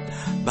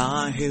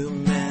by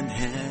human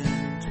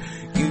hands.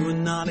 You are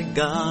not a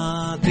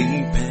God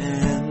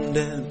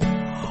dependent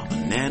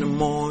on an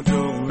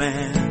immortal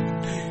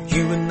man.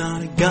 You are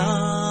not a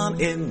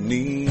God in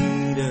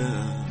need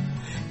of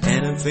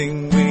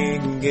anything we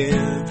can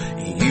give.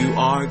 You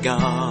are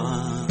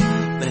God.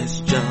 That's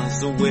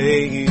just the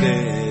way it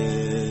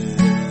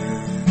is.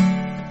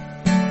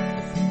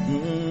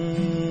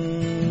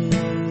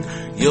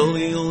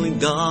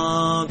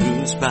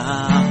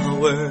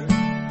 word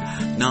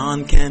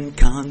none can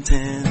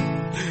contend.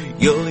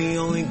 You're the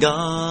only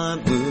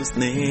God whose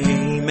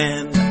name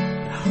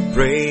and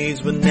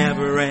praise will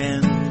never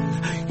end.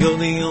 You're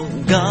the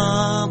only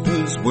God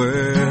who's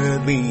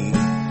worthy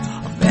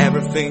of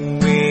everything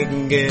we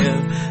can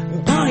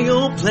give. By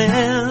your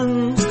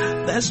plans,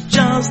 that's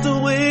just the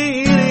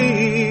way it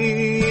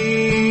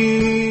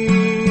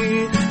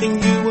is.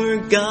 And you were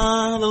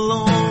God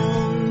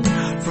alone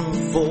from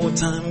before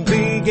time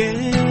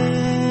began.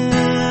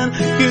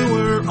 You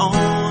were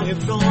on your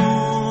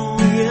throne,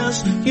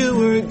 yes, you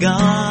were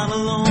God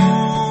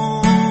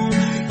alone.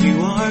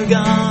 You are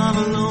God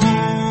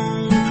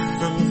alone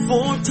from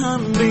before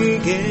time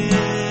began.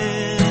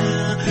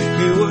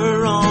 You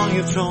were on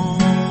your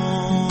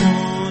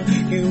throne,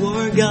 you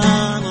were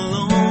God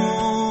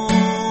alone.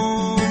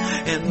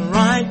 And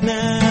right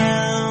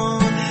now,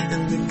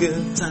 in the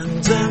good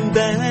times and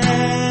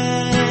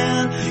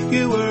bad,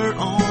 you were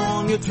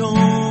on your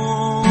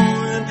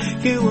throne,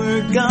 you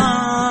were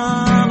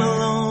God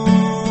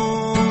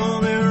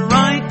alone. And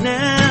right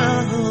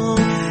now,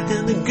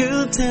 in the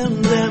good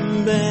times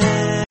and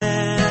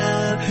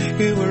bad,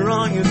 you were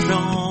on your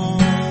throne,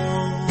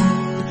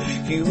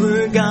 you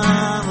were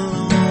God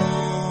alone.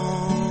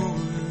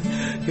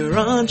 You're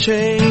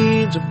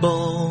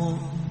unchangeable,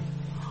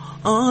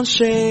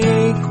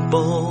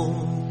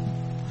 unshakable,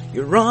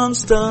 you're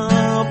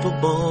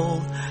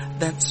unstoppable,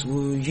 that's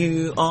who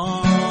you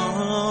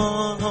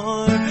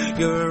are.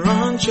 You're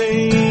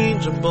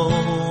unchangeable,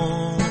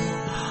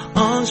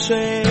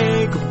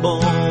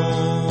 unshakable,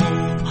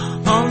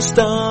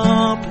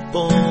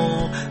 unstoppable,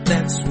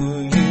 that's who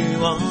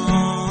you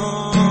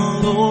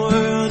are,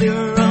 Lord.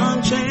 You're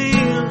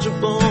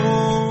unchangeable,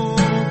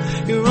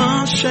 you're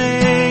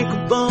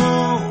unshakable,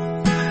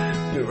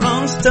 you're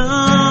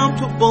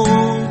unstoppable,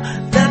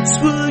 that's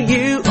who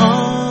you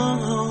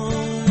are.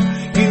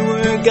 You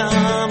were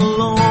God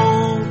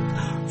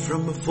alone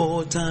from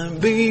before time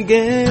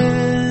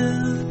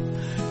began.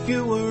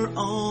 You were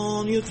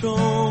on your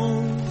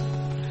throne,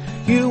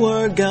 you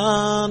are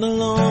God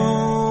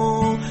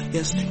alone.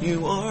 Yes,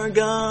 you are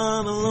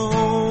God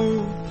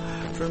alone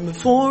from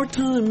before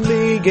time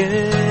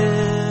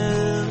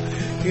began.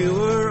 You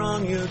were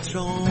on your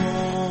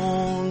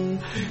throne,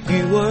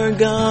 you were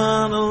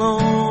God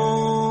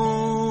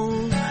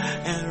alone.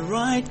 And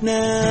right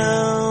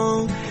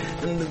now,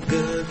 in the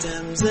good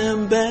times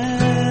and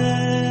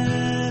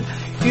bad,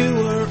 you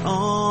were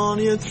on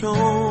your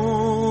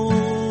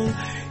throne,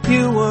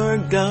 you were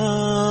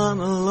God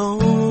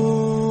alone.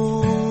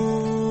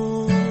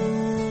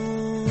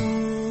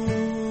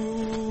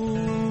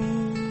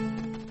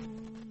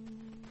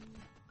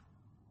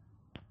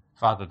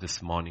 Father,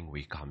 this morning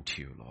we come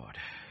to you, Lord.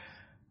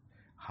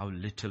 How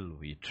little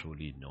we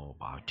truly know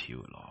about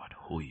you, Lord,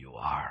 who you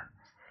are,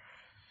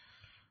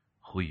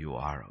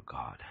 oh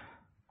God.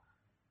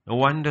 No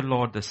wonder,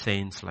 Lord, the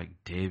saints like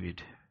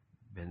David,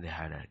 when they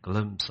had a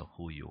glimpse of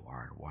who you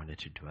are, wanted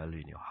to dwell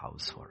in your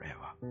house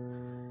forever,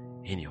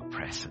 in your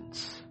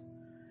presence.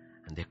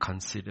 And they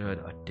considered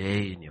a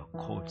day in your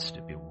courts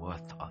to be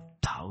worth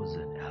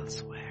 1,000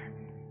 elsewhere.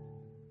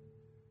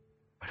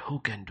 But who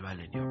can dwell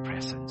in your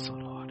presence, O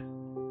Lord?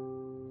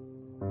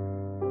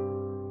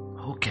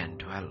 Who can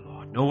dwell,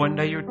 Lord? No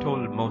wonder you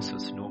told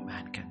Moses, no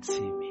man can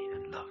see me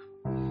and live.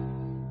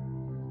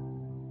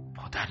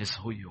 For that is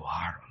who you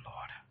are, O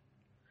Lord.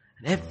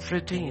 And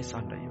everything is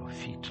under your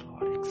feet,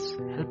 Lord.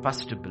 Help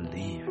us to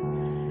believe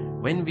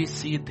when we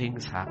see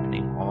things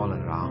happening all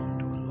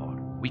around, oh Lord,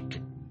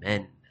 wicked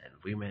men and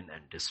women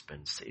and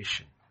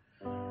dispensation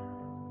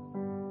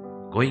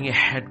going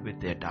ahead with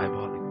their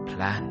diabolic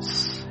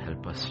plans.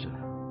 Help us to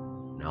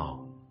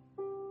know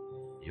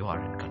you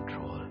are in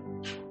control.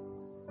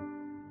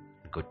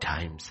 In good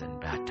times and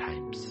bad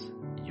times,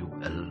 you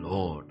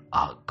alone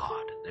are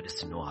God. There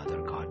is no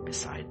other God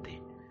beside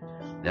thee.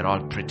 They're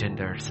all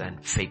pretenders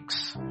and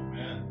fakes.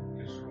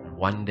 And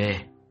one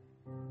day,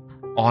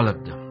 all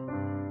of them,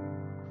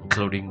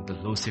 including the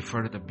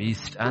Lucifer, the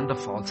beast, and the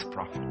false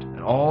prophet,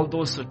 and all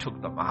those who took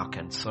the mark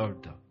and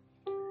served them,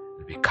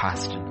 will be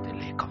cast into the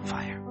lake of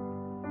fire.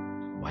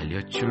 While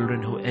your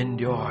children who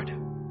endured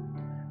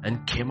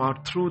and came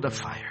out through the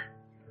fire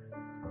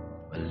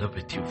will live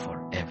with you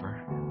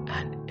forever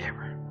and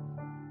ever.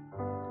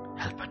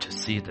 Help us to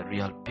see the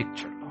real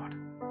picture, Lord.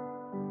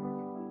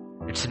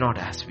 It's not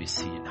as we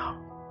see now.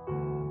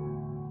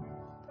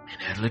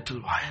 In a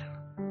little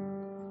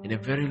while, in a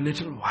very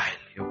little while,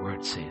 your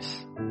word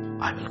says,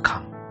 I will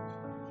come.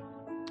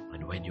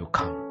 And when you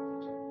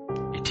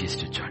come, it is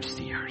to judge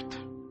the earth.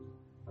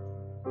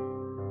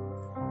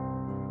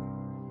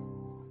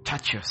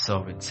 Touch your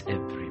servants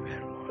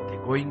everywhere, Lord.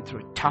 They're going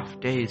through tough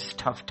days,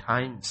 tough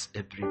times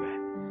everywhere.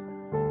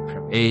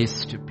 From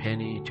Ace to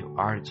Penny to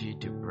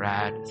RG to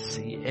Brad,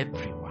 see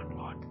everyone,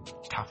 Lord.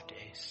 Tough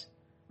days.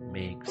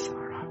 Meg,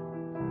 Sarah.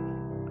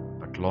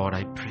 But Lord,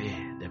 I pray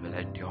they will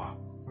endure.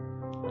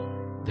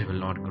 They will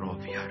not grow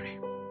weary.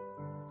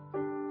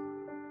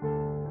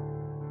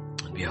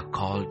 And we are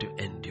called to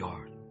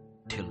endure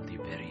till the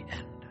very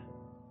end.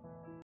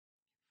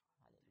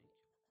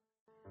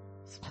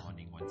 This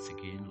morning, once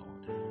again, Lord,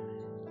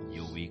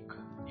 week,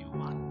 new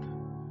month.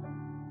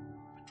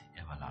 But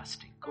the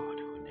everlasting God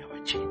who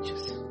never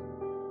changes.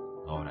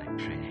 Lord, I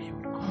pray you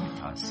would go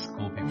with us.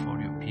 Go before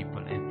your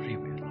people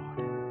everywhere,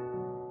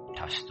 Lord.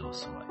 Touch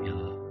those who are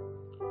ill.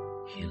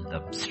 Heal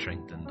them,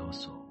 strengthen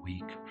those who are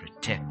weak.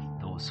 Protect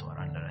those who are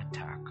under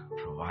attack.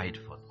 Provide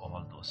for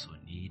all those who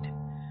need.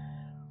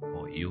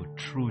 For you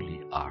truly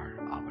are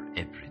our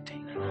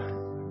everything,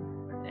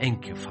 Lord.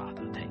 Thank you,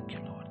 Father. Thank you,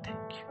 Lord.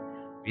 Thank you.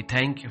 We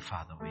thank you,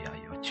 Father. We are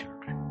your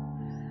children.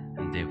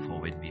 And therefore,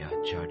 when we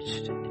are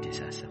judged, it is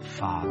as a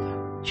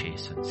father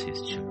chastens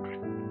his children.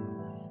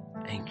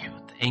 Thank you,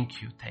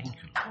 thank you, thank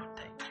you, Lord.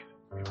 Thank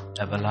you. From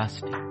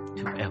everlasting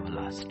to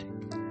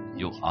everlasting,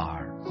 you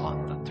are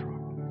on the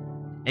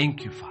throne.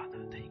 Thank you, Father.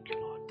 Thank you,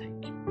 Lord.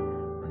 Thank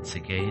you. Once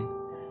again,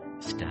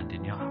 stand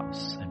in your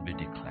house and we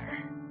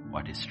declare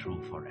what is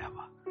true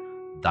forever.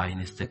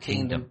 Thine is the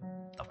kingdom,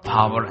 the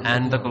power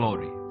and the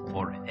glory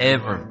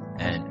forever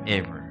and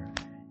ever.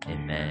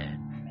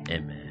 Amen.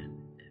 Amen.